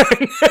carriage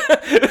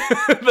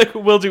back. Like,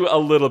 we'll do a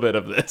little bit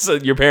of this.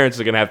 Your parents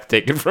are going to have to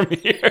take it from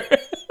here.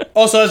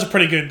 Also, that's a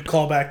pretty good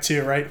callback,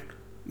 too, right?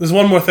 There's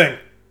one more thing.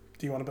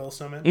 Do you want to build a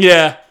snowman?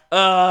 Yeah.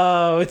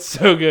 Oh, it's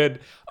so good.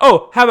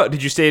 Oh, how about,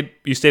 you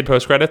stayed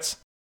post-credits?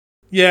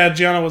 Yeah,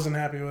 Gianna wasn't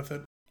happy with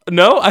it.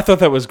 No? I thought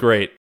that was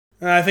great.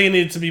 I think it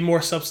needed to be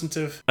more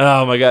substantive.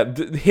 Oh, my God.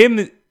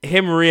 Him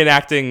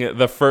reenacting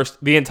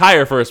the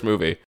entire first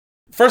movie.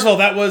 First of all,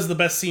 that was the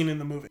best scene in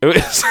the movie. It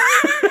was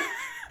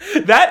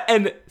that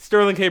and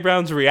Sterling K.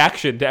 Brown's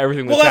reaction to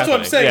everything that's happening. Well,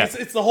 that's what I'm saying.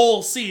 Yeah. It's the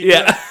whole scene.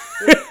 Yeah.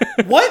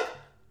 What?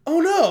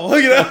 Oh, no.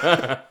 You know?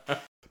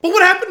 But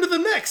what happened to the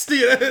next?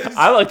 You know?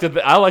 I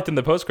liked in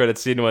the post-credits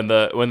scene when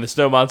the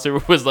snow monster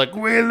was like,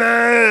 "We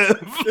live."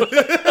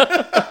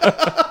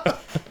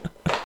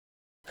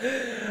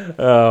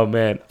 Oh,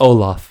 man.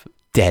 Olaf,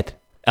 dead.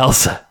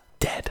 Elsa,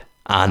 dead.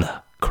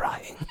 Anna,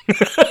 crying.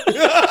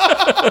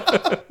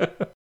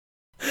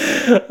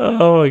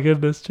 Oh my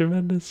goodness,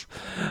 tremendous.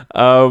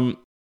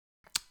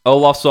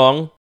 Olaf's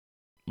song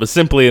was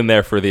simply in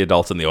there for the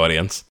adults in the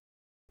audience.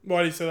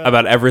 Why do you say that?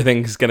 About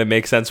everything's gonna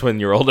make sense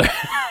when you're older.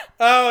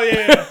 Oh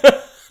yeah.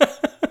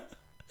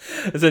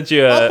 I sent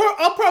you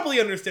I'll probably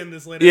understand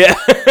this later. Yeah.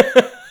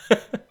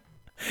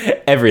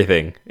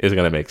 Everything is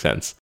gonna make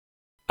sense.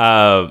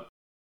 What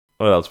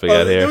else we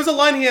got here? There was a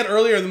line he had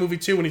earlier in the movie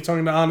too when he's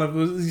talking to Anna.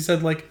 He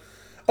said like,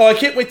 "Oh, I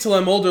can't wait till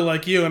I'm older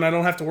like you, and I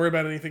don't have to worry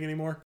about anything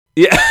anymore."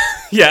 Yeah,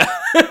 yeah.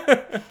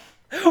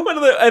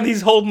 And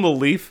he's holding the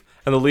leaf,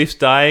 and the leaf's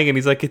dying, and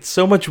he's like, "It's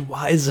so much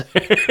wiser."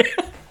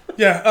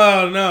 Yeah.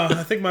 Oh no,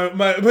 I think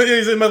my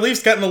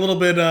leaf's gotten a little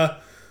bit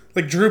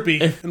like droopy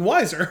and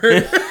wiser.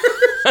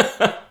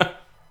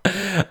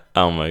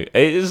 Oh my!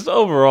 It's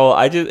overall,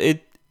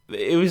 it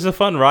was a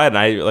fun ride,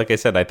 and like I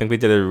said, I think they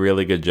did a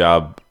really good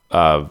job.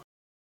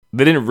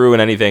 They didn't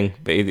ruin anything.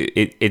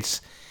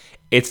 It's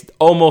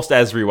almost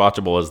as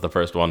rewatchable as the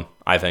first one.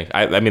 I think.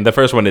 I mean, the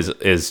first one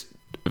is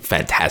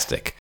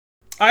fantastic.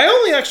 I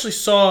only actually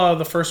saw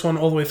the first one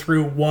all the way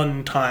through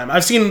one time.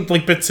 I've seen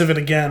like bits of it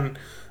again.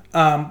 But,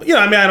 I mean,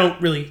 I don't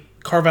really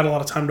carve out a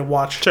lot of time to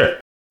watch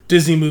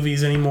Disney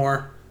movies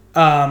anymore.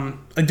 I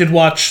did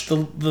watch the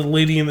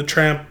Lady and the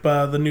Tramp,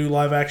 the new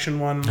live action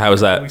one. How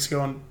was that? Weeks ago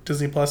on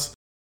Disney Plus.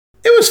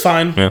 It was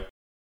fine. Yeah.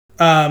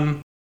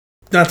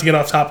 Not to get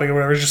off topic or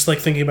whatever, just like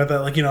thinking about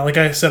that. Like, like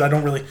I said, I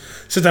don't really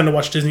sit down to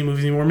watch Disney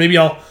movies anymore. Maybe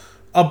I'll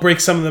break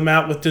some of them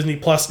out with Disney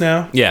Plus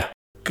now. Yeah.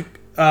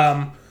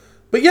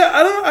 But yeah,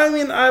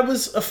 I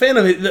was a fan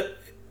of it.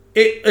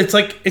 It's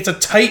like, it's a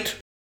tight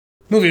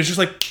movie. It's just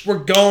like, we're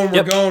going.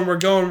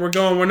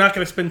 We're not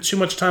going to spend too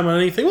much time on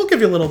anything. We'll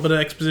give you a little bit of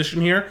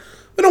exposition here.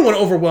 We don't want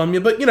to overwhelm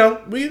you, but we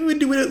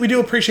do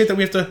appreciate that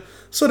we have to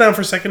slow down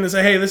for a second and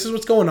say, hey, this is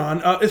what's going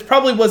on. It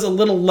probably was a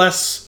little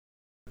less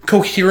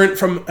coherent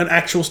from an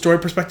actual story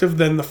perspective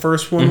than the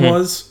first one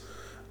was.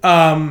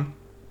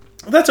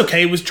 That's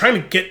okay. It was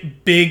trying to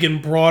get big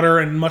and broader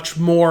and much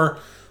more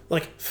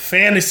like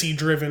fantasy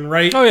driven,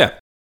 right? Oh yeah.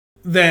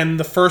 Than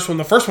the first one.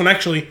 The first one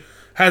actually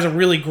has a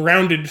really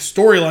grounded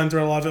storyline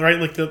throughout a lot of it, right?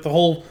 Like the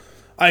whole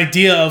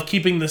idea of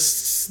keeping the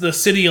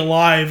city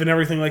alive and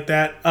everything like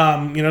that.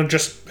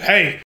 Just,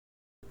 hey,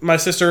 my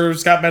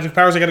sister's got magic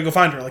powers, I gotta go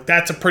find her. Like,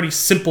 that's a pretty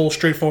simple,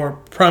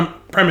 straightforward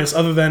premise,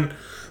 other than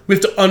we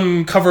have to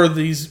uncover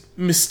these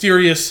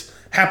mysterious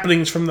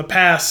happenings from the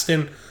past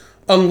and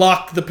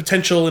unlock the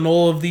potential in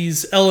all of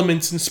these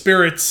elements and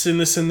spirits and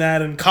this and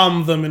that and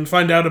calm them and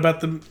find out about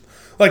them.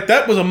 Like,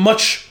 that was a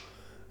much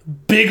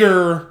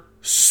bigger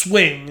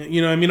swing,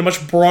 a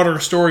much broader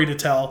story to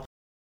tell.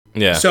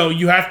 Yeah. So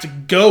you have to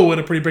go at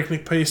a pretty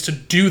breakneck pace to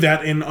do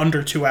that in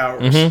under 2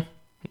 hours.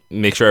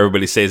 Make sure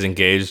everybody stays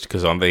engaged,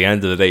 because on the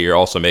end of the day, you're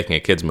also making a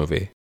kids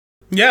movie.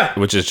 Yeah.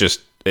 Which is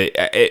just,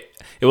 it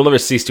will never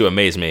cease to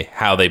amaze me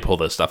how they pull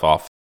this stuff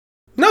off.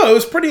 No, it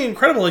was pretty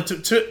incredible. Like,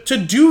 to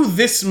do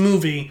this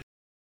movie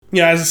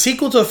as a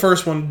sequel to the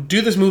first one,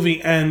 do this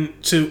movie and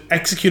to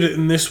execute it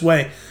in this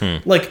way,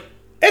 like,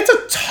 it's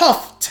a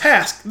tough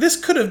task. This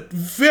could have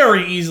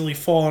very easily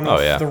fallen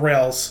off the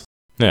rails.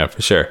 Yeah,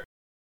 for sure.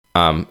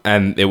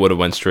 And it would have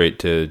went straight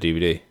to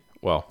DVD.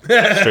 Well,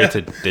 straight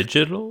to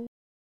digital?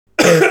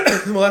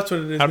 Well, that's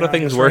what it is. How do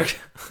things work?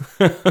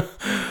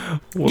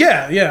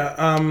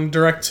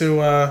 Direct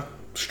to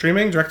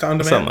streaming, direct to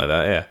on-demand. Something like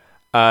that,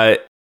 yeah.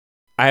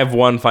 I have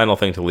one final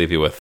thing to leave you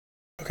with.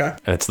 Okay.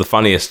 And it's the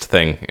funniest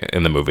thing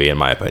in the movie, in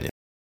my opinion.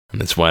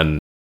 And it's when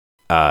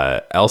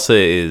Elsa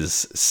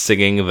is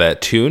singing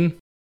that tune,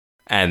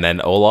 and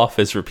then Olaf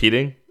is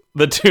repeating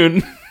the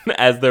tune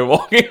as they're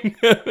walking.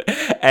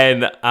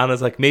 And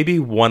Anna's like, maybe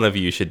one of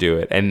you should do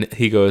it. And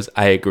he goes,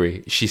 I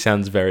agree. She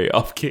sounds very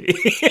off-key.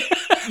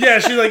 Yeah,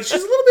 she's a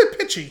little bit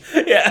pitchy.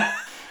 Yeah.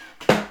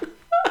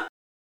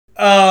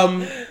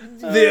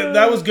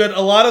 That was good.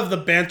 A lot of the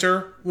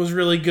banter was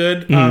really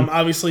good.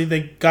 Obviously,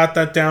 they got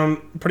that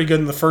down pretty good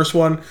in the first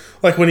one.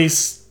 Like when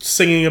he's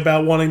singing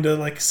about wanting to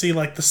like see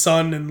like the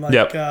sun and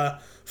like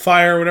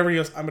fire or whatever. He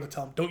goes, "I'm going to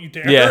tell him, don't you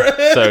dare."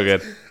 Yeah, so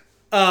good.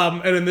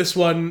 And in this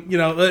one,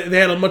 they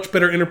had a much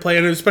better interplay,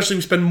 and especially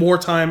we spend more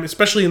time,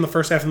 especially in the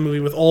first half of the movie,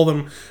 with all of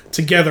them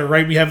together.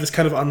 Right? We have this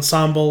kind of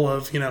ensemble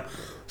of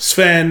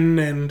Sven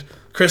and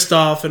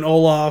Kristoff and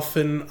Olaf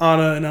and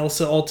Anna and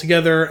Elsa all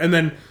together, and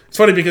then. It's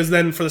funny because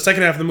then for the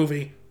second half of the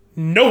movie,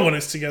 no one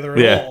is together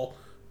at all.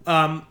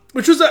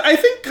 Which was, I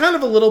think, kind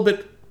of a little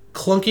bit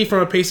clunky from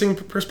a pacing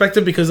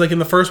perspective because, like, in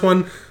the first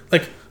one,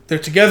 like, they're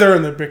together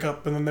and they break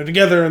up, and then they're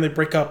together and they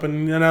break up,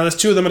 and now there's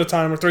 2 of them at a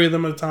time or 3 of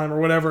them at a time or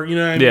whatever, you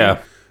know what I mean?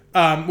 Yeah.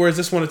 Whereas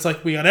this one, it's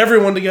like we got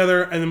everyone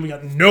together and then we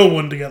got no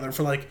one together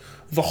for, like,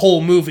 the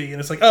whole movie. And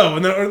it's like, oh,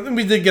 and then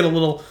we did get a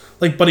little,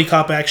 like, buddy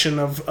cop action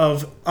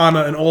of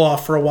Anna and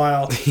Olaf for a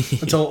while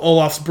until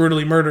Olaf's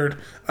brutally murdered.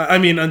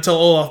 Until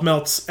Olaf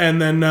melts.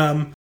 And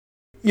then,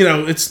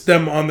 it's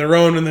them on their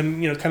own and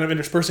then, kind of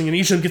interspersing. And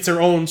each of them gets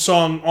their own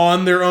song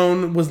on their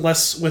own, was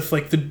less with,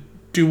 like, the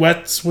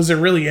duets. Was there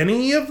really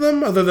any of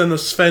them other than the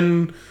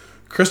Sven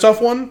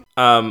Kristoff one?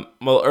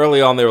 Well,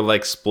 early on they were,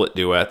 like, split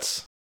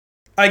duets.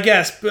 I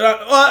guess, but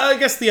I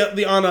guess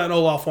the Anna and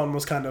Olaf one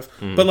was kind of,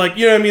 but like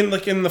you know what I mean.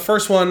 Like in the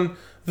first one,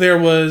 there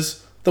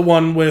was the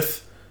one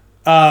with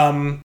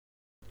Anna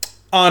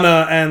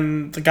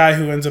and the guy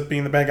who ends up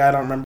being the bad guy. I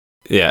don't remember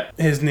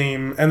his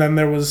name. And then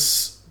there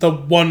was the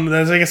one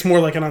that's I guess more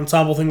like an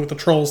ensemble thing with the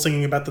trolls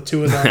singing about the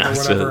 2 of them or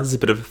whatever. It's a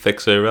bit of a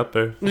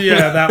fixer-upper.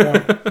 Yeah, that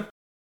one.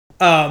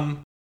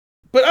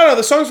 But I don't know,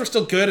 the songs were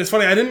still good. It's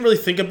funny, I didn't really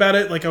think about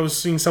it. Like I was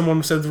seeing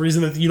someone said the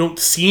reason that you don't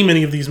see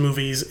many of these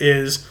movies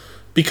is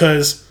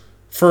because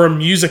for a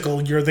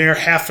musical, you're there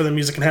half for the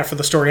music and half for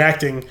the story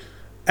acting.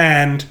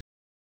 And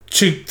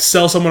to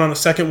sell someone on a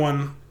second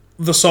one,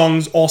 the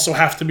songs also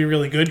have to be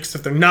really good, because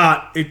if they're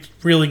not, it's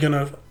really going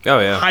to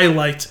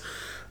highlight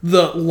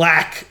the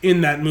lack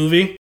in that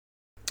movie.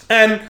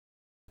 And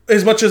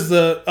as much as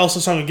the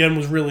Elsa song, again,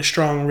 was really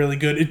strong and really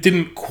good, it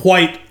didn't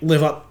quite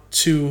live up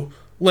to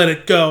Let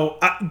It Go.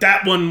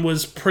 That one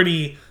was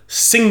pretty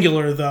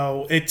singular,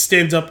 though. It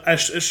stands up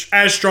as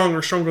strong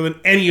or stronger than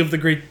any of the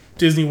great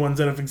Disney ones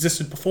that have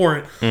existed before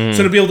it.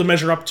 So to be able to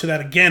measure up to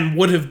that again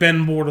would have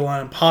been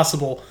borderline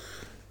impossible.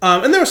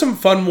 And there were some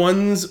fun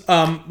ones.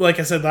 Like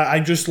I said, I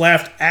just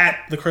laughed at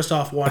the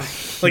Kristoff one.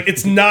 Like,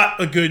 it's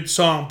not a good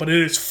song, but it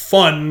is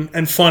fun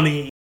and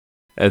funny.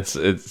 It's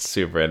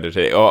super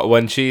entertaining.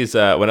 When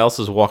when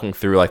Elsa's walking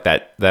through like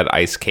that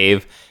ice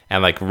cave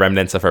and like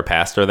remnants of her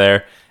past are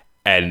there,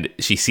 and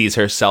she sees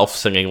herself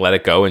singing "Let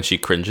It Go" and she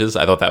cringes.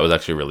 I thought that was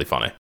actually really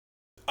funny.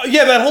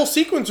 Yeah, that whole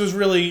sequence was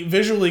really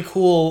visually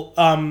cool.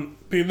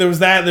 There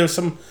was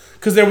some,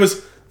 because there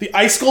was the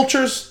ice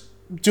sculptures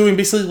doing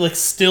basically like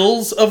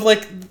stills of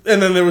like,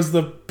 and then there was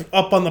the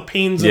up on the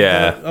panes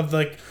of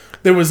like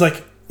there was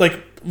like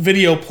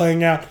video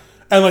playing out,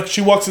 and like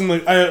she walks in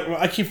like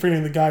I keep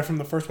forgetting the guy from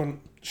the first one.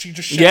 She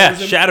just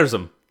shatters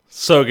him.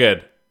 So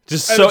good.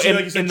 Just so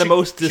in the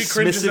most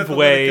dismissive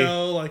way.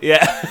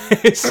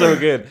 It's so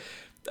good.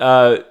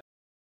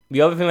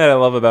 The other thing that I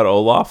love about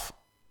Olaf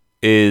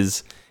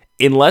is,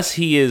 unless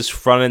he is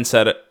front and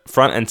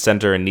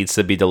center and needs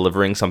to be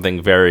delivering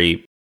something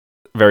very,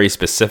 very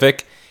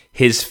specific,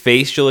 his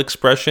facial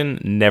expression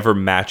never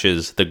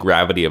matches the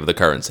gravity of the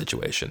current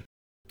situation.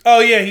 Oh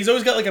yeah, he's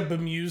always got like a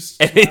bemused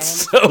and it's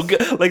so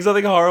good. Like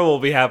something horrible will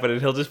be happening,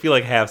 he'll just be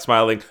like half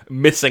smiling,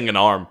 missing an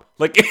arm.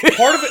 Like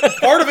part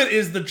of it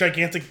is the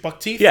gigantic buck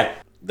teeth. Yeah,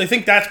 I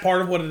think that's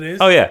part of what it is.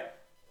 Oh yeah,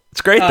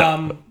 it's great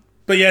though.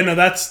 But yeah, no,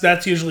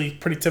 that's usually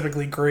pretty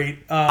typically great.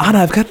 Anna,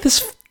 I've got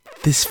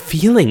this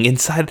feeling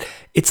inside.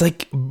 It's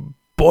like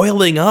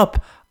boiling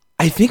up.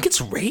 I think it's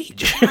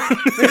rage.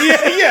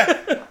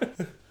 yeah.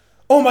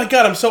 Oh my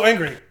god, I'm so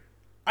angry.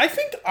 I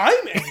think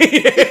I'm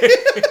angry.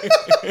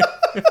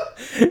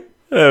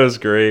 That was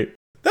great.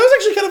 That was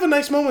actually kind of a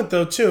nice moment,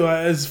 though, too,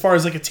 as far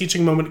as like a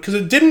teaching moment, because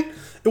it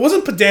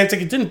wasn't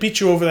pedantic. It didn't beat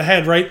you over the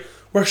head, right?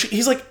 Where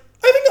he's like,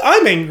 I think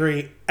I'm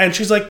angry, and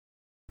she's like,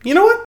 you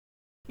know what?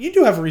 You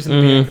do have a reason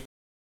to be angry.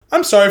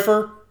 I'm sorry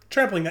for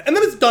trampling that, and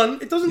then it's done.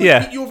 It doesn't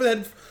beat you over the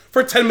head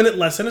for a 10-minute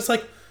lesson. It's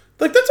like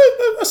that's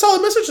a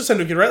solid message to send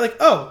to a kid, right? Like,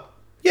 oh,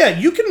 yeah,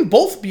 you can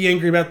both be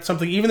angry about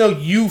something, even though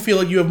you feel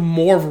like you have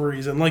more of a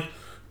reason. Like,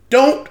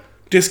 don't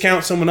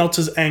discount someone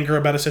else's anger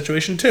about a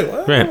situation too.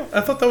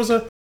 I thought that was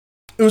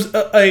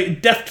a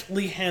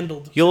deftly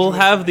handled. You'll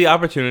have the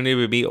opportunity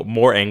to be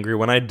more angry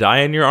when I die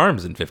in your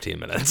arms in 15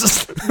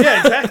 minutes.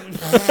 Yeah, exactly.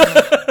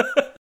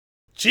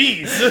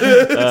 Jeez.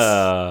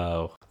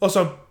 Oh.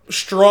 Also,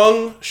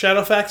 strong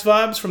Shadowfax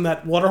vibes from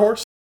that water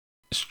horse.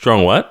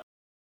 Strong what?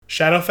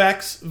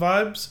 Shadowfax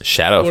vibes.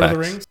 Shadowfax. Lord of the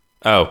Rings.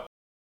 Oh.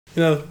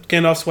 You know,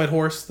 Gandalf's white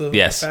horse, the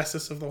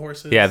fastest of the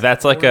horses. Yeah,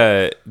 that's like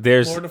Lord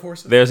of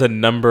Horses. There's a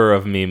number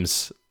of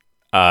memes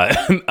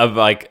of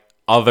like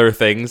other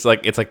things.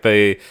 Like it's like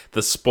the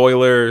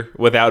spoiler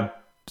without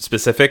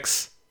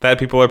specifics that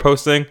people are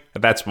posting.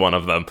 That's one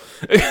of them.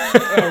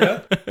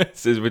 Oh,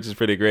 really? Which is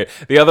pretty great.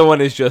 The other one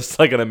is just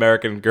like an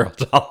American Girl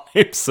doll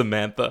named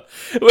Samantha,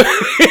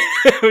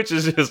 which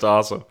is just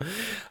awesome.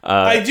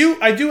 I do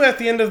at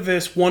the end of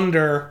this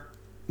wonder,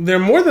 they're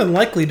more than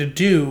likely to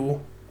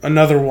do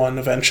another one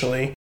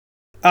eventually.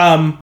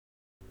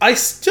 I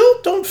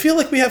still don't feel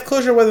like we have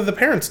closure whether the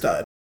parents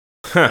died.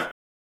 Huh.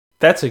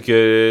 That's a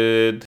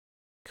good...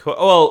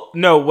 Well,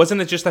 no,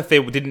 wasn't it just that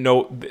they didn't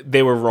know...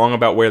 They were wrong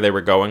about where they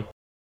were going?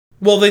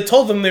 Well, they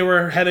told them they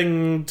were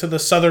heading to the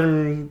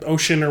Southern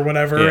Ocean or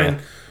whatever, and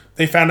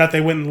they found out they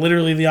went in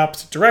literally the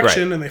opposite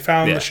direction, and they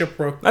found the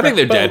shipwreck. I think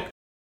they're dead.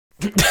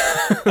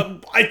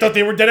 I thought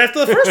they were dead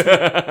after the first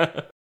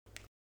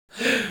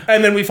one.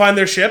 And then we find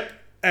their ship,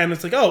 and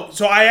it's like, oh,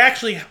 so I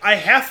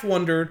half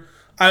wondered,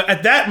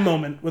 at that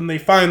moment when they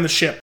find the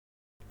ship,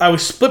 I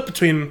was split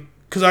between,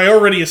 because I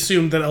already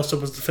assumed that Elsa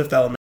was the fifth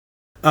element.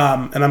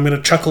 And I'm going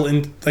to chuckle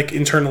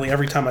internally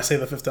every time I say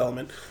the fifth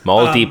element.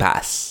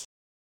 Multipass.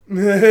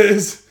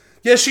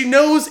 Yeah, she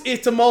knows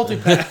it's a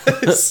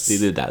multipass. She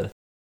did that.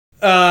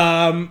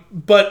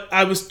 But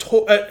I was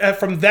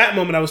from that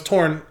moment I was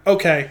torn.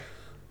 Okay,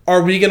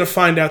 are we going to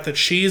find out that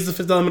she's the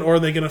fifth element, or are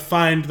they going to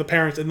find the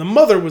parents and the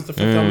mother was the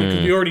fifth element?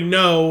 Because we already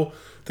know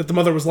that the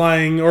mother was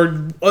lying or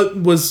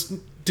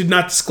did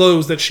not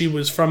disclose that she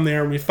was from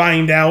there. We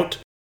find out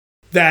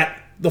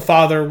that the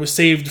father was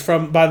saved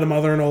by the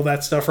mother and all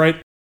that stuff, right?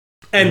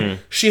 And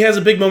she has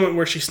a big moment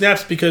where she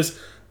snaps because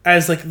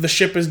as like the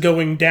ship is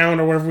going down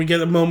or whatever, we get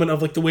a moment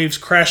of like the waves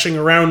crashing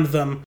around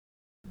them.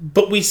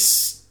 But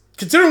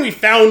considering we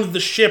found the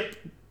ship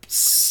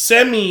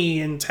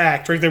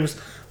semi-intact, right? There was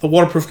the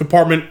waterproof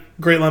compartment,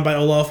 great line by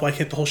Olaf, why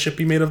can't the whole ship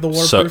be made of the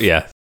waterproof? So,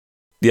 yeah.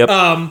 Yep.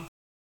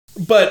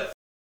 But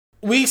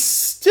we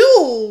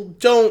still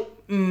don't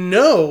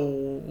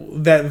know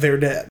that they're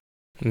dead.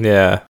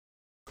 Yeah.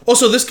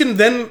 Also, this can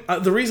then...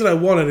 the reason I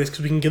want it is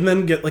because we can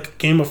then get, like, a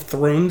Game of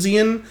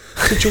Thronesian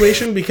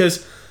situation,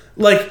 because,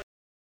 like,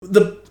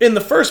 in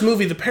the first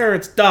movie, the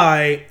parents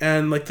die,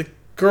 and, like, the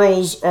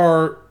girls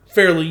are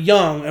fairly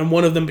young, and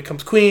one of them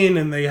becomes queen,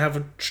 and they have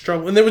a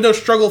struggle. And there was no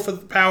struggle for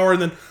power,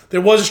 and then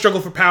there was a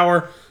struggle for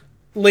power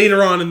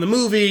later on in the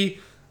movie,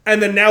 and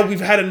then now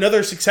we've had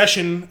another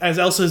succession as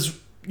Elsa's,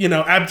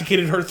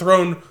 abdicated her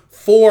throne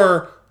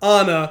for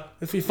Anna.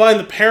 If we find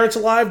the parents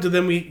alive, do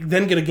then we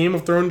then get a Game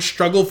of Thrones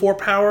struggle for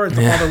power and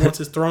the father wants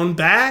his throne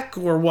back,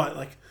 or what?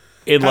 Like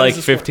in like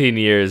 15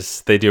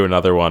 years they do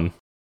another one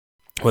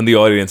when the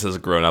audience has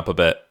grown up a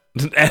bit.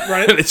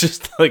 Right? It's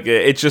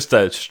just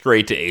a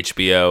straight to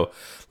HBO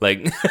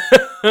like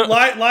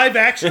live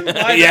action.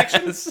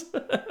 Yes.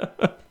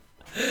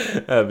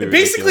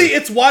 Basically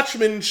it's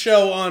Watchmen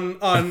show on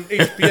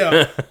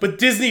HBO, but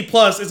Disney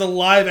Plus is a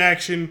live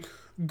action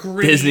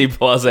gritty, Disney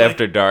Plus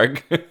After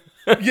Dark.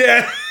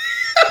 Yeah.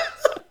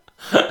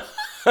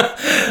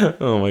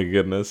 Oh my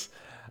goodness.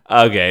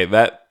 Okay,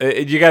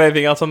 you got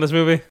anything else on this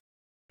movie?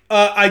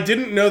 I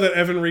didn't know that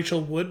Evan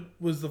Rachel Wood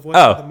was the voice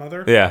of the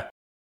mother. Yeah.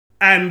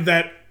 And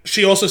that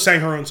she also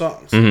sang her own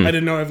songs. Mm-hmm. I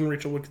didn't know Evan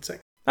Rachel Wood could sing.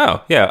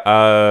 Oh, yeah.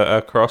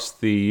 Across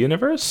the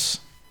Universe?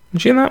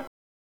 Is she in that?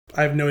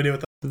 I have no idea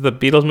what that is. The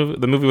Beatles movie?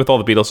 The movie with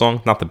all the Beatles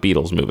songs? Not the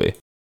Beatles movie.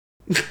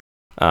 Yeah,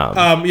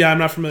 I'm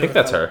not familiar with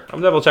that. I think that's her.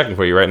 I'm double checking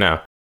for you right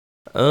now.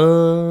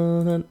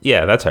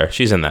 Yeah, that's her.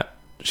 She's in that.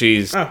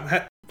 She's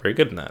very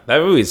good in that.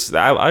 That movie's...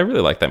 I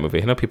really like that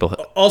movie. I know people...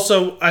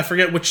 Also, I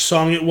forget which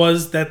song it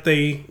was that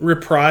they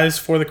reprised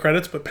for the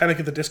credits, but Panic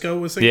at the Disco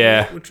was singing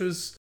it, which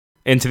was...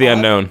 Into the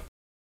Unknown.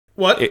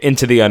 What?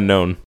 Into the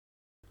Unknown.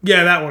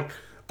 Yeah, that one.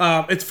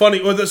 It's funny.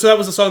 So that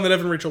was the song that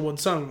Evan Rachel Wood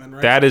sung then,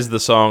 right? That is the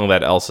song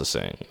that Elsa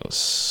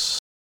sings.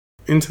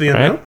 Into the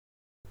Unknown? Right?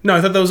 No,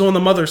 I thought that was the one the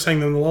mother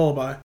sang in the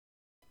lullaby.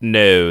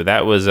 No,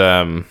 that was...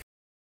 I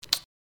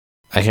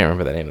can't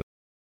remember the name.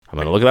 I'm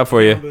going to look it up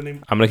for you. I'm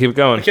going to keep it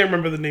going. I can't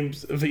remember the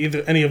names of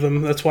any of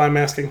them. That's why I'm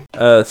asking.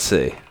 Let's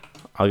see.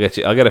 I'll get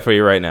it for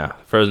you right now.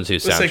 Frozen 2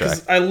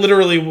 soundtrack. I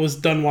literally was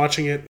done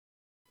watching it.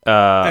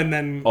 And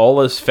then...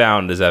 All Is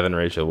Found is Evan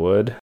Rachel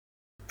Wood.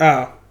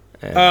 Oh.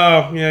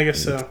 Yeah, I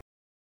guess so.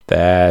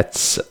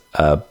 That's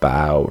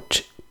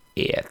about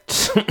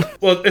it.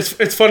 Well,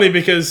 it's funny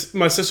because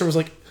my sister was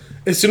like...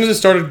 As soon as it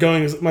started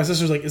going, my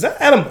sister was like, is that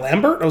Adam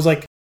Lambert? I was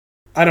like...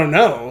 I don't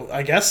know.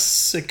 I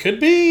guess it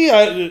could be.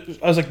 I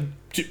was like,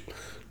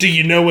 do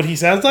you know what he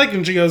sounds like?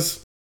 And she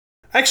goes,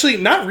 actually,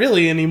 not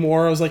really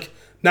anymore. I was like,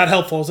 not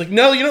helpful. I was like,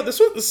 no,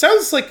 this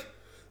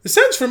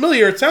sounds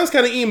familiar. It sounds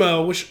kind of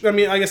emo, which, I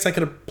mean, I guess that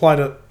could apply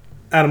to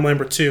Adam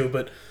Lambert too,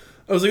 but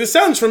I was like, this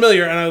sounds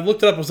familiar. And I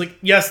looked it up. I was like,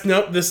 yes,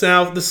 no,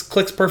 this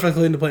clicks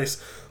perfectly into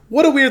place.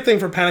 What a weird thing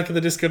for Panic at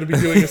the Disco to be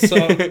doing a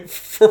song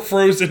for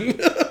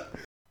Frozen.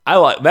 I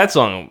like that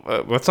song.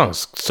 That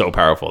song's so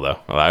powerful, though.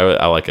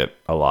 I like it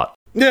a lot.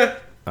 Yeah.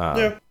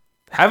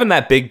 Having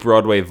that big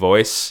Broadway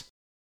voice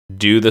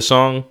do the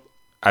song,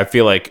 I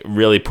feel like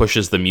really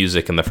pushes the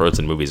music in the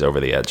Frozen movies over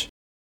the edge.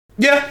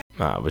 Yeah.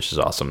 Which is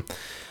awesome.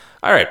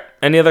 All right.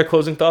 Any other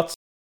closing thoughts?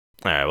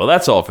 All right. Well,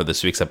 that's all for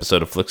this week's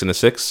episode of Flicks in a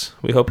Six.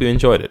 We hope you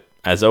enjoyed it.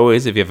 As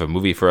always, if you have a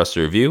movie for us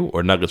to review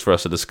or nuggets for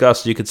us to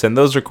discuss, you can send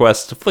those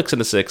requests to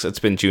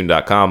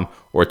flicksinasix@spintune.com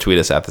or tweet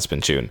us at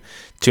 @thespintune.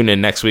 Tune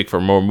in next week for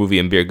more movie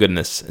and beer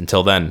goodness.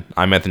 Until then,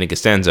 I'm Anthony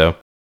Costanzo.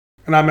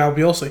 And I'm Al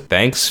Biolsi.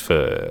 Thanks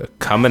for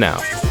coming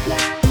out.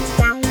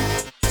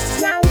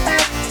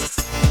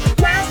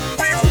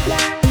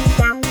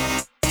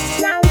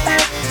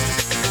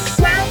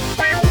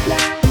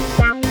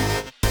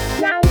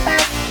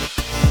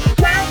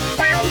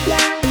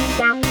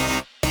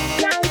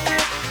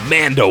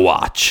 Mando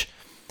watch.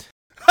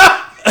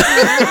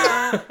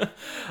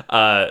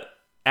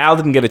 Al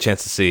didn't get a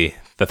chance to see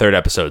the third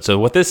episode, so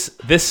what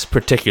this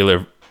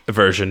particular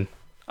version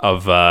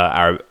of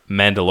our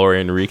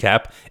Mandalorian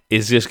recap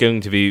is just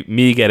going to be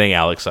me getting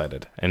Al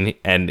excited,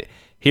 and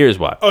here's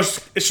why. Oh,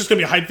 it's just gonna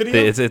be a hype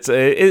video. It's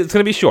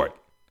gonna be short.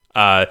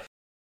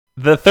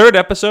 The third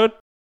episode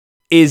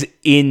is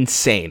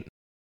insane,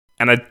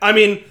 and I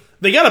mean.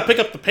 They gotta pick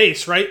up the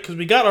pace, right? Because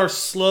we got our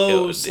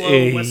slow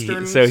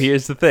westerns. So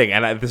here's the thing,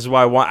 and this is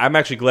why I'm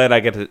actually glad I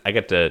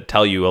get to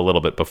tell you a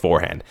little bit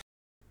beforehand.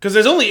 Because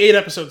there's only 8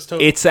 episodes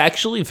total. It's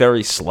actually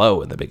very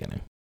slow in the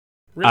beginning.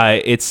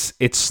 Really? It's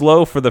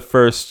slow for the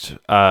first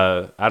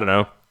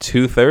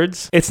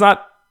 2/3. It's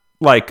not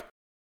like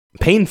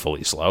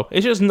painfully slow.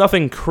 It's just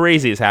nothing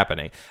crazy is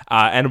happening.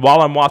 And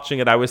while I'm watching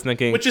it, I was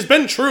thinking, which has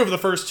been true of the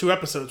first 2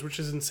 episodes, which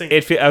is insane.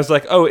 I was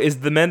like, oh, is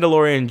The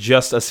Mandalorian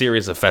just a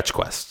series of fetch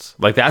quests?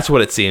 Like, that's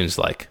what it seems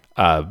like.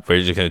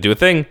 We're just gonna do a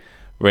thing.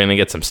 We're gonna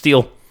get some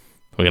steel.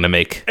 We're gonna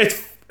make.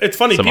 It's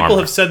funny. People armor.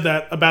 have said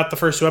that about the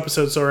first 2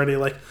 episodes already.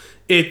 Like,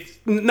 it's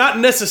not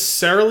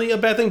necessarily a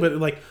bad thing, but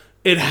like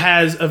it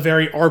has a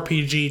very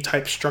RPG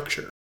type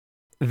structure.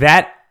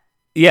 That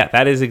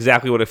is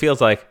exactly what it feels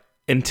like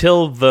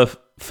until the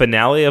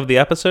finale of the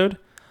episode,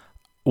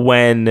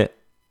 when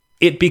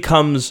it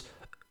becomes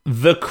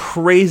the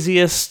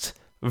craziest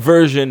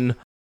version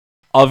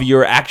of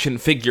your action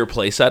figure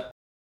playset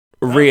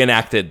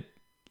reenacted,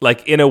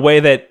 like in a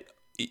way that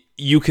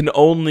you can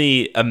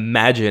only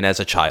imagine as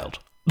a child.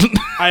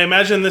 I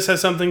imagine this has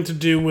something to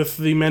do with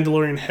the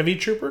Mandalorian Heavy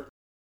Trooper.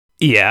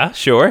 Yeah,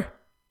 sure.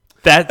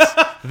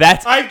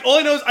 That's all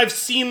I know is I've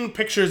seen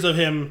pictures of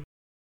him,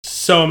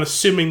 so I'm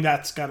assuming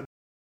that's gotta be.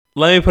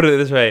 Let me put it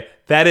this way.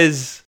 That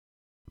is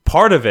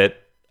part of it.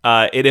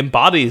 It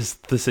embodies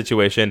the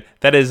situation.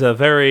 That is a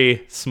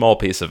very small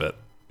piece of it.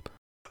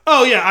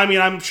 Oh yeah, I mean,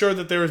 I'm sure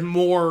that there is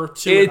more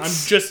to it. I'm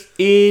just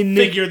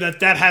figure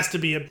that has to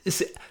be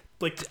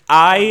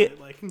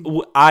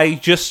I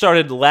just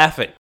started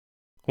laughing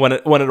when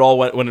it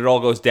all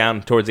goes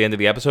down towards the end of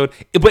the episode,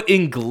 but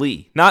in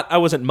glee. I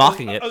wasn't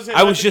mocking it.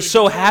 I was just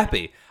so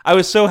happy. I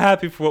was so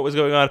happy for what was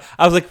going on.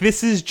 I was like,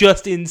 this is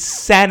just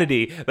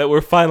insanity that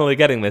we're finally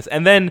getting this.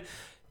 And then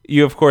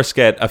you, of course,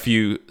 get a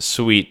few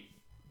sweet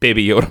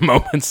Baby Yoda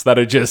moments that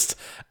are just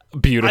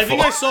beautiful. I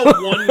think I saw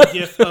one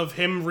gif of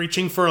him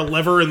reaching for a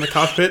lever in the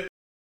cockpit.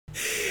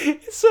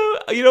 So,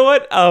 you know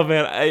what? Oh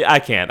man, I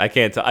can't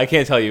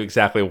tell you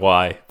exactly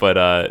why, but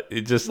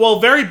it just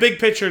very big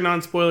picture,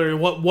 non-spoiler.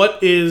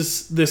 What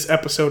is this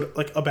episode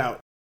like about?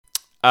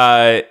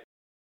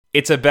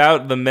 It's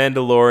about the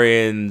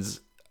Mandalorians'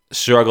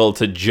 struggle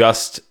to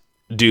just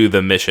do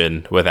the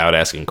mission without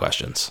asking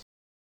questions.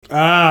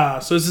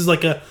 So this is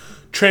like a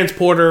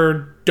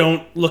transporter,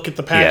 don't look at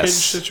the package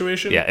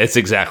situation. Yeah, it's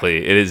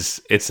exactly. It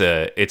is. It's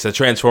a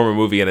Transformer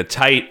movie in a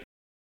tight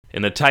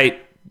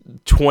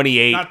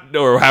 28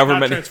 or however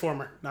many.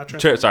 Transporter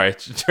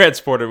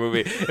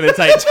movie in a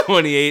tight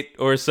 28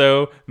 or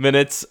so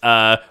minutes,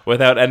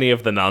 without any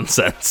of the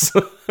nonsense.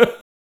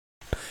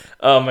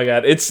 Oh my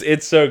god,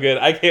 it's so good.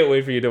 I can't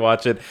wait for you to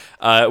watch it.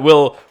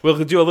 We'll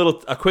do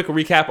a quick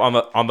recap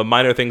on the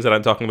minor things that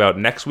I'm talking about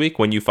next week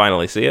when you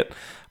finally see it.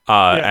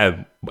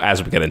 And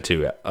as we get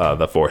into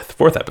the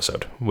fourth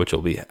episode, which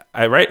will be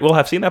right. We'll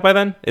have seen that by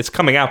then. It's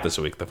coming out this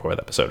week, the 4th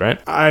episode,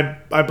 right?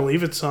 I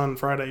believe it's on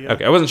Friday. Yeah.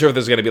 Okay, I wasn't sure if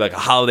there's going to be like a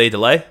holiday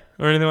delay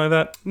or anything like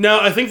that. No,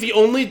 I think the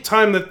only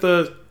time that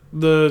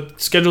the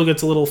schedule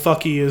gets a little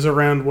fucky is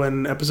around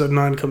when episode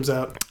 9 comes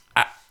out.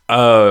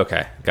 Oh,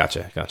 okay,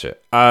 gotcha.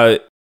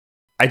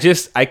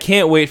 I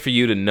can't wait for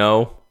you to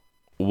know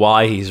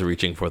why he's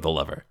reaching for the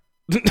lever.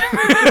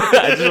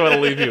 I just want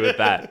to leave you with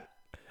that,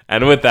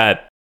 and with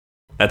that.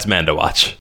 That's Mando Watch.